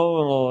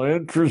phenomenal,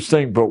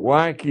 interesting, but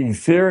wacky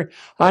theory.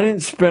 I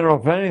didn't spin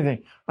off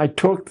anything. I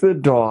took the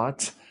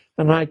dots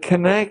and I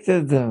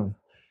connected them.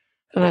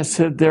 And I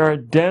said, they're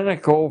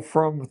identical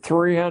from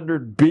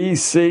 300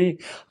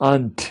 BC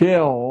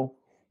until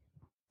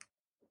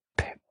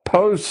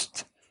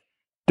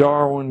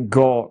post-Darwin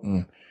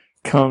Galton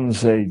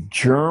comes a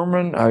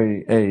German,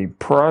 a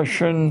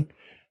Prussian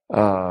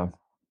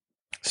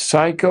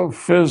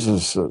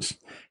psychophysicist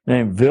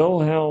named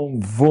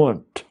Wilhelm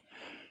Wundt,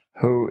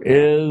 who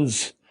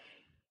is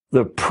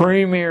the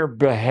premier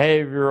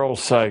behavioral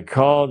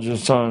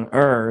psychologist on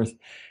earth.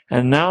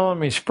 And now let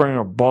me spring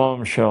a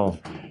bombshell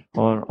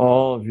on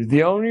all of you.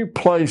 The only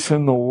place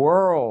in the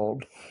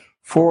world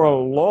for a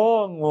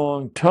long,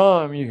 long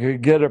time you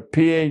could get a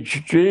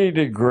PhD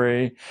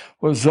degree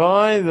was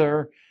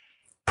either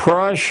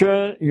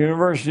Prussia,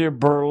 University of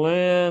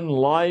Berlin,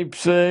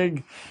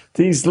 Leipzig,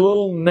 these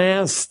little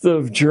nests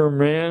of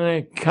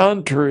Germanic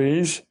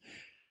countries.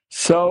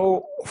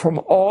 So from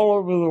all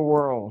over the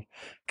world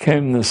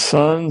came the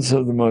sons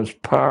of the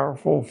most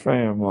powerful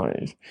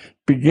families,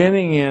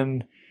 beginning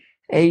in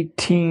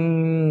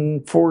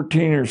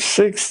 1814 or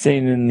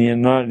 16 in the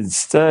United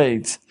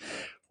States,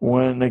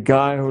 when the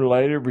guy who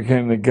later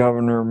became the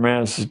governor of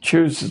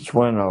Massachusetts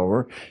went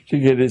over to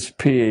get his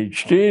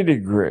PhD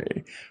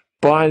degree.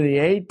 By the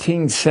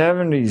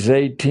 1870s,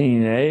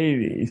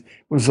 1880s, it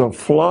was a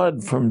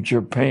flood from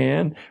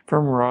Japan,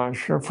 from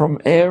Russia, from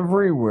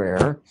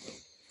everywhere.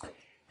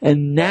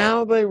 And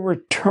now they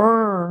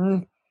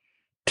return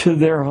to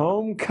their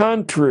home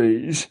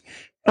countries,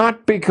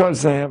 not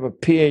because they have a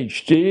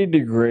PhD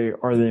degree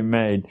or they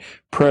made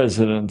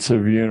presidents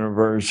of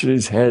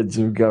universities, heads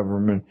of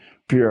government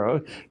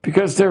bureaus,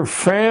 because their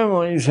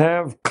families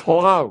have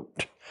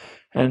clout.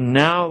 And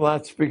now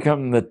that's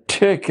become the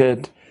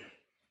ticket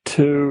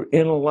to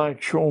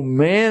intellectual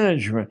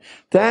management.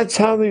 That's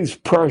how these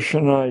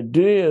Prussian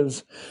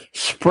ideas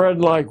spread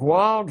like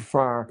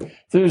wildfire.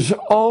 There's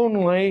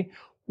only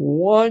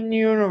one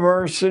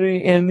university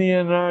in the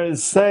United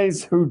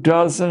States who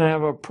doesn't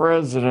have a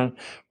president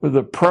with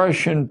a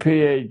Prussian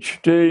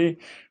PhD,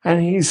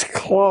 and he's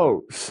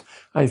close.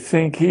 I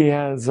think he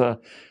has a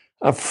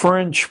a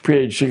French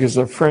PhD, because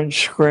the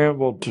French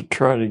scrambled to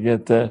try to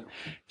get that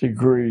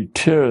degree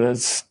too.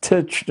 That's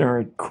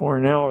Titchener at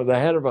Cornell, the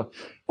head of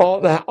all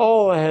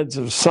the heads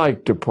of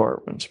psych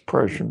departments,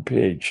 Prussian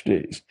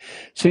PhDs.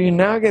 So you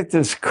now get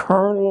this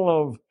kernel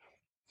of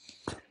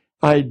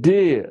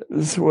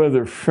ideas,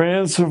 whether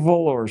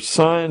fanciful or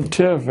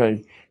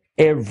scientific,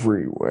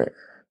 everywhere.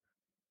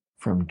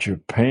 From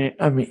Japan,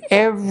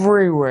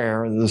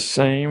 everywhere, the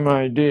same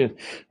ideas.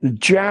 The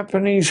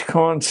Japanese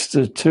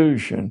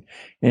Constitution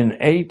in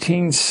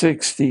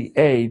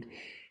 1868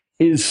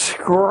 is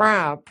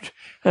scrapped,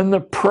 and the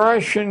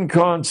Prussian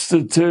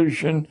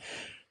Constitution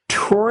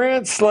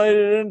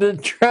translated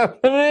into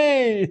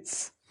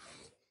Japanese.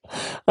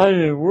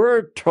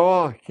 We're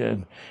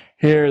talking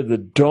here the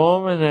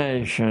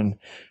domination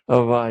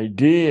of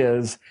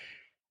ideas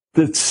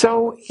that's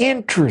so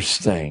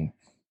interesting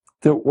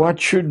that what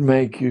should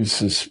make you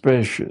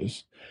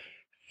suspicious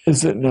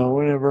is that no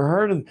one ever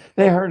heard of,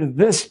 they heard of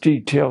this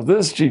detail.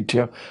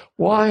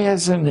 Why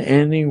hasn't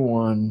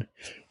anyone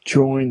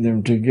joined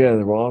them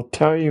together? Well, I'll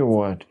tell you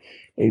what,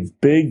 a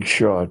big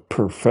shot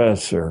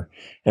professor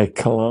at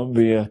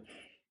Columbia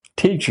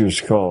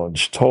Teachers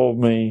College told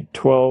me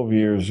 12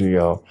 years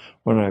ago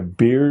when I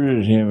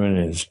bearded him in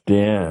his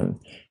den,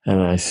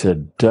 and I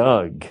said,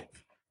 Doug,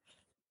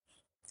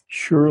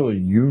 surely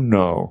you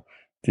know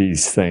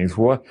these things.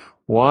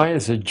 Why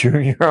is a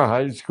junior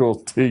high school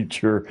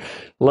teacher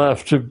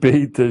left to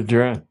beat the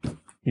drum?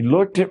 He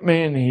looked at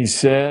me and he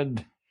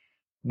said,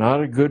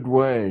 not a good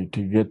way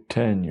to get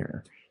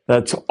tenure.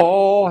 That's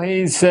all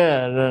he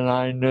said, and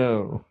I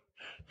knew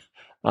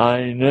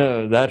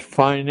that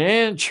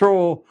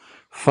financial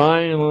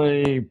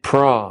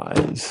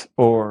prize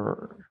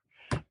or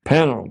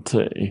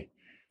penalty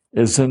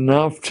is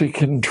enough to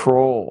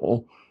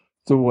control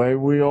the way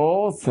we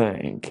all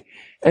think.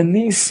 And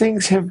these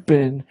things have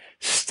been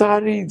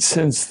studied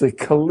since the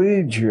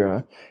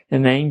Collegia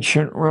in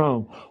ancient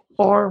Rome.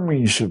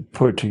 Armies have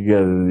put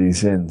together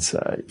these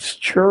insights.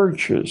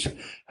 Churches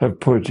have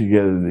put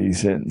together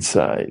these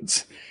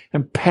insights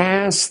and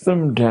passed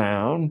them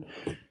down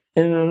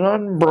in an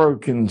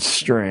unbroken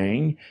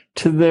string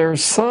to their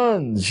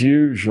sons,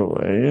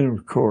 usually. And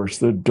of course,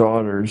 the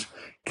daughters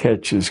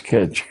catch as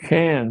catch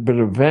can, but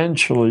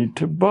eventually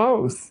to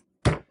both.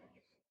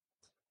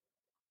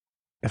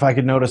 If I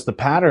could notice the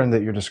pattern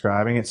that you're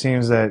describing, it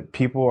seems that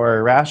people are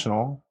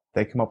irrational.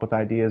 They come up with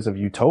ideas of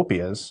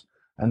utopias,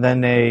 and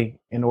then they,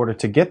 in order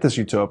to get this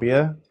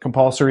utopia,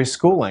 compulsory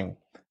schooling.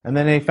 And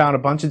then they found a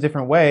bunch of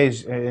different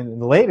ways, in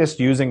the latest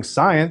using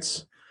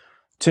science,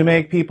 to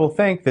make people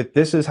think that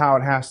this is how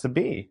it has to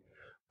be.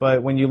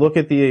 But when you look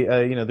at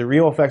the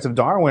real effects of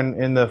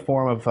Darwin in the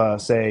form of,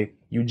 say,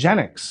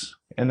 eugenics,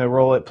 and the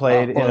role it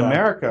played in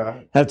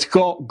America. That's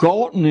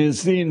Galton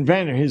is the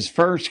inventor. His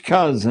first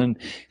cousin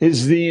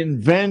is the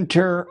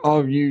inventor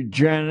of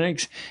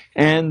eugenics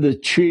and the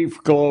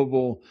chief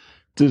global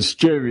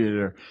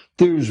distributor.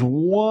 There's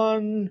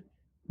one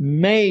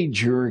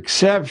major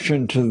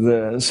exception to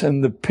this,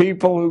 and the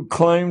people who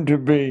claim to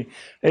be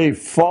a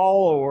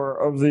follower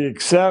of the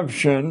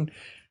exception,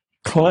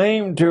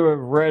 claim to have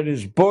read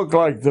his book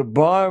like the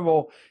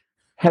Bible,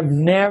 have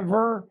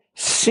never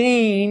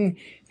seen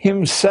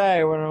him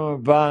say what I'm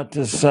about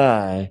to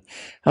say.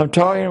 I'm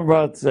talking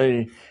about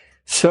the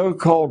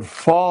so-called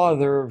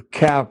father of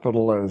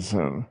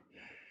capitalism,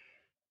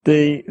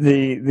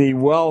 the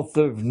wealth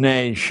of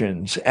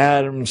nations,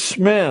 Adam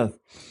Smith,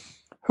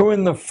 who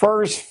in the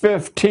first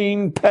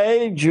 15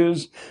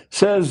 pages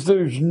says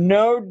there's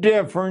no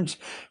difference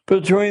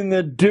between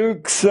the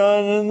Duke's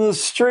son and the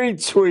street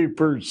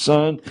sweeper's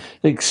son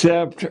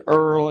except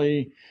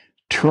early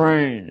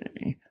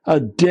training. A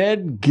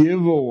dead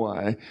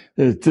giveaway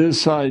that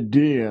this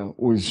idea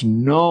was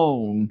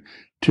known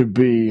to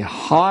be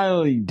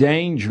highly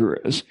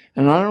dangerous,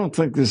 and I don't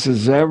think this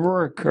has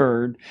ever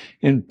occurred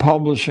in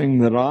publishing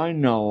that I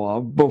know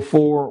of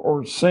before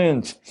or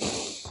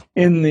since.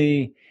 In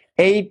the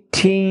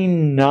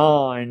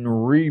 1809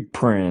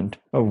 reprint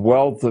of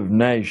Wealth of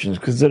Nations,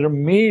 because it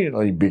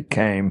immediately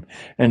became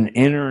an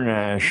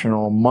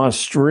international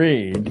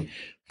must-read,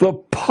 the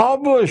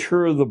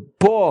publisher of the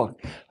book,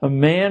 a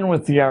man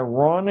with the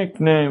ironic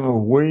name of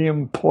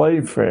William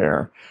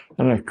Playfair,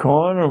 an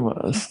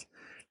economist,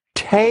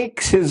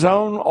 takes his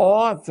own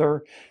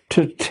author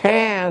to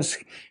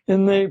task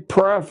in the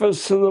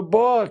preface to the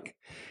book.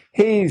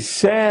 He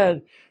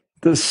said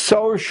the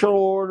social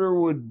order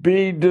would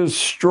be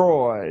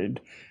destroyed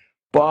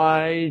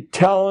by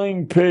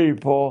telling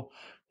people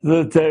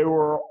that they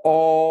were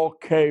all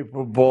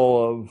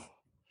capable of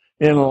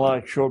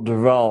intellectual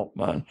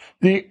development.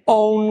 The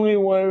only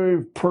way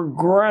we've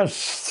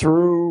progressed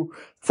through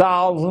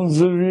thousands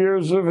of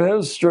years of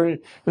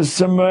history is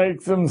to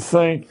make them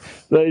think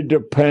they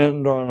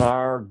depend on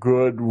our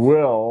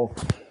goodwill,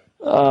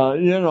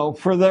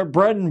 for their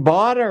bread and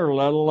butter,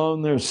 let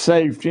alone their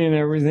safety and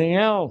everything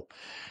else.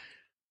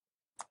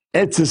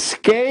 It's a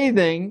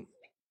scathing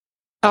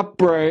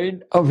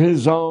upbraid of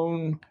his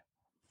own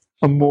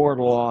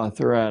immortal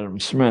author, Adam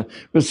Smith.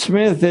 But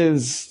Smith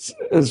is,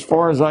 as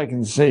far as I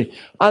can see,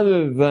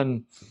 other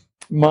than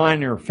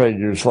minor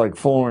figures like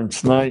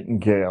Florence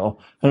Nightingale.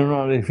 I'm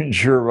not even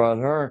sure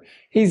about her.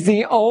 He's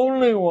the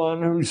only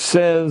one who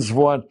says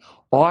what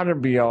ought to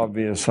be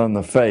obvious on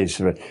the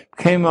face of it. It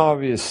became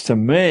obvious to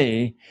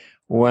me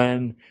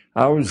when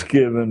I was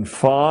given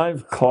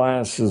 5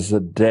 classes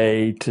a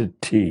day to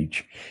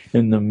teach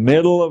in the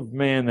middle of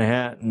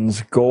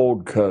Manhattan's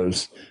Gold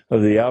Coast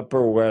of the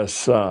Upper West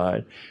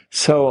Side.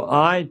 So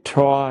I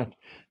taught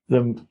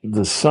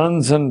the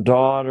sons and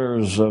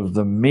daughters of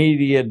the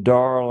media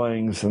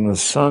darlings and the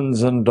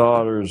sons and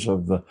daughters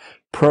of the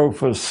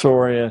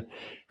professoriate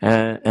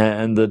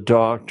and the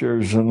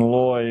doctors and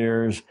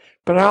lawyers.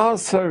 But I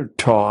also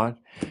taught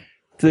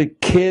the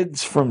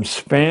kids from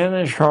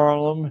Spanish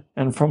Harlem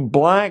and from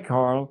Black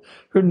Harlem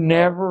who'd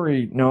never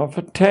eaten off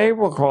a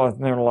tablecloth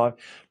in their life,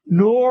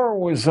 nor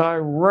was I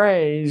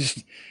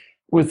raised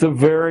with a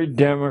very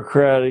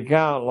democratic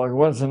outlook. It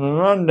wasn't an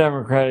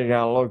undemocratic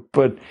outlook,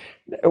 but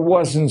it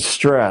wasn't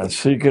stressed.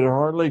 So you could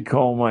hardly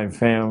call my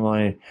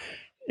family,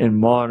 in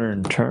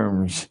modern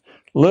terms,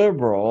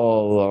 liberal,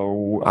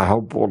 although I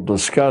hope we'll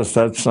discuss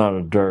that's not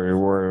a dirty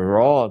word at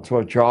all. It's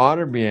what you ought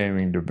to be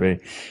aiming to be.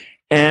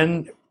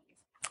 And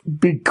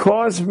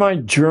because my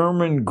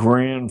German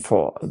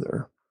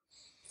grandfather,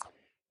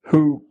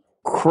 who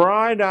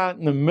cried out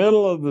in the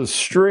middle of the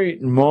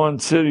street in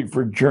Mont City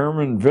for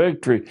German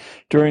victory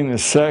during the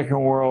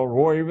Second World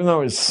War, even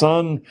though his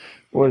son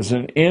was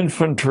an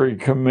infantry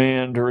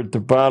commander at the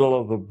Battle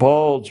of the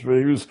Bulge, but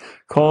he was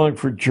calling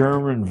for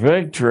German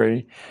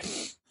victory.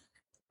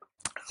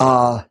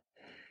 Let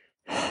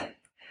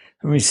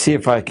me see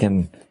if I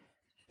can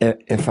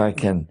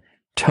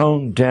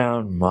tone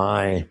down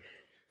my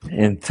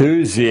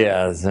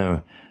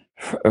enthusiasm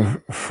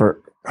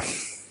for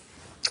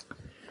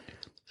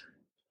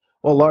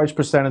Well, a large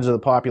percentage of the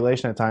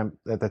population at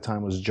the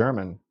time was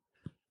German.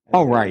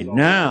 Oh, right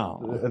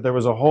now. There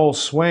was a whole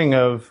swing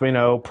of,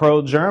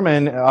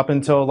 pro-German up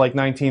until like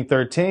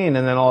 1913,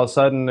 and then all of a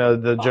sudden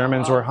the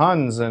Germans were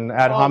Huns and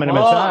ad hominem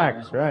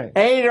attacks. Right.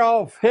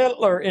 Adolf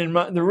Hitler,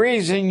 the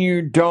reason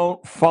you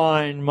don't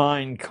find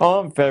Mein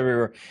Kampf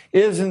everywhere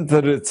isn't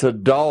that it's a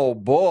dull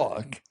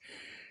book.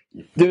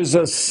 There's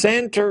a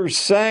center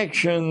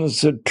section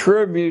that's a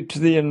tribute to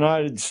the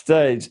United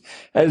States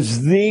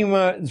as the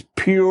most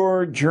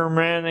pure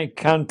Germanic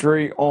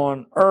country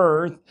on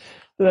earth.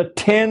 The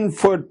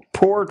 10-foot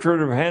portrait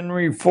of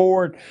Henry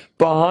Ford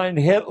behind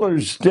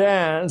Hitler's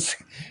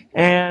desk,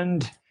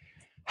 and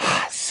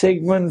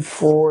Sigmund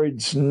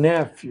Freud's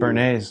nephew,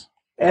 Bernays.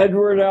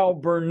 Edward L.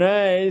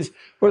 Bernays,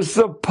 was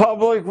the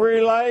public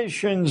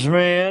relations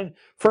man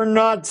for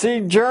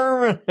Nazi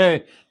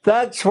Germany.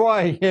 That's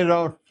why you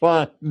don't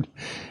find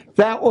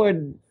that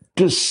would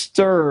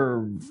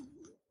disturb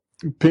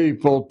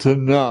people to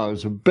know.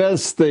 It's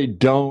best they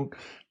don't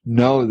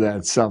know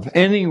that stuff.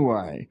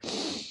 Anyway,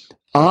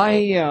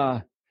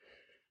 I,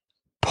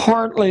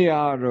 partly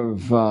out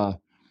of a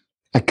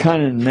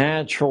kind of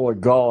natural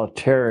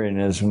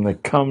egalitarianism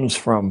that comes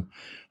from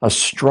a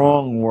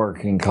strong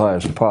working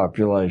class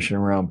population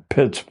around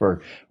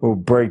Pittsburgh who will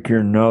break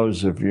your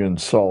nose if you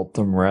insult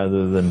them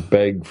rather than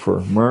beg for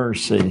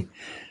mercy,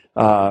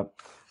 I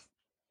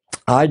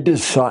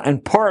decided,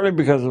 and partly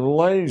because of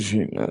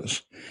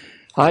laziness,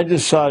 I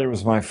decided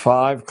with my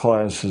 5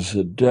 classes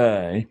a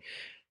day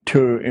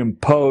to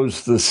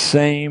impose the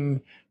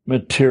same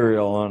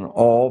material on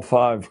all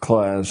 5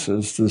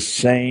 classes, the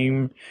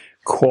same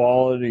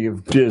quality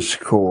of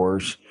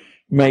discourse,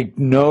 make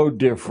no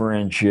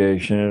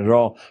differentiation at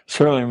all.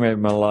 Certainly made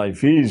my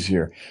life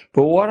easier.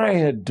 But what I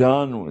had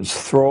done was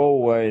throw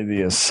away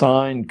the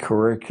assigned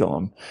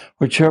curriculum,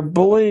 which I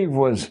believe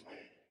was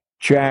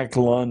Jack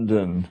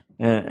London.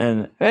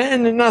 And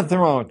nothing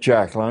wrong with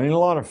Jack London. A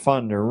lot of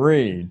fun to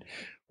read.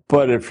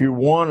 But if you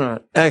want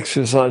to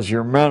exercise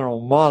your mental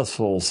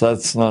muscles,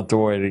 that's not the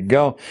way to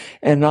go.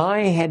 And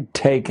I had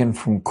taken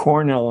from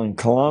Cornell and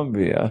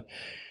Columbia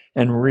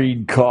and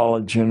Reed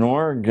College in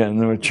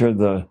Oregon, which are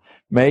the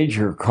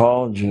major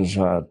colleges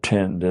I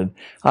attended,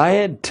 I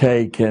had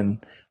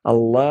taken a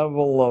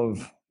level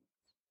of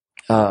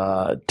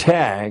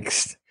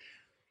text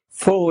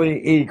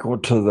fully equal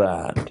to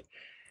that.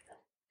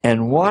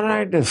 And what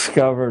I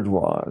discovered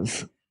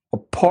was,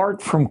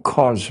 apart from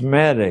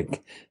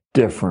cosmetic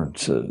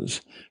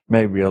differences,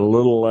 maybe a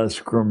little less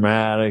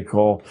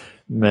grammatical,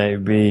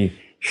 maybe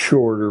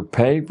shorter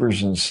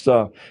papers and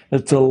stuff,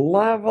 that the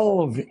level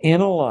of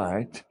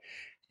intellect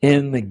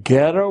in the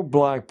ghetto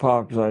black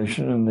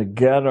population and the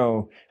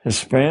ghetto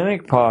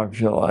Hispanic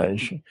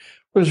population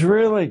was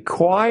really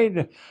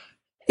quite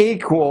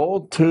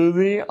equal to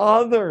the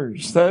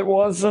others. That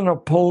wasn't a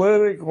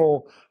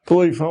political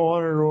belief I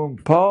wanted to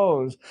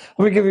impose.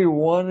 Let me give you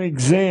one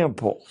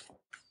example.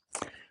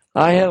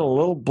 I had a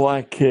little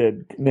black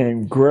kid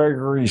named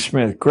Gregory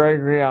Smith.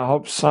 Gregory, I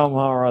hope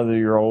somehow or other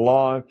you're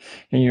alive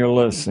and you're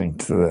listening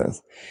to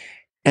this.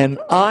 And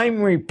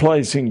I'm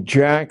replacing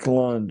Jack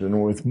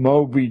London with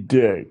Moby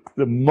Dick,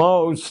 the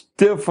most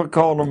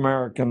difficult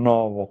American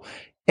novel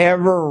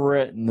ever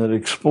written that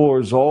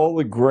explores all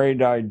the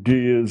great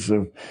ideas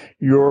of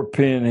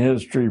European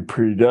history,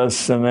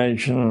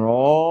 predestination, and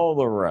all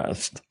the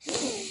rest.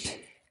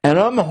 And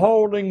I'm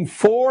holding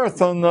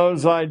forth on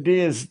those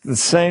ideas at the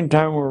same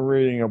time we're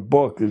reading a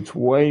book that's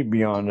way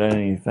beyond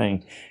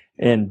anything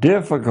in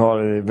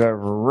difficulty they've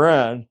ever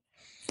read.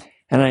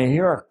 And I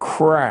hear a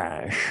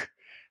crash.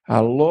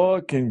 I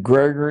look, and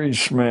Gregory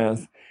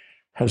Smith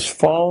has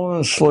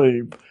fallen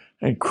asleep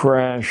and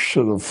crashed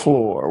to the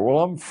floor.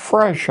 Well, I'm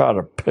fresh out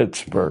of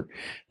Pittsburgh,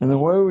 and the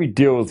way we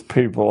deal with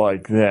people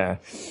like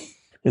that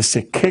is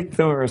to kick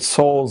their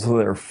soles of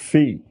their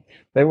feet.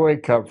 They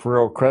wake up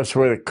real quick. That's the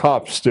way the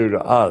cops do to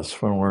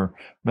us when we're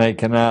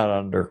making out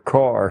under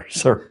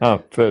cars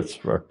around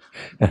Pittsburgh.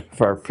 And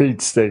if our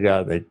feet stick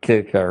out, they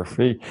kick our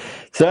feet.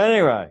 So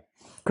anyway,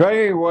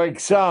 Gregory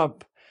wakes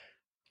up,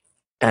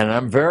 and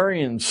I'm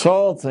very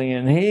insulting,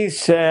 and he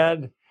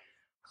said,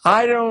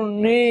 I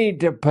don't need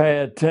to pay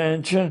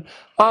attention.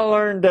 I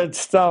learned that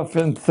stuff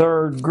in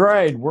 3rd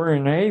grade. We're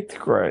in 8th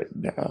grade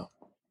now.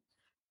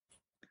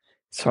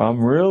 So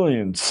I'm really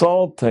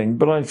insulting,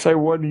 but I say,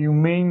 what do you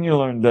mean you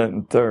learned that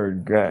in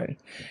 3rd grade?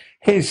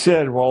 He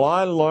said, well,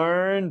 I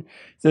learned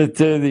that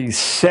there are these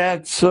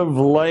sets of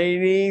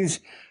ladies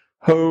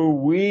who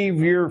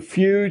weave your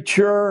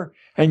future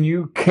and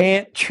you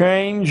can't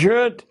change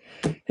it.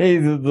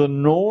 Either the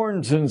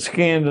Norns in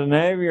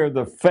Scandinavia or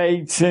the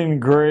Fates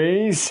in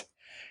Greece.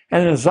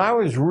 And as I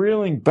was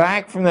reeling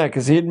back from that,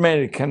 because he had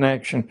made a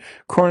connection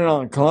Cornell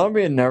and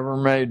Columbia never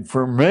made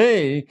for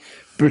me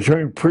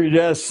between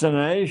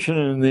predestination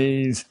and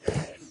these,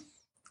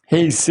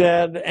 he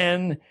said,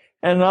 and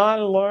I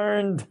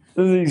learned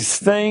these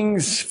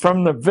things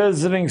from the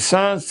visiting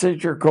science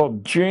teacher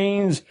called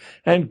genes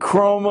and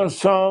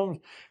chromosomes,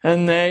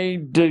 and they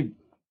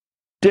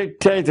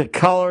dictate the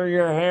color of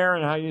your hair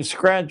and how you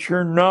scratch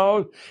your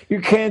nose.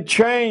 You can't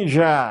change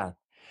that.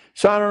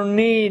 So I don't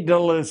need to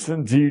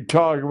listen to you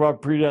talk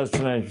about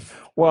predestination.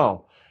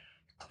 Well,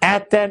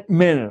 at that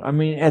minute,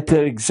 at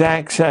that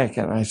exact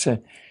second, I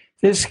said,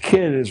 this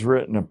kid has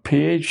written a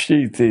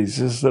PhD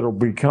thesis that'll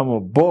become a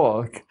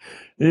book,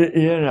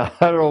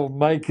 that'll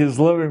make his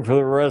living for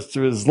the rest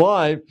of his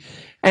life.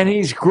 And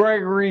he's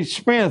Gregory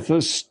Smith,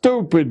 a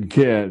stupid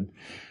kid.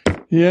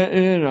 Yeah,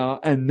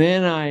 and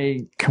then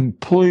I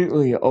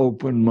completely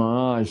opened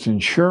my eyes.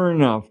 And sure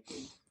enough,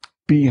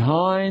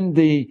 behind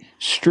the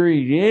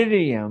street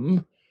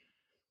idiom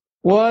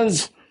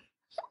was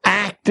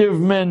active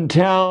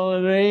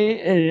mentality,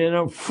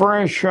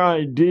 fresh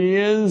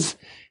ideas.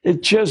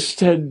 It just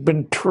had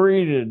been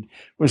treated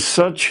with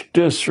such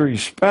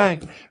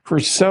disrespect for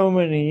so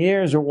many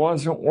years, it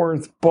wasn't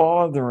worth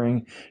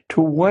bothering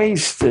to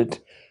waste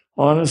it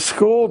on a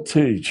school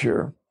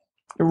teacher.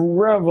 It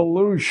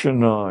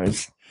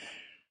revolutionized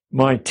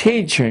my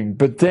teaching,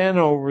 but then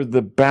over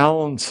the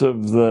balance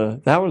of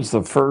that was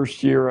the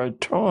first year I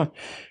taught.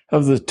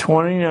 Of the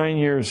 29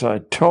 years I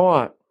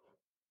taught,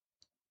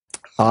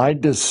 I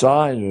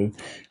decided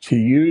to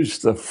use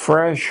the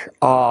fresh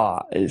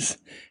eyes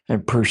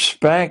and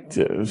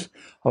perspectives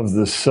of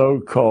the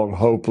so-called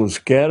hopeless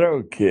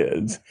ghetto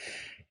kids,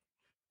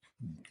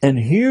 and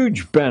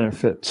huge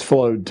benefits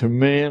flowed to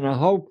me, and I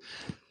hope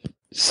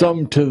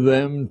some to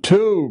them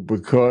too,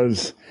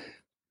 because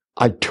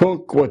I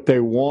took what they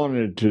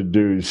wanted to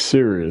do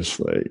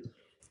seriously.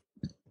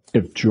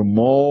 If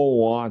Jamal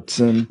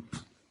Watson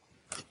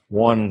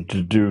wanted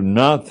to do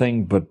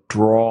nothing but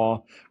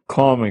draw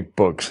comic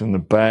books in the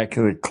back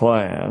of the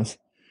class,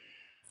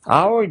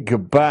 I would go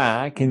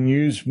back and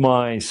use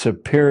my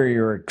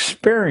superior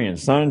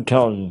experience, not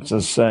intelligence,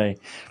 to say,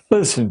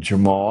 listen,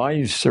 Jamal, I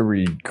used to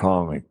read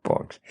comic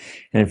books.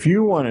 And if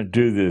you want to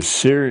do this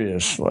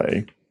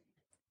seriously,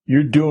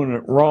 you're doing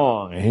it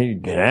wrong.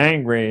 He'd get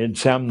angry. He'd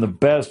say, I'm the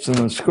best in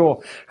the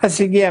school. I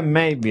said, yeah,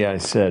 maybe, I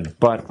said.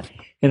 But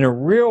in a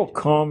real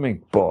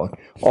comic book,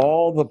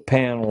 all the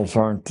panels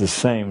aren't the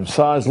same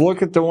size.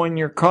 Look at the one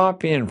you're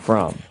copying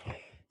from.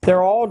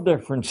 They're all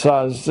different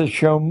sizes to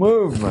show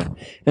movement.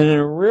 And in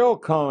a real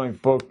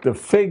comic book, the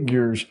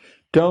figures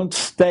don't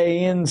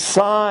stay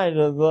inside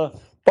of the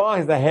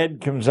box. The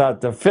head comes out,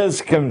 the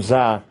fist comes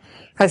out.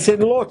 I said,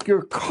 look,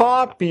 you're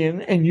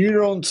copying and you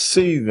don't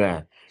see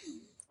that.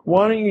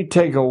 Why don't you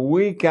take a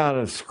week out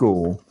of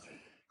school,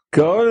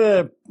 go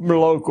to the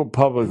local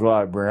public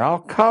library, I'll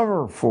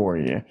cover for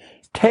you.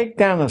 Take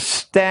down a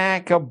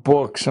stack of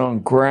books on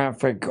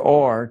graphic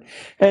art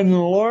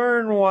and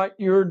learn what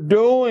you're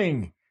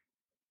doing.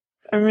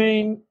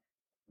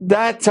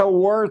 That's a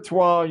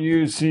worthwhile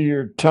use of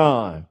your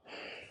time.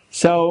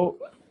 So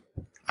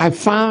I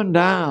found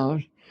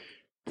out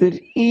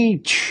that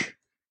each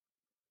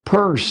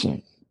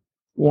person,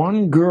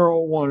 one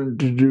girl wanted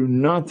to do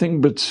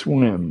nothing but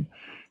swim,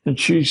 and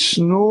she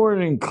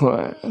snored in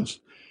class.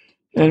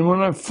 And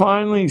when I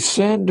finally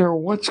said to her,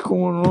 what's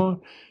going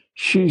on?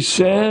 She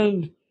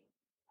said,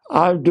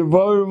 I've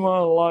devoted my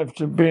life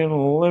to being an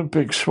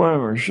Olympic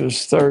swimmer.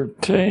 She's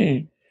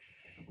 13.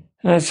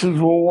 And I said,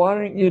 well, why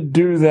don't you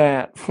do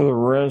that for the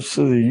rest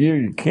of the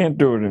year? You can't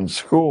do it in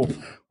school.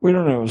 We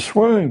don't have a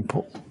swimming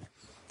pool.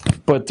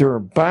 but there are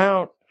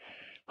about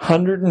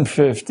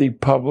 150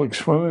 public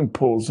swimming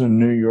pools in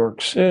New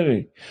York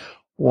City.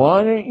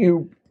 Why don't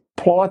you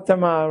plot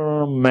them out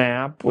on a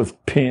map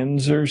with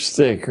pins or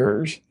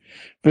stickers,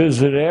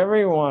 visit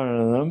every one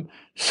of them,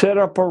 set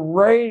up a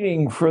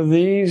rating for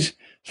these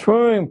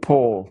swimming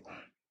pools?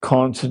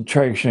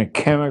 Concentration of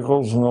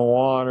chemicals in the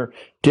water,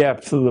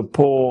 depth of the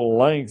pool,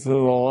 length of the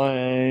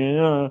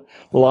lane,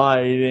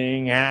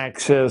 lighting,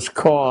 access,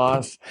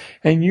 cost,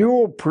 and you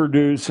will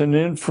produce an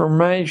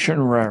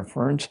information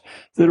reference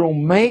that'll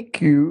make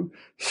you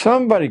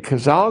somebody,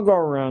 because I'll go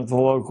around to the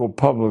local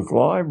public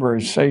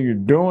library, say you're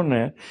doing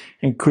that,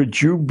 and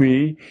could you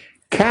be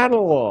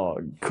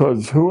cataloged?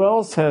 Because who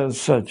else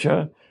has such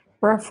a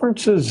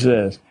reference as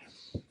this?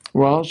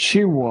 Well,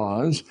 she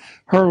was.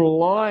 Her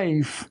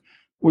life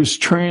was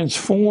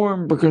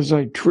transformed because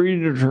I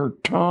treated her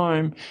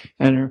time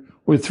and her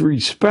with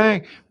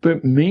respect.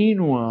 But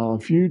meanwhile,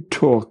 if you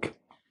took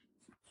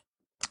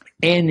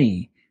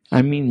any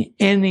of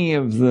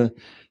the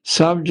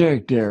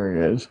subject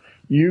areas,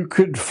 you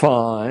could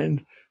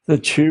find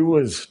that she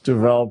was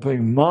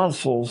developing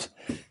muscles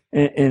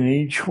in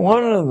each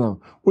one of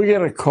them. We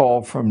got a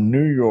call from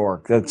New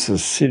York. That's a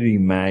city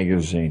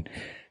magazine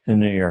in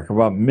New York,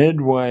 about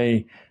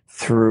midway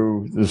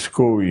through the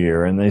school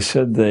year, and they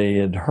said they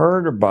had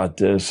heard about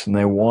this and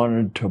they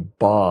wanted to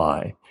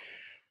buy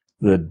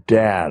the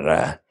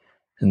data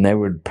and they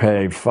would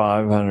pay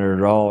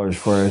 $500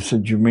 for it. I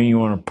said, you mean you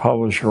want to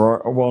publish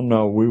your? Well,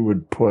 no, we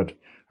would put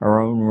our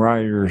own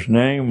writer's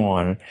name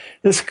on it.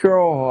 This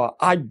girl,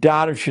 I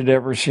doubt if she'd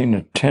ever seen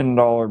a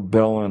 $10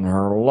 bill in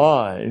her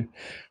life.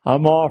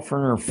 I'm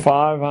offering her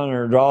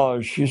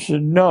 $500. She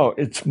said, no,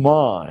 it's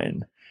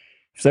mine.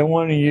 If they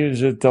want to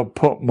use it, they'll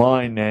put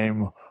my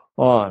name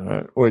on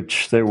it,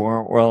 which they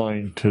weren't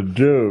willing to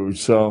do.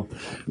 So,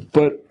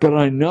 but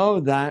I know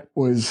that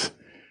was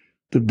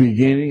the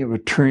beginning of a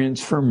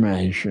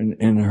transformation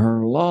in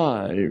her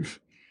life.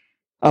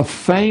 A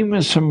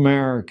famous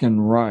American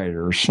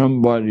writer,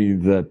 somebody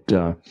that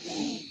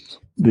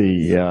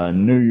the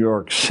New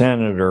York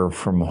senator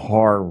from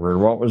Harvard,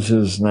 what was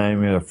his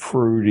name? A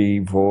fruity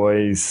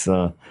voice,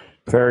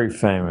 very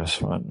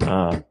famous one.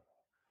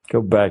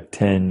 Go back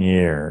 10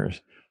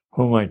 years.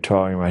 Who am I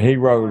talking about? He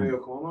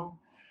wrote...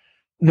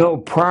 No,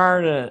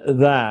 prior to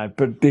that,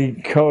 but he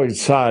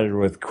coincided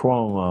with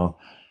Cuomo.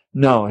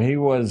 No, he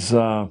was,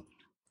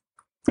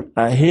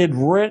 he had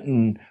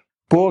written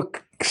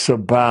books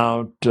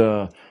about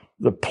the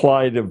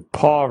plight of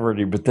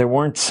poverty, but they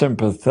weren't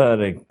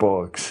sympathetic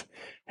books.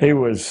 He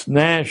was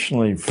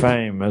nationally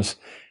famous,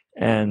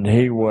 and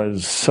he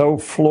was so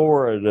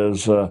florid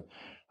as a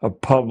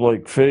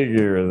public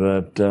figure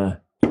that,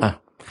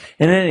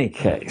 in any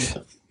case,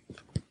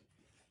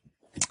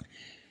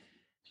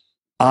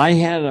 I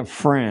had a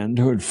friend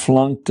who had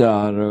flunked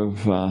out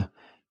of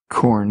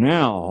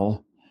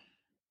Cornell.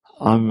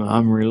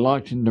 I'm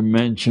reluctant to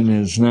mention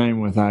his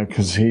name without,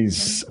 because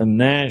he's a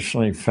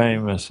nationally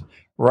famous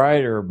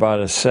writer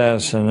about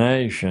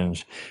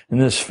assassinations.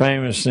 And this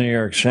famous New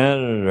York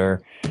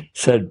senator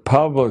said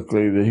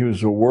publicly that he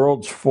was the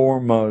world's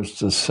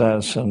foremost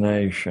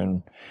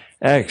assassination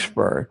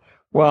expert.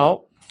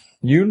 Well,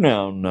 you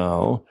now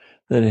know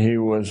that he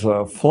was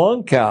a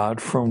flunk out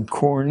from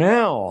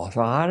Cornell.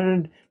 So how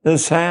did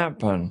this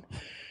happened?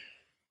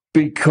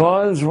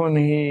 Because when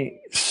he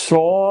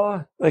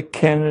saw the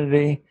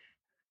Kennedy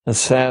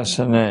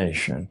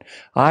assassination,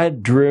 I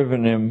had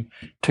driven him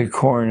to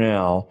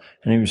Cornell,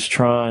 and he was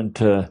trying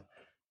to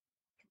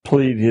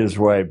plead his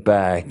way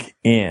back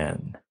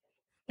in.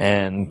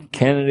 And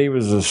Kennedy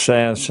was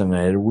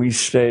assassinated. We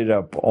stayed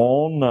up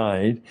all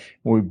night.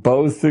 We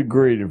both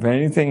agreed if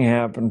anything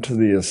happened to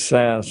the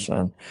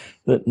assassin,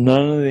 that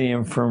none of the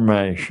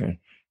information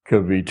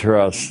could be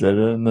trusted.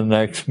 And the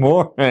next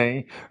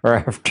morning or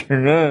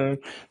afternoon,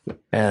 and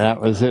that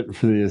was it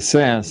for the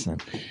assassin.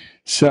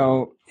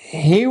 So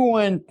he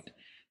went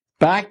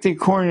back to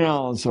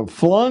Cornell as a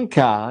flunk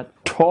out,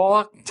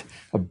 talked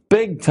a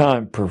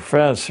big-time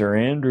professor,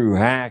 Andrew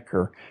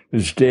Hacker,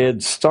 whose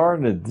dad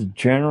started the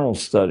general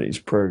studies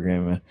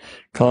program at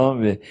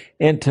Columbia,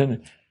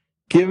 into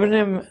giving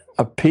him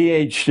a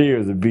PhD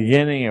or the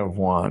beginning of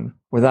one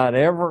without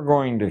ever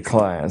going to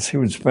class. He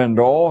would spend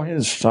all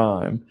his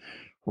time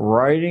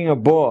writing a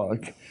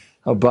book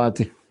about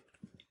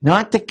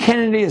not the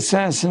Kennedy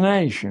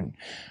assassination,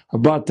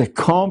 about the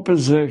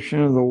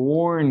composition of the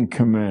Warren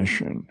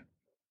Commission,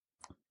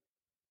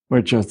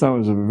 which I thought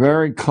was a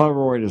very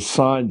clever way to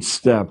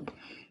sidestep,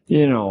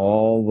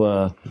 all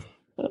the,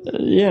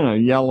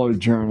 yellow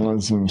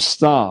journalism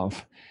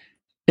stuff.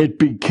 It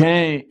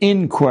became,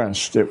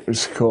 Inquest it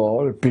was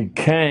called, it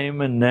became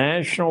a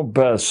national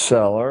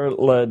bestseller. It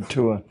led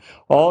to an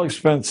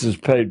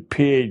all-expenses-paid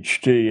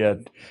PhD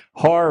at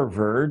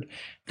Harvard.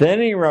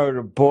 Then he wrote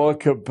a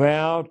book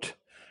about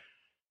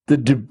the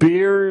De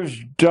Beers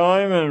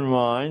diamond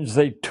mines.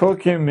 They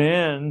took him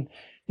in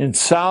in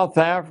South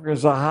Africa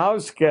as a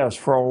house guest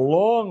for a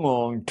long,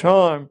 long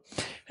time.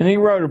 And he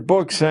wrote a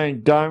book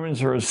saying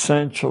diamonds are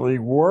essentially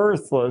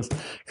worthless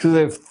because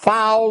they have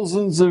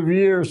thousands of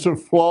years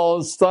of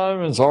flawless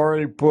diamonds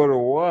already put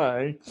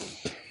away.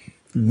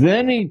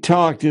 Then he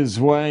talked his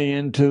way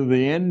into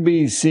the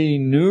NBC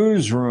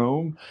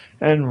newsroom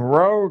and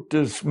wrote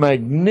this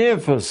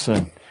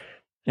magnificent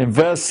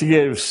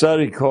investigative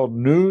study called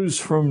News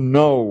from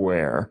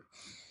Nowhere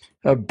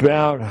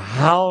about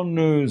how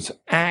news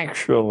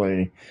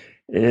actually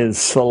is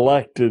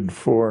selected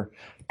for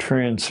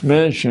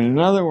transmission. In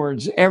other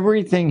words,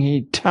 everything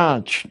he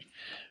touched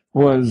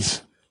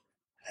was,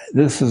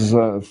 this is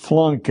a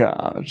flunk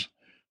out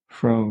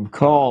from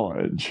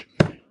college.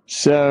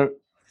 So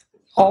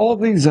all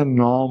these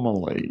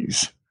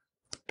anomalies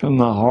from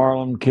the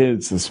Harlem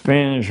kids, the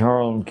Spanish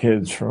Harlem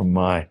kids, from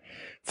my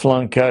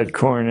flunk out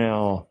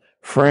Cornell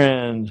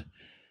friend,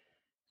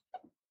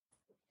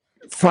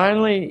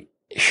 finally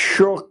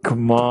shook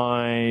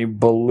my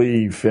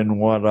belief in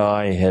what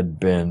I had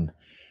been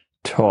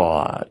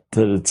taught,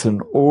 that it's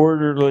an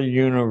orderly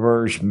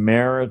universe,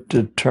 merit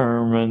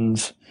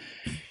determines,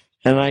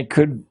 and I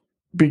could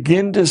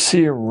begin to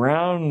see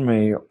around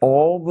me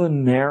all the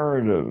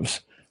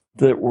narratives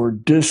that were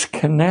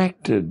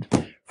disconnected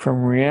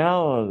from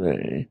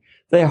reality.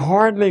 They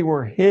hardly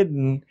were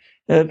hidden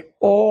at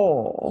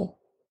all.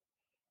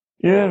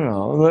 You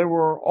know, they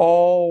were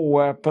all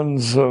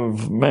weapons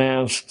of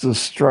mass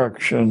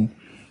destruction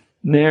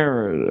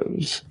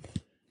narratives.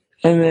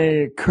 And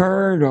they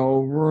occurred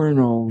over and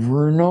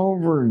over and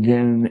over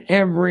again in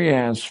every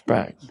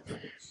aspect,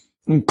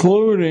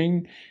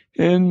 including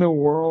in the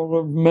world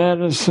of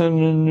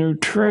medicine and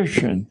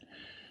nutrition.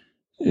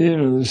 You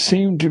know, there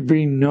seemed to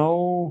be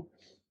no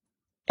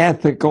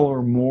ethical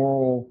or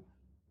moral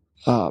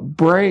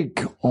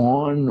break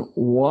on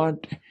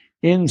what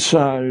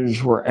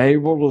insiders were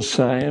able to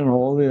say and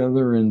all the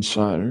other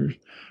insiders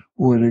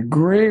would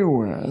agree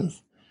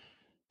with.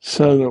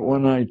 So that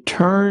when I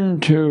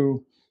turned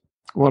to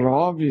what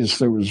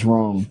obviously was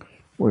wrong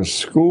with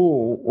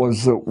school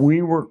was that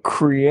we were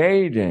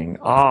creating,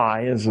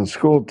 I as a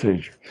school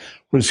teacher,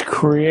 was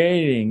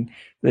creating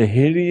the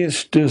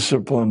hideous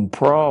discipline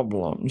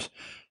problems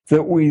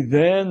that we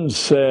then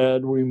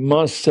said we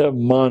must have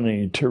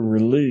money to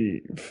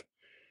relieve.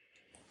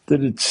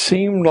 That it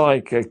seemed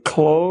like a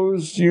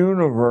closed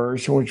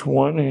universe in which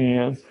one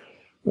hand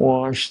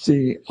washed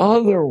the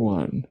other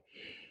one.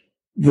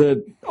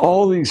 That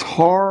all these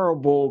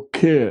horrible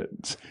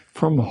kids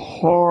from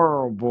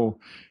horrible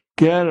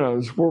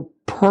ghettos were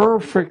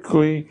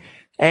perfectly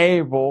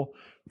able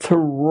to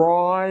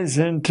rise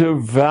into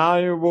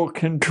valuable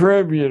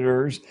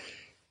contributors,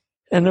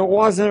 and it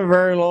wasn't a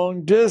very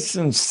long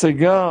distance to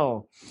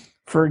go.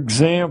 For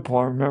example,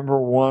 I remember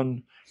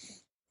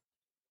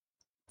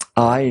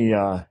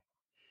I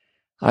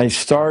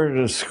started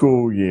a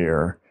school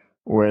year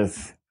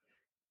with,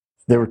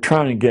 they were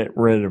trying to get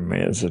rid of me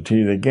as a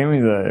teacher. They gave me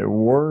the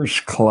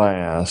worst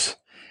class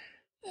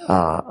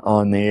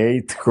on the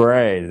 8th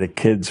grade. The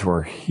kids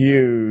were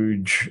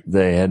huge.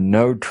 They had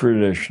no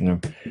tradition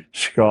of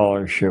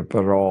scholarship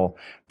at all.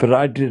 But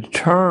I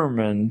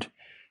determined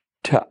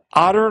to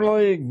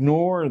utterly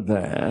ignore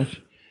that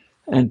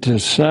and to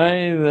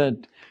say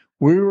that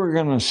we were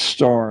going to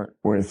start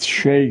with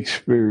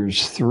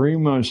Shakespeare's 3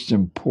 most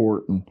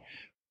important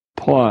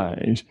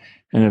plays.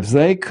 And if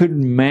they could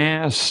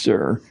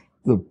master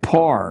the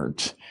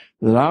parts,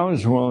 that I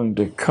was willing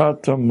to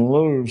cut them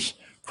loose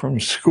from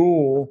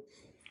school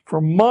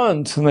for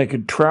months, and they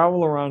could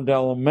travel around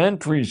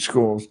elementary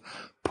schools,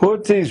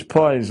 put these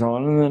plays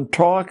on, and then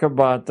talk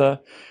about the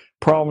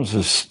problems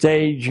of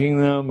staging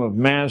them, of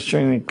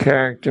mastering the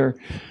character,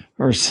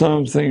 or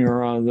something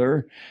or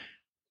other.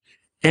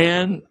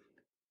 And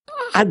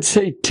I'd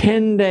say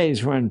 10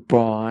 days went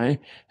by.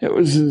 It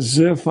was as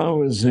if I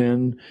was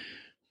in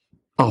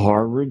a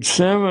Harvard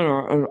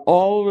seminar, and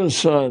all of a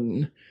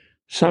sudden,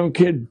 some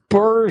kid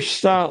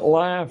burst out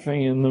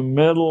laughing in the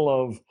middle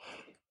of,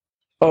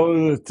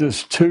 oh, that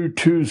this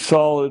too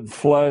solid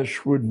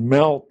flesh would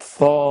melt,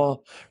 thaw,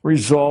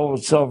 resolve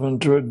itself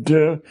into a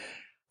dew.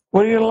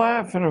 What are you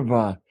laughing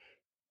about?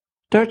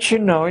 Don't you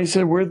know? He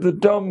said, we're the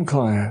dumb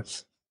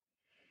class.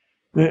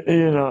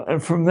 You know,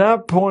 and from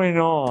that point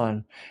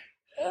on,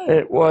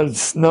 it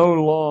was no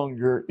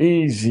longer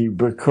easy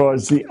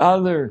because the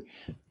other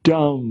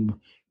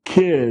dumb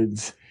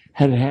kids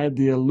had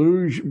the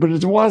illusion, but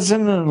it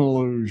wasn't an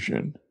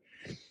illusion,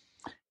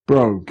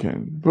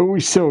 broken. But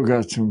we still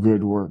got some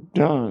good work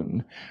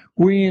done.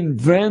 We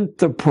invent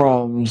the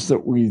problems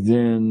that we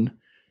then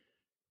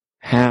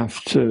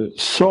have to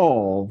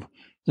solve.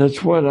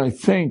 That's what I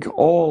think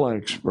all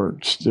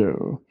experts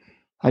do.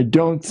 I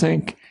don't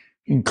think,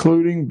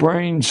 including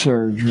brain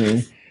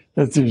surgery,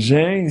 that there's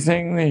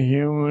anything the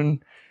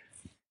human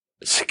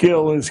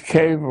skill is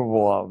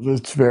capable of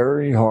that's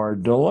very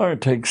hard to learn.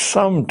 It takes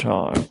some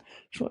time.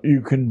 So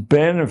you can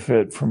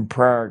benefit from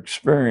prior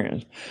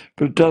experience,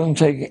 but it doesn't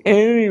take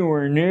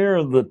anywhere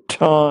near the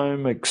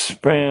time,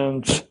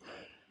 expense.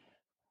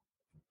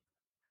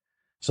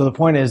 So the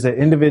point is that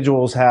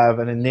individuals have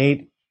an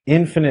innate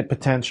infinite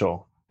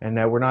potential, and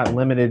that we're not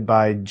limited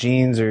by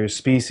genes or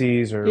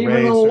species or even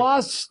race. the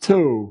lust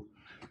to.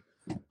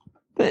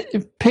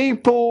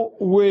 People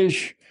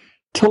wish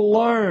to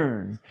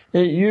learn.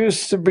 It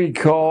used to be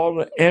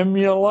called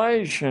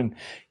emulation.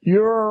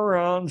 You're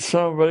around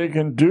somebody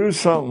can do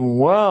something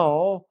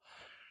well.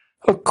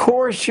 Of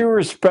course you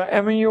respect.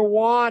 I mean, you're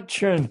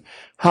watching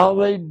how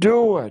they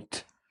do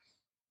it.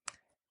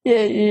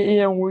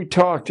 Yeah, we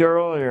talked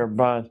earlier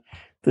about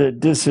the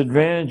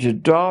disadvantage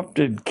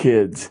adopted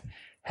kids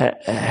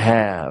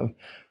have.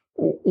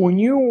 When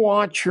you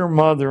watch your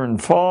mother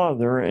and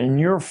father and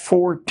you're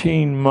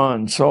 14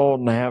 months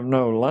old and have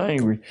no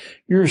language,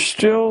 you're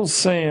still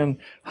seeing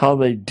how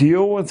they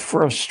deal with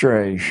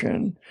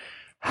frustration,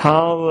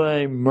 how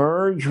they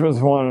merge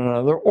with one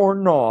another or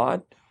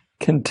not,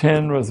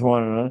 contend with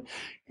one another.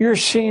 You're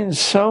seeing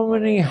so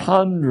many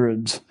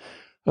hundreds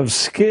of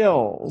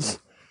skills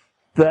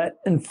that,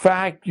 in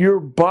fact, you're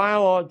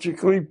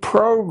biologically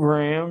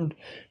programmed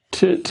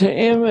to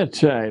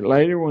imitate.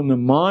 Later, when the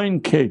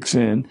mind kicks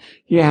in,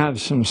 you have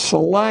some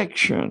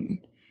selection,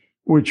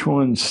 which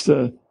ones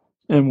to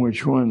and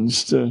which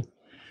ones to.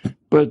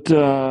 But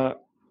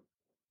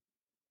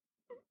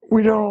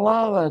we don't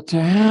allow that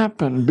to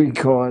happen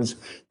because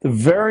the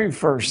very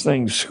first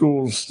thing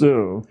schools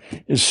do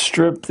is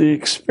strip the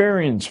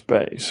experience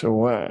base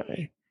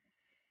away.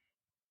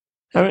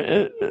 I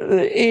mean,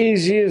 the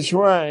easiest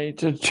way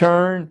to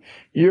turn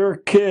your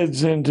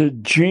kids into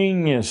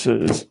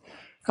geniuses,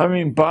 I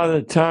mean, by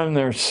the time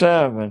they're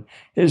 7,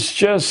 is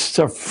just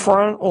to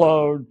front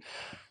load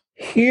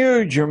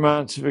huge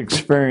amounts of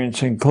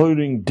experience,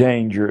 including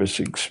dangerous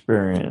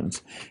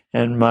experience.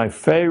 And my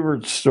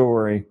favorite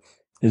story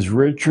is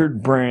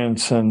Richard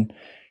Branson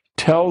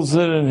tells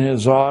it in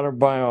his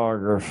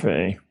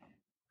autobiography.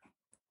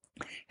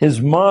 His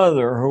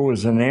mother, who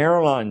was an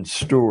airline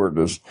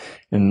stewardess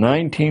in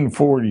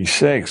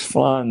 1946,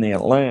 flying the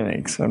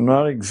Atlantic, so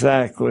not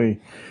exactly,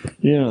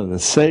 the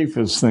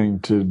safest thing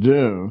to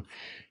do,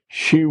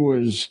 she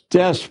was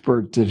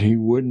desperate that he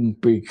wouldn't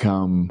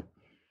become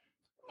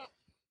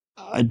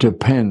a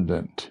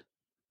dependent.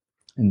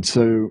 And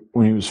so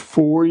when he was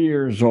 4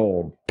 years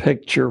old,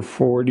 picture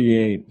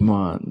 48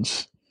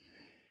 months,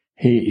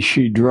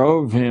 she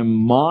drove him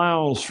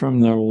miles from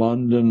their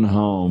London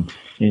home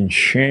in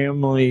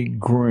Shamley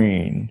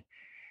Green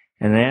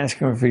and asked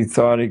him if he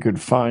thought he could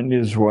find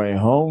his way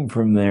home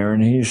from there.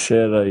 And he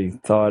said he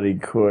thought he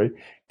could.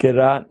 Get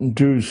out and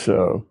do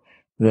so,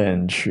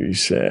 then, she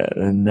said.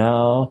 And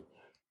now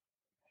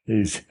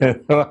he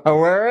said,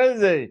 where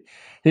is he?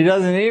 He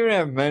doesn't even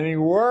have many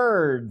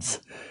words,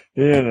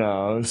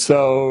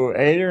 So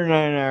 8 or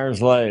 9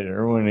 hours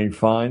later, when he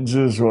finds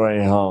his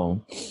way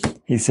home,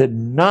 he said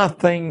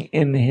nothing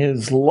in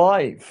his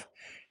life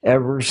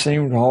ever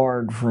seemed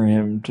hard for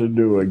him to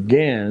do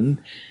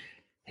again.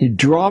 He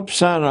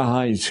drops out of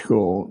high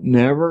school,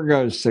 never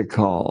goes to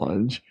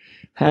college,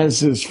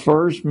 has his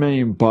first $1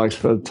 million by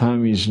the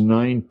time he's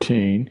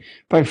 19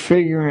 by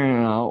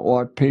figuring out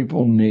what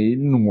people need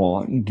and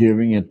want and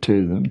giving it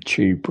to them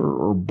cheaper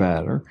or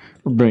better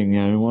or bringing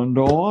anyone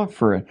to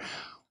offer it.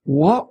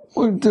 What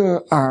would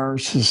our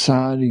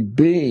society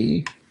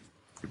be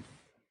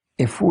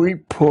if we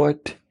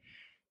put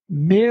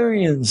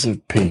millions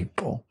of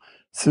people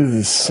through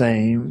the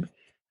same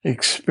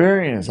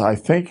experience? I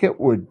think it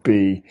would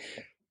be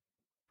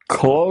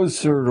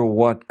closer to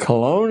what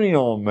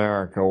colonial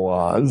America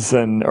was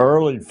and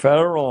early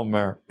federal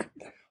America,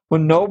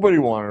 when nobody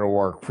wanted to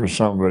work for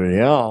somebody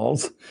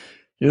else.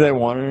 They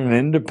wanted an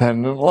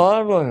independent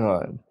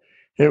livelihood.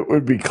 It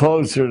would be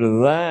closer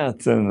to that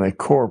than the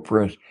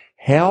corporate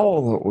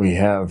hell that we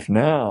have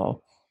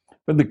now.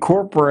 But the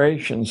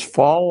corporations,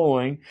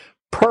 following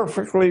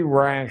perfectly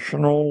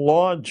rational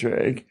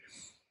logic,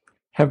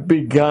 have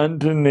begun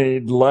to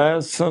need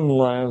less and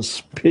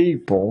less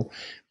people,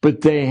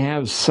 but they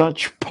have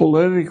such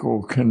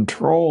political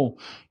control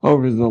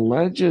over the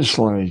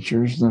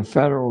legislatures and the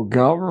federal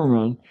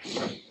government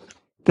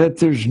that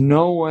there's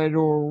no way to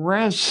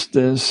arrest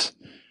this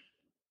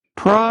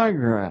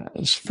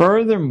progress.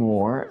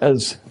 Furthermore,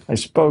 as I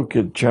spoke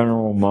at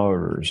General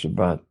Motors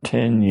about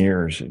 10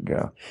 years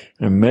ago,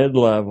 a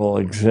mid-level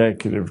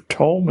executive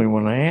told me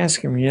when I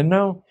asked him,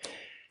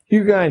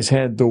 you guys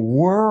had the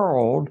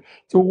world.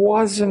 There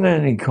wasn't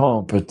any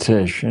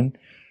competition.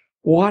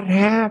 What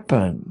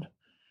happened?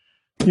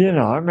 I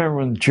remember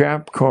when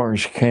Jap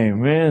cars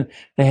came in,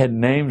 they had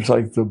names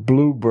like the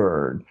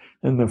Bluebird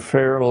and the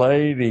Fair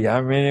Lady.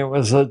 I mean, it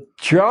was a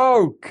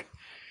joke.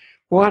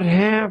 What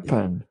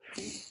happened?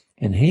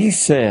 And he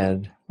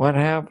said, what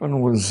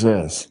happened was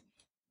this: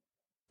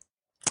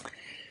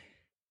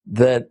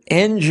 that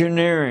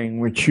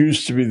engineering, which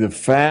used to be the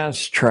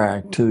fast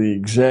track to the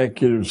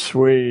executive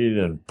suite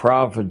and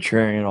profit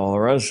sharing and all the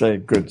rest of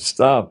that good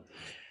stuff,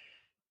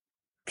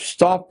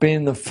 stopped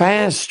being the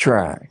fast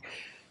track.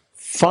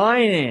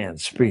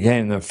 Finance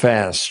became the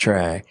fast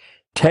track,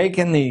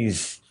 taking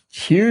these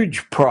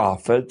huge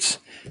profits,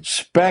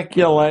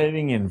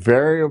 speculating in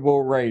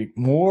variable rate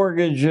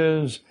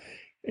mortgages,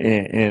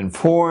 in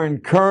foreign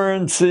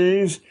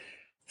currencies,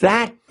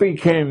 That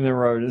became the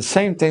road. The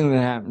same thing that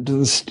happened to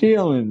the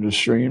steel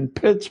industry in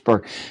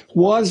Pittsburgh.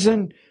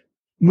 Wasn't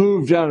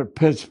moved out of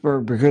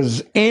Pittsburgh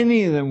because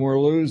any of them were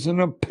losing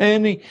a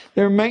penny.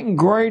 They're making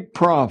great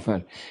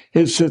profit.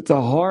 It's that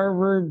the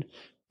Harvard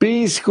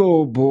B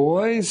School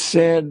boys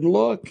said,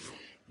 look,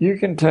 you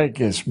can take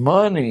this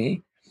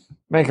money,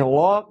 make a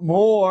lot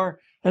more,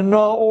 and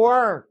not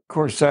work. Of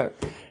course, that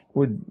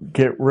would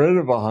get rid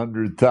of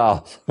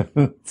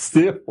 100,000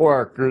 steel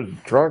workers,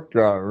 truck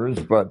drivers,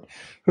 but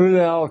who the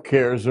hell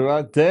cares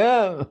about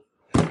them?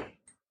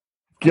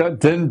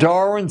 Didn't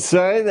Darwin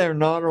say they're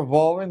not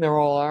evolving? They're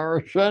all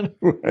Irish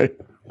anyway.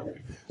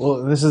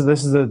 Well, this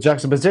is the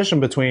juxtaposition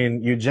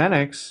between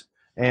eugenics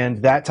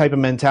and that type of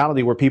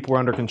mentality where people are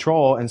under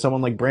control, and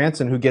someone like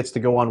Branson who gets to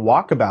go on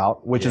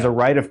walkabout, which is a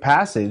rite of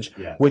passage,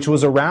 which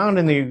was around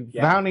in the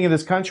founding of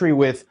this country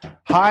with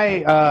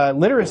high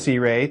literacy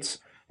rates.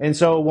 And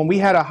so when we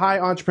had a high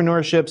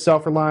entrepreneurship,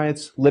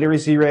 self-reliance,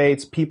 literacy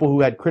rates, people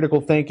who had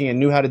critical thinking and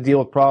knew how to deal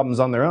with problems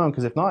on their own,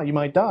 because if not, you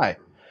might die.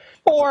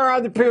 Or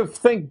other people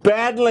think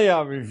badly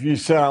of you if you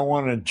say, I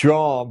want a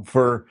job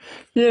for,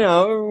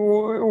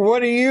 what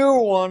do you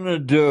want to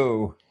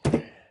do?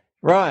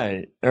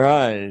 Right.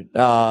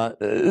 But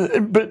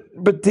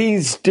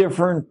these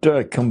different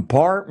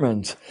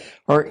compartments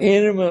are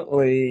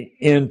intimately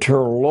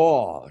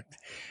interlocked.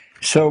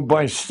 So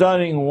by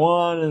studying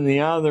one and the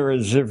other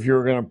as if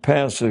you're going to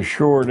pass a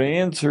short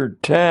answer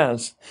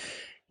test,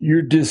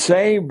 you're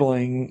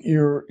disabling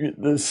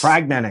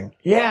fragmenting.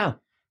 Yeah.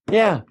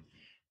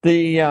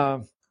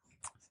 The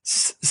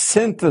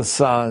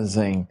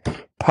synthesizing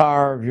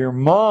power of your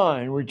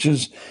mind, which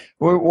is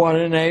what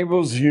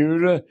enables you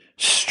to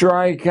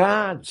strike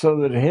out so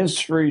that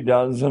history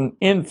doesn't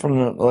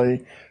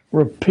infinitely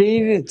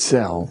repeat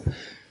itself.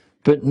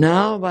 But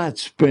now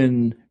that's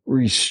been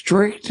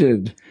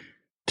restricted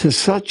to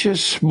such a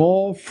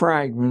small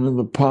fragment of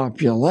the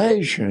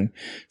population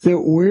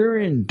that we're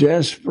in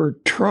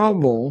desperate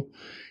trouble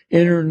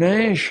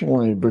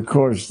internationally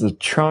because the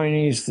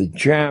Chinese, the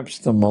Japs,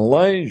 the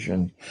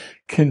Malaysians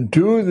can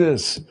do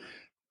this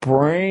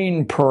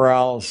brain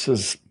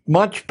paralysis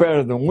much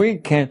better than we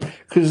can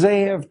because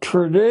they have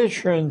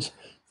traditions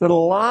that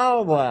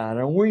allow that.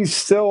 And we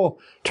still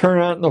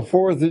turn out on the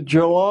 4th of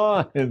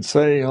July and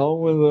say,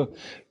 home of the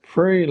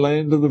free,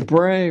 land of the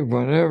brave,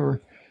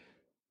 whatever.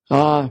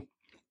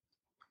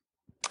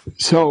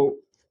 So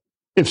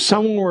if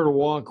someone were to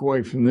walk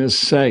away from this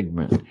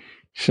segment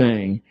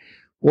saying,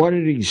 what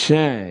did he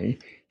say?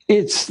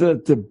 It's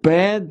that the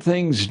bad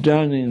things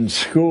done in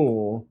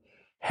school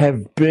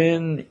have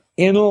been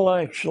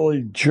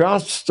intellectually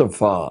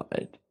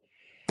justified,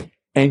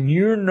 and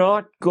you're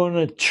not going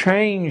to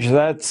change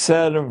that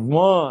set of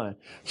mind.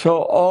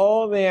 So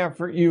all the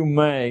effort you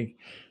make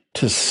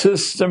to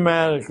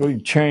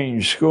systematically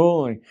change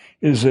schooling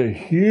is a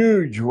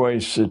huge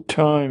waste of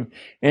time,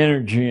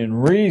 energy,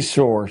 and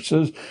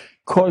resources,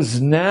 because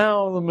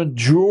now the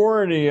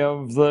majority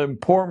of the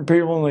important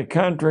people in the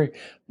country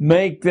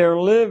make their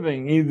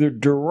living either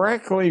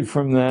directly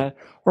from that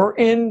or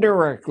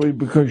indirectly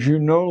because you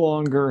no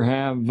longer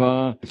have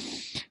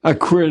a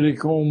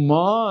critical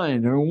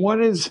mind. And what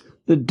is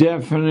the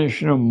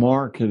definition of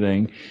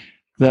marketing?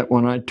 That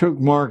when I took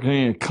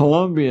marketing at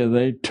Columbia,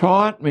 they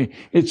taught me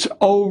it's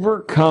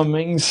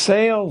overcoming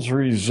sales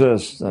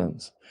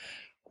resistance.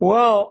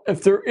 Well,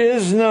 if there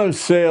is no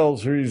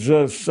sales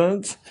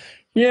resistance,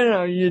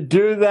 you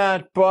do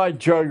that by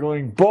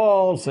juggling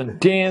balls and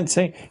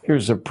dancing.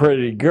 Here's a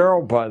pretty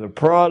girl, buy the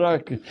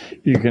product.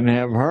 You can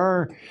have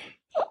her.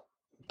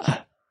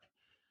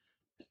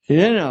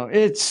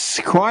 It's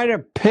quite a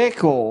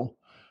pickle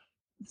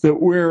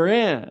that we're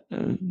in.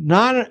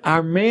 Not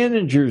our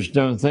managers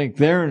don't think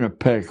they're in a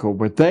pickle,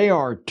 but they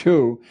are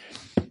too,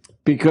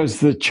 because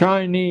the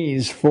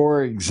Chinese,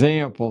 for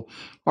example,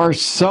 are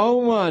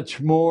so much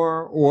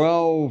more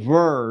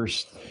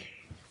well-versed,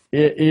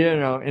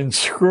 in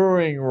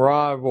screwing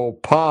rival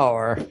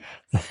power.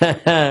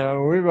 We've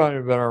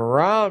only been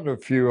around a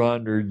few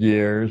hundred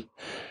years.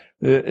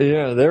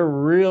 They're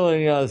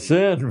reeling us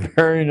in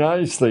very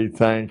nicely,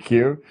 thank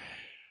you.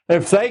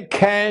 If they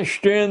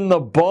cashed in the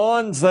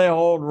bonds they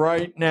hold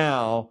right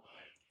now,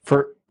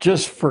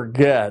 just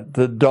forget,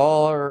 the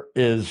dollar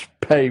is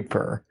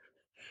paper.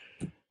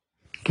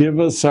 Give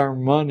us our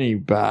money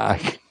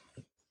back.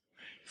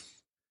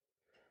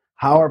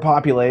 How are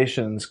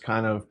populations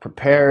kind of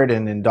prepared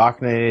and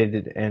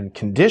indoctrinated and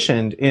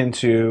conditioned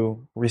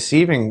into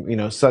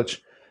receiving,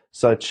 such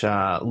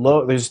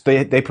low?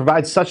 They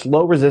provide such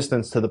low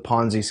resistance to the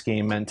Ponzi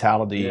scheme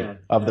mentality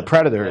of the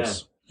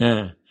predators.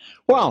 Yeah.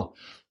 Well,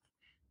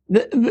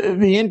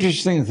 the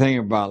interesting thing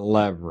about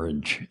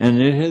leverage,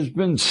 and it has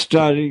been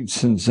studied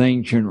since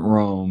ancient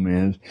Rome,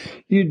 is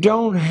you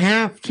don't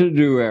have to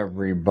do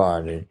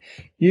everybody.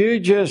 You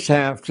just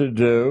have to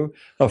do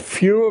a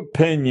few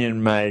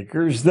opinion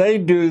makers. They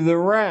do the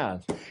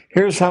rest.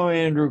 Here's how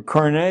Andrew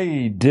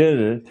Carnegie did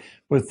it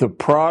with the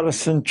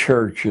Protestant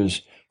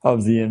churches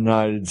of the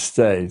United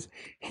States.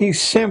 He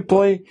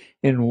simply,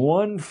 in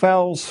one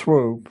fell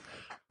swoop,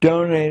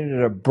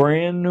 donated a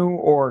brand new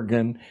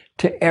organ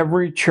to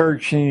every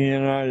church in the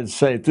United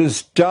States.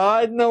 This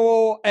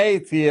dyed-in-the-wool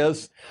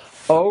atheist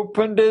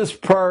opened his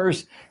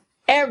purse.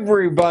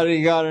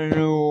 Everybody got a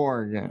new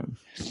organ.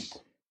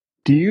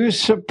 Do you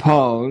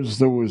suppose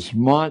there was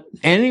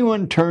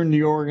anyone turned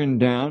the organ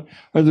down,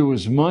 or there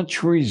was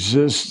much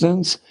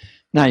resistance?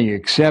 Now, you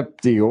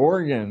accept the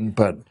organ,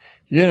 but,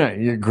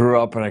 you grew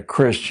up in a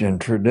Christian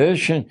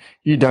tradition.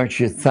 Don't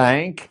you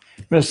thank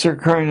Mr.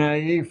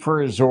 Carnegie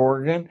for his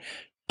organ?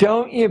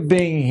 Don't you,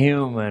 being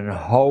human,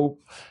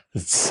 hope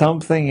that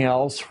something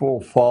else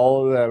will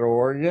follow that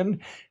organ?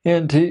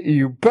 And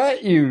you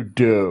bet you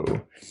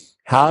do.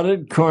 How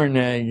did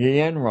Carnegie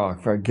and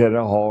Rockefeller get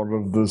a hold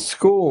of the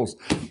schools?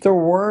 There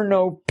were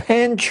no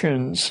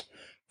pensions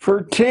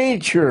for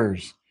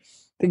teachers.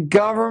 The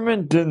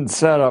government didn't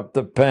set up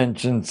the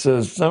pension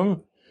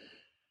system.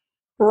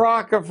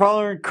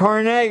 Rockefeller and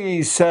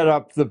Carnegie set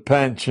up the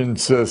pension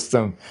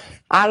system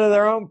out of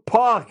their own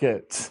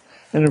pockets.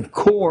 And of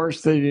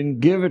course, they didn't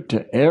give it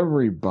to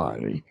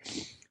everybody.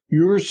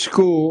 Your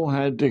school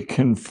had to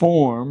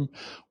conform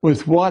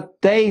with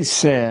what they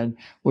said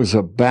was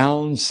a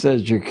balanced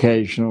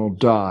educational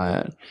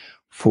diet.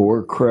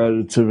 4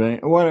 credits of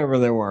whatever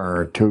they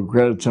were, or 2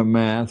 credits of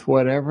math,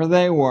 whatever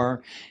they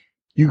were.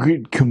 You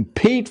could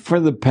compete for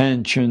the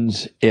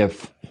pensions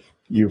if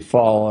you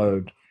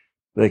followed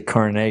the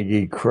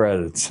Carnegie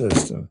credit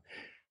system.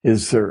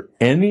 Is there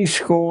any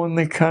school in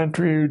the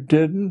country who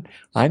didn't?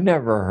 I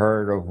never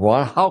heard of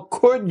one. How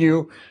could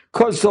you?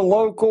 Because the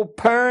local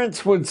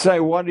parents would say,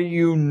 what are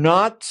you,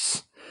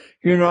 nuts?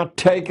 You're not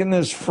taking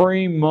this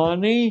free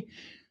money?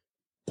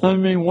 I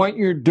mean, what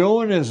you're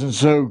doing isn't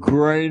so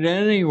great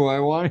anyway.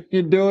 Why don't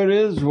you do it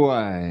his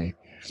way?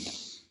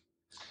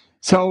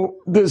 So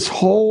this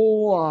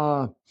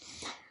whole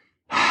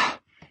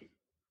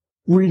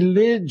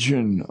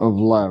religion of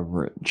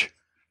leverage,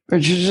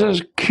 which has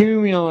just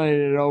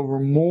accumulated over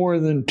more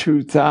than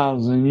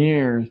 2,000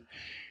 years,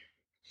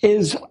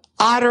 is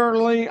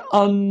utterly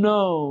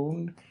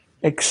unknown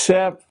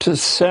except to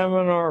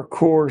seminar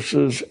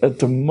courses at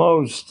the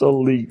most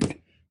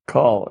elite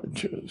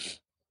colleges.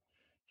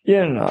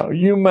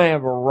 You may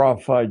have a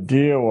rough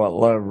idea what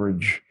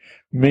leverage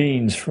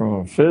means from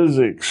a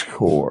physics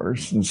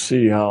course and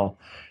see how,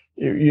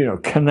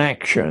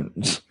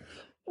 connections.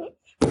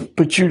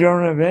 But you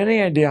don't have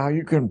any idea how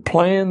you can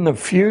plan the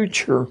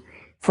future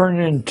for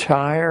an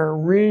entire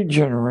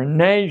region or a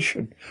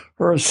nation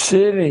or a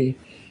city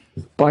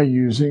by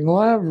using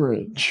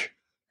leverage.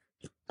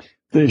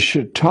 The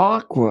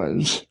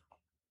Chautauquas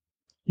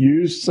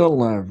used the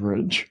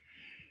leverage.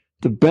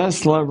 The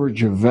best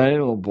leverage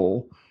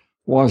available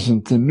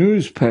wasn't the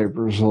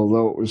newspapers,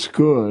 although it was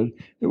good.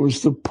 It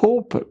was the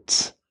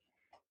pulpits.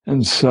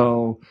 And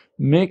so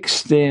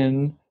mixed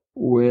in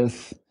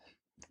with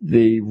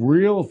the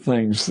real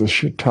things the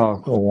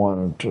Chautauqua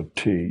wanted to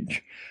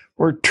teach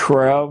were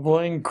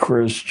traveling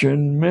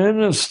Christian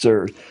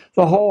ministers.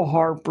 The whole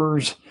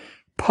Harper's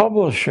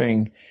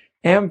Publishing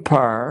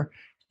empire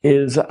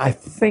is, I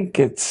think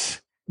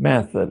it's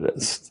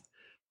Methodist,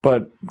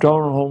 but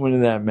don't hold me to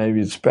that. Maybe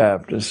it's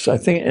Baptist. I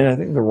think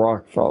the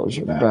Rockefellers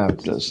are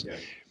Baptist. Yeah.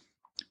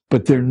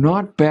 But they're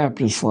not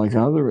Baptists like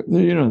other,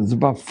 there's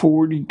about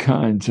 40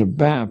 kinds of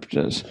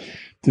Baptists.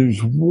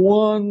 There's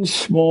one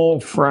small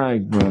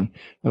fragment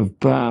of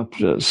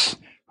Baptists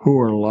who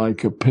are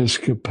like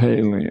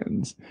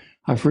Episcopalians.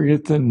 I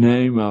forget the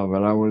name of it.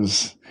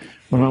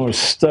 When I was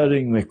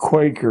studying the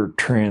Quaker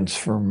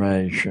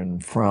transformation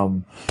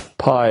from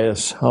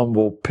pious,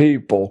 humble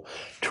people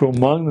to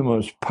among the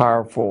most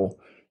powerful,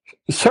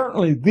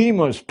 certainly the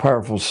most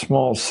powerful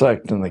small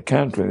sect in the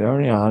country. There are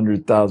only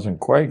 100,000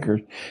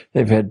 Quakers.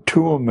 They've had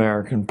 2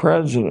 American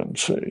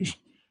presidencies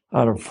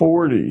out of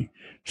 40.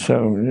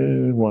 So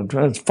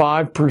that's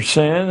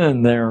 5%,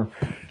 and they're,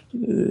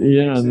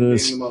 Nixon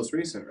being the most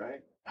recent,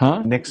 right?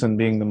 Huh? Nixon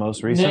being the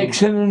most recent.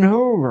 Nixon and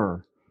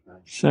Hoover.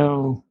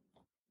 So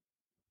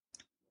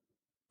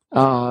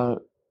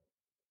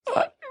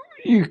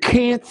you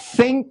can't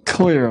think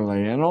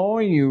clearly, and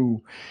all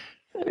you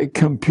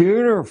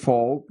computer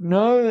folk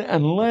know,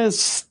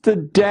 unless the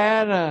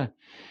data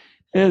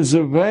is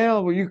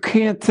available, you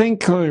can't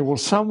think clearly. Well,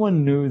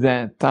 someone knew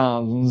that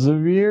thousands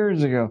of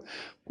years ago.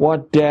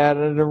 What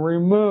data to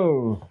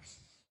remove,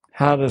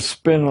 how to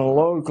spin a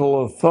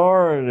local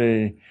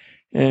authority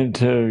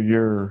into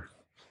your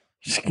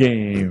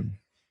scheme.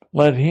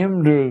 Let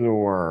him do the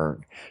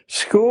work.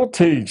 School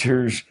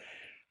teachers,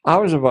 I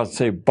was about to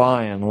say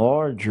by and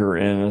large are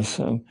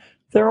innocent.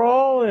 They're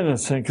all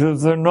innocent, because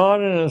if they're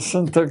not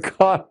innocent, they're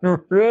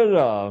gotten rid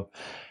of.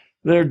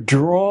 They're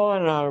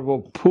drawn out of a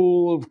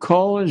pool of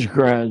college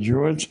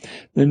graduates.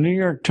 The New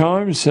York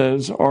Times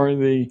says are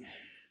the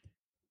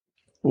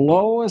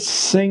lowest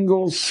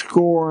single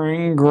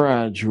scoring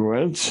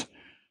graduates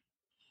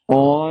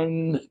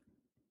on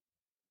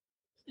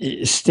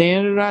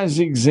standardized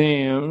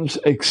exams,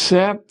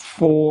 except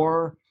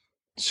for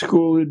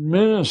school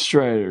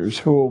administrators,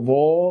 who of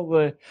all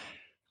the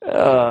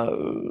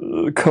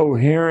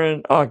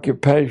coherent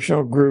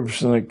occupational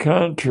groups in the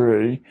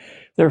country,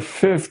 they're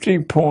 50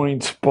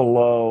 points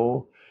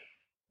below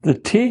the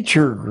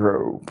teacher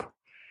group.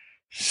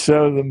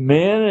 So the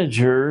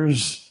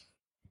managers,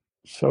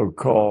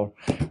 so-called,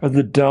 are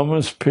the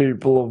dumbest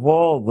people of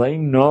all. They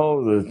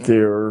know that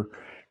their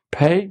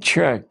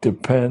paycheck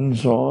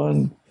depends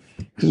on,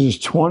 because there's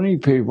 20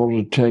 people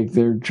to take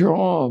their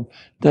job.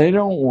 They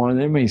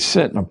may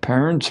sit in a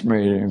parents'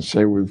 meeting and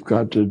say, we've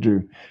got to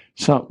do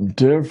something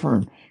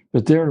different,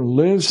 but they're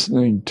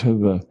listening to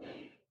the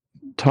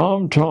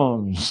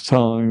tom-toms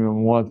telling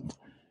them what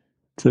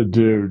to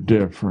do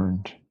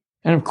different.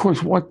 And of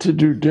course, what to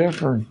do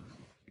different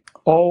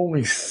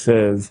always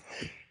says,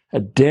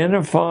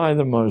 identify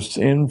the most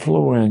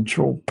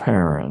influential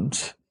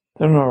parents.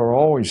 They're not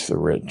always the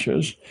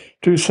richest.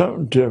 Do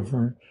something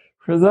different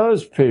for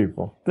those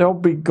people. They'll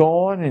be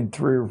gone in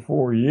 3 or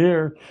 4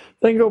 years.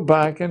 Then go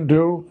back and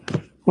do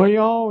what you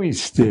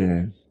always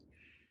did.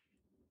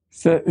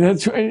 So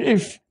that's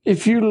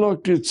if you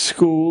looked at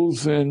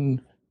schools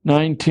in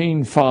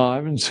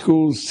 1905 and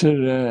schools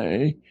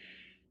today,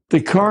 the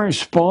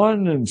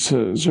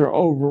correspondences are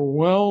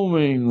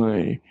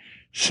overwhelmingly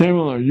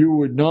similar. You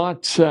would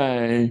not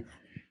say,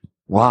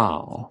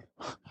 wow.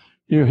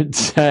 You would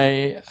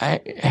say,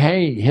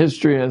 hey,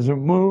 history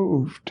hasn't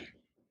moved.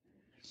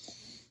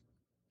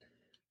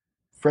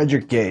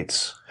 Frederick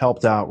Gates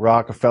helped out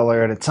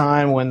Rockefeller at a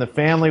time when the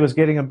family was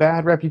getting a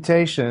bad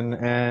reputation,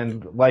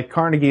 and like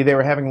Carnegie, they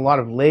were having a lot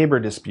of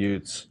labor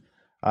disputes.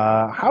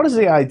 How does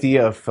the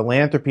idea of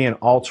philanthropy and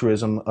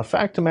altruism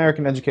affect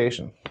American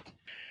education?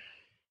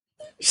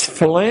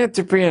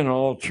 Philanthropy and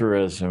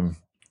altruism,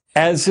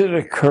 as it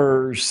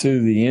occurs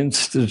through the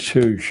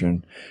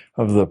institution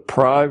of the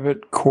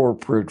private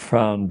corporate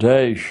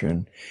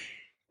foundation,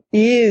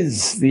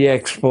 is the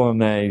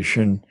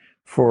explanation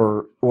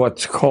for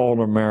what's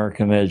called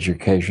American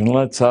education.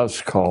 Let's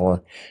us call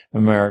it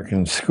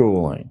American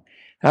schooling.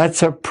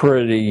 That's a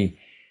pretty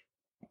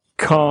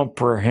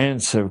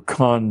comprehensive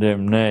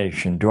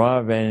condemnation. Do I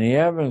have any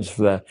evidence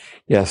for that?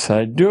 Yes,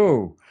 I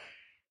do.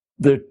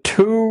 The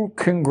 2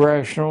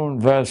 congressional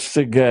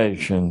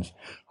investigations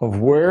of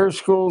where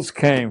schools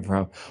came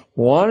from,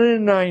 one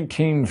in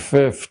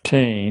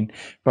 1915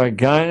 by a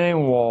guy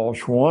named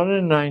Walsh, one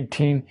in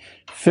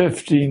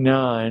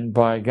 1959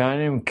 by a guy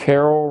named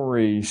Carroll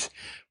Reese,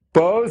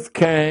 both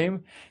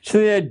came to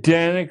the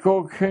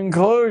identical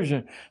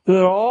conclusion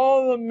that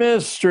all the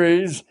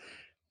mysteries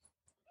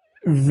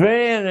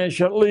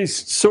vanish, at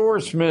least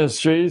source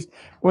mysteries,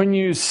 when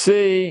you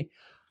see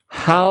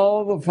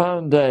how the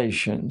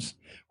foundations,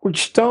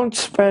 which don't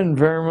spend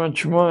very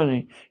much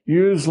money,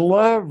 use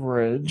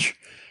leverage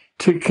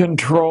to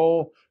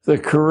control the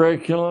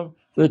curriculum,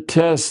 the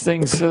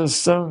testing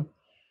system,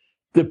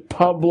 the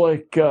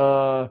public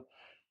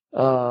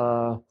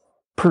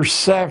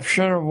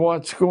perception of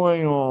what's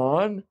going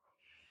on.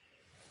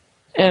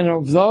 And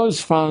of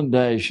those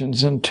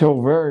foundations,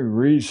 until very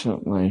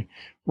recently,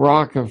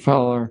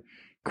 Rockefeller,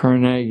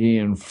 Carnegie,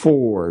 and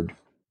Ford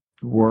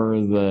were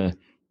the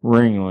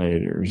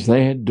ringleaders.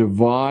 They had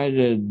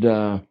divided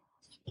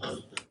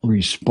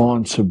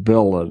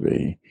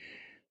responsibility.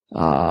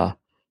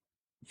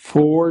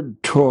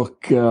 Ford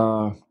took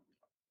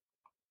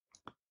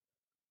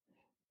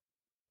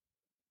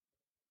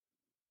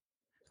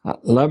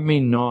let me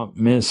not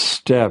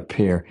misstep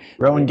here.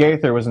 Rowan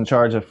Gaither was in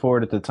charge of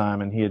Ford at the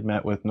time, and he had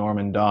met with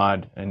Norman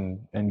Dodd.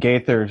 And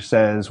Gaither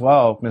says,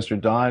 well, Mr.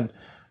 Dodd,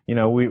 you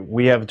know,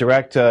 we have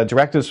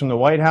directives from the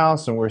White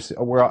House, and we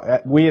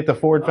at the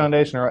Ford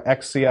Foundation are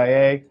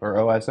ex-CIA or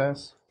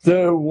OSS.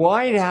 The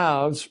White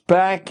House,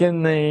 back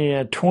in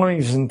the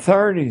 20s and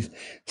 30s,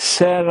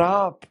 set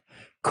up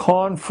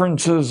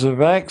conferences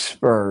of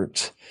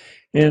experts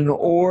in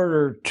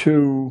order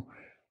to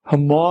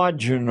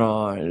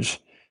homogenize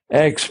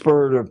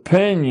expert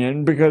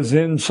opinion, because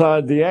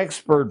inside the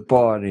expert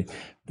body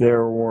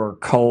there were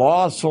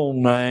colossal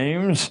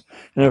names,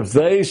 and if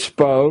they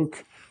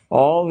spoke,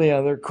 all the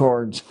other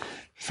chords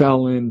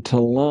fell into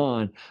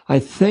line. I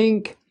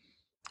think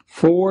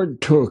Ford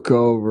took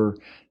over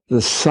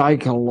the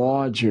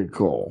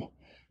psychological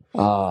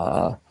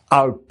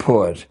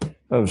output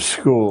of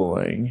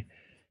schooling.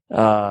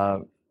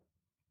 Rockefeller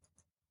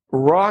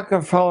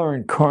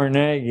and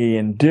Carnegie,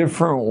 in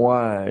different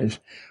ways,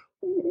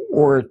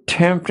 were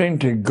attempting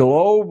to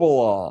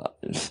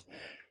globalize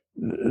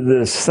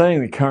this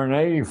thing. The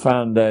Carnegie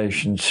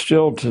Foundation,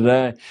 still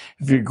today,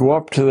 if you go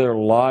up to their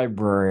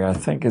library, I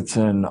think it's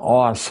in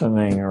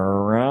Ossining or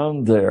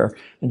around there,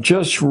 and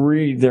just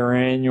read their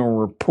annual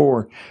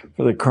report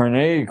for the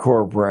Carnegie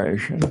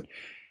Corporation,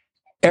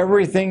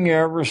 everything you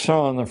ever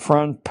saw on the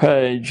front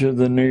page of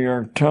the New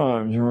York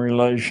Times in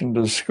relation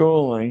to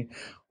schooling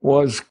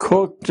was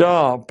cooked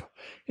up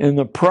in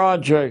the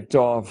project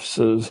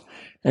offices,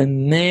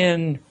 and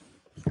then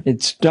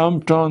it's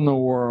dumped on the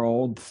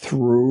world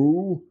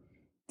through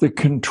the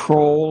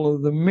control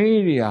of the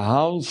media.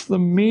 How's the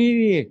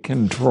media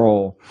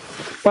control?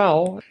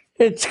 Well,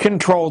 it's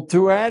controlled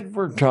through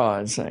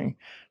advertising.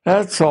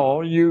 That's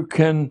all. You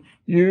can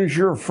use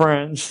your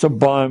friends to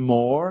buy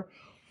more,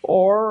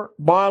 Or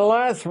buy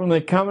less when they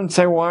come and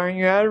say, why aren't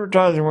you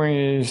advertising? When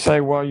you say,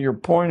 well, your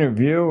point of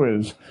view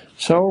is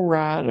so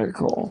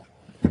radical.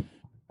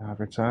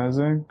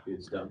 Advertising.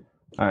 It's done.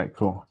 All right,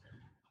 cool.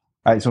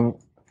 All right, so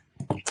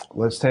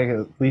let's take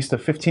at least a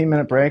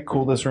 15-minute break,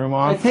 cool this room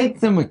I off. think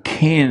the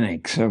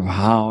mechanics of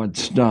how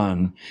it's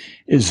done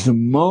is the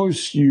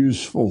most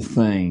useful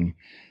thing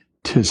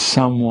to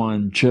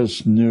someone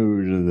just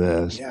new to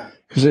this. Yeah.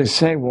 Because they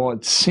say, well,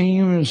 it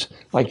seems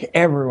like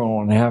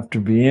everyone would have to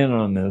be in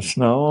on this.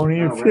 No, only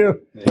a few.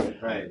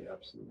 Right,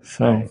 absolutely.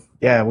 So,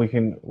 Yeah, we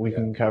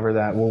can cover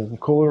that. We'll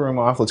cool the room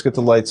off. Let's get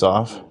the lights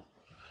off.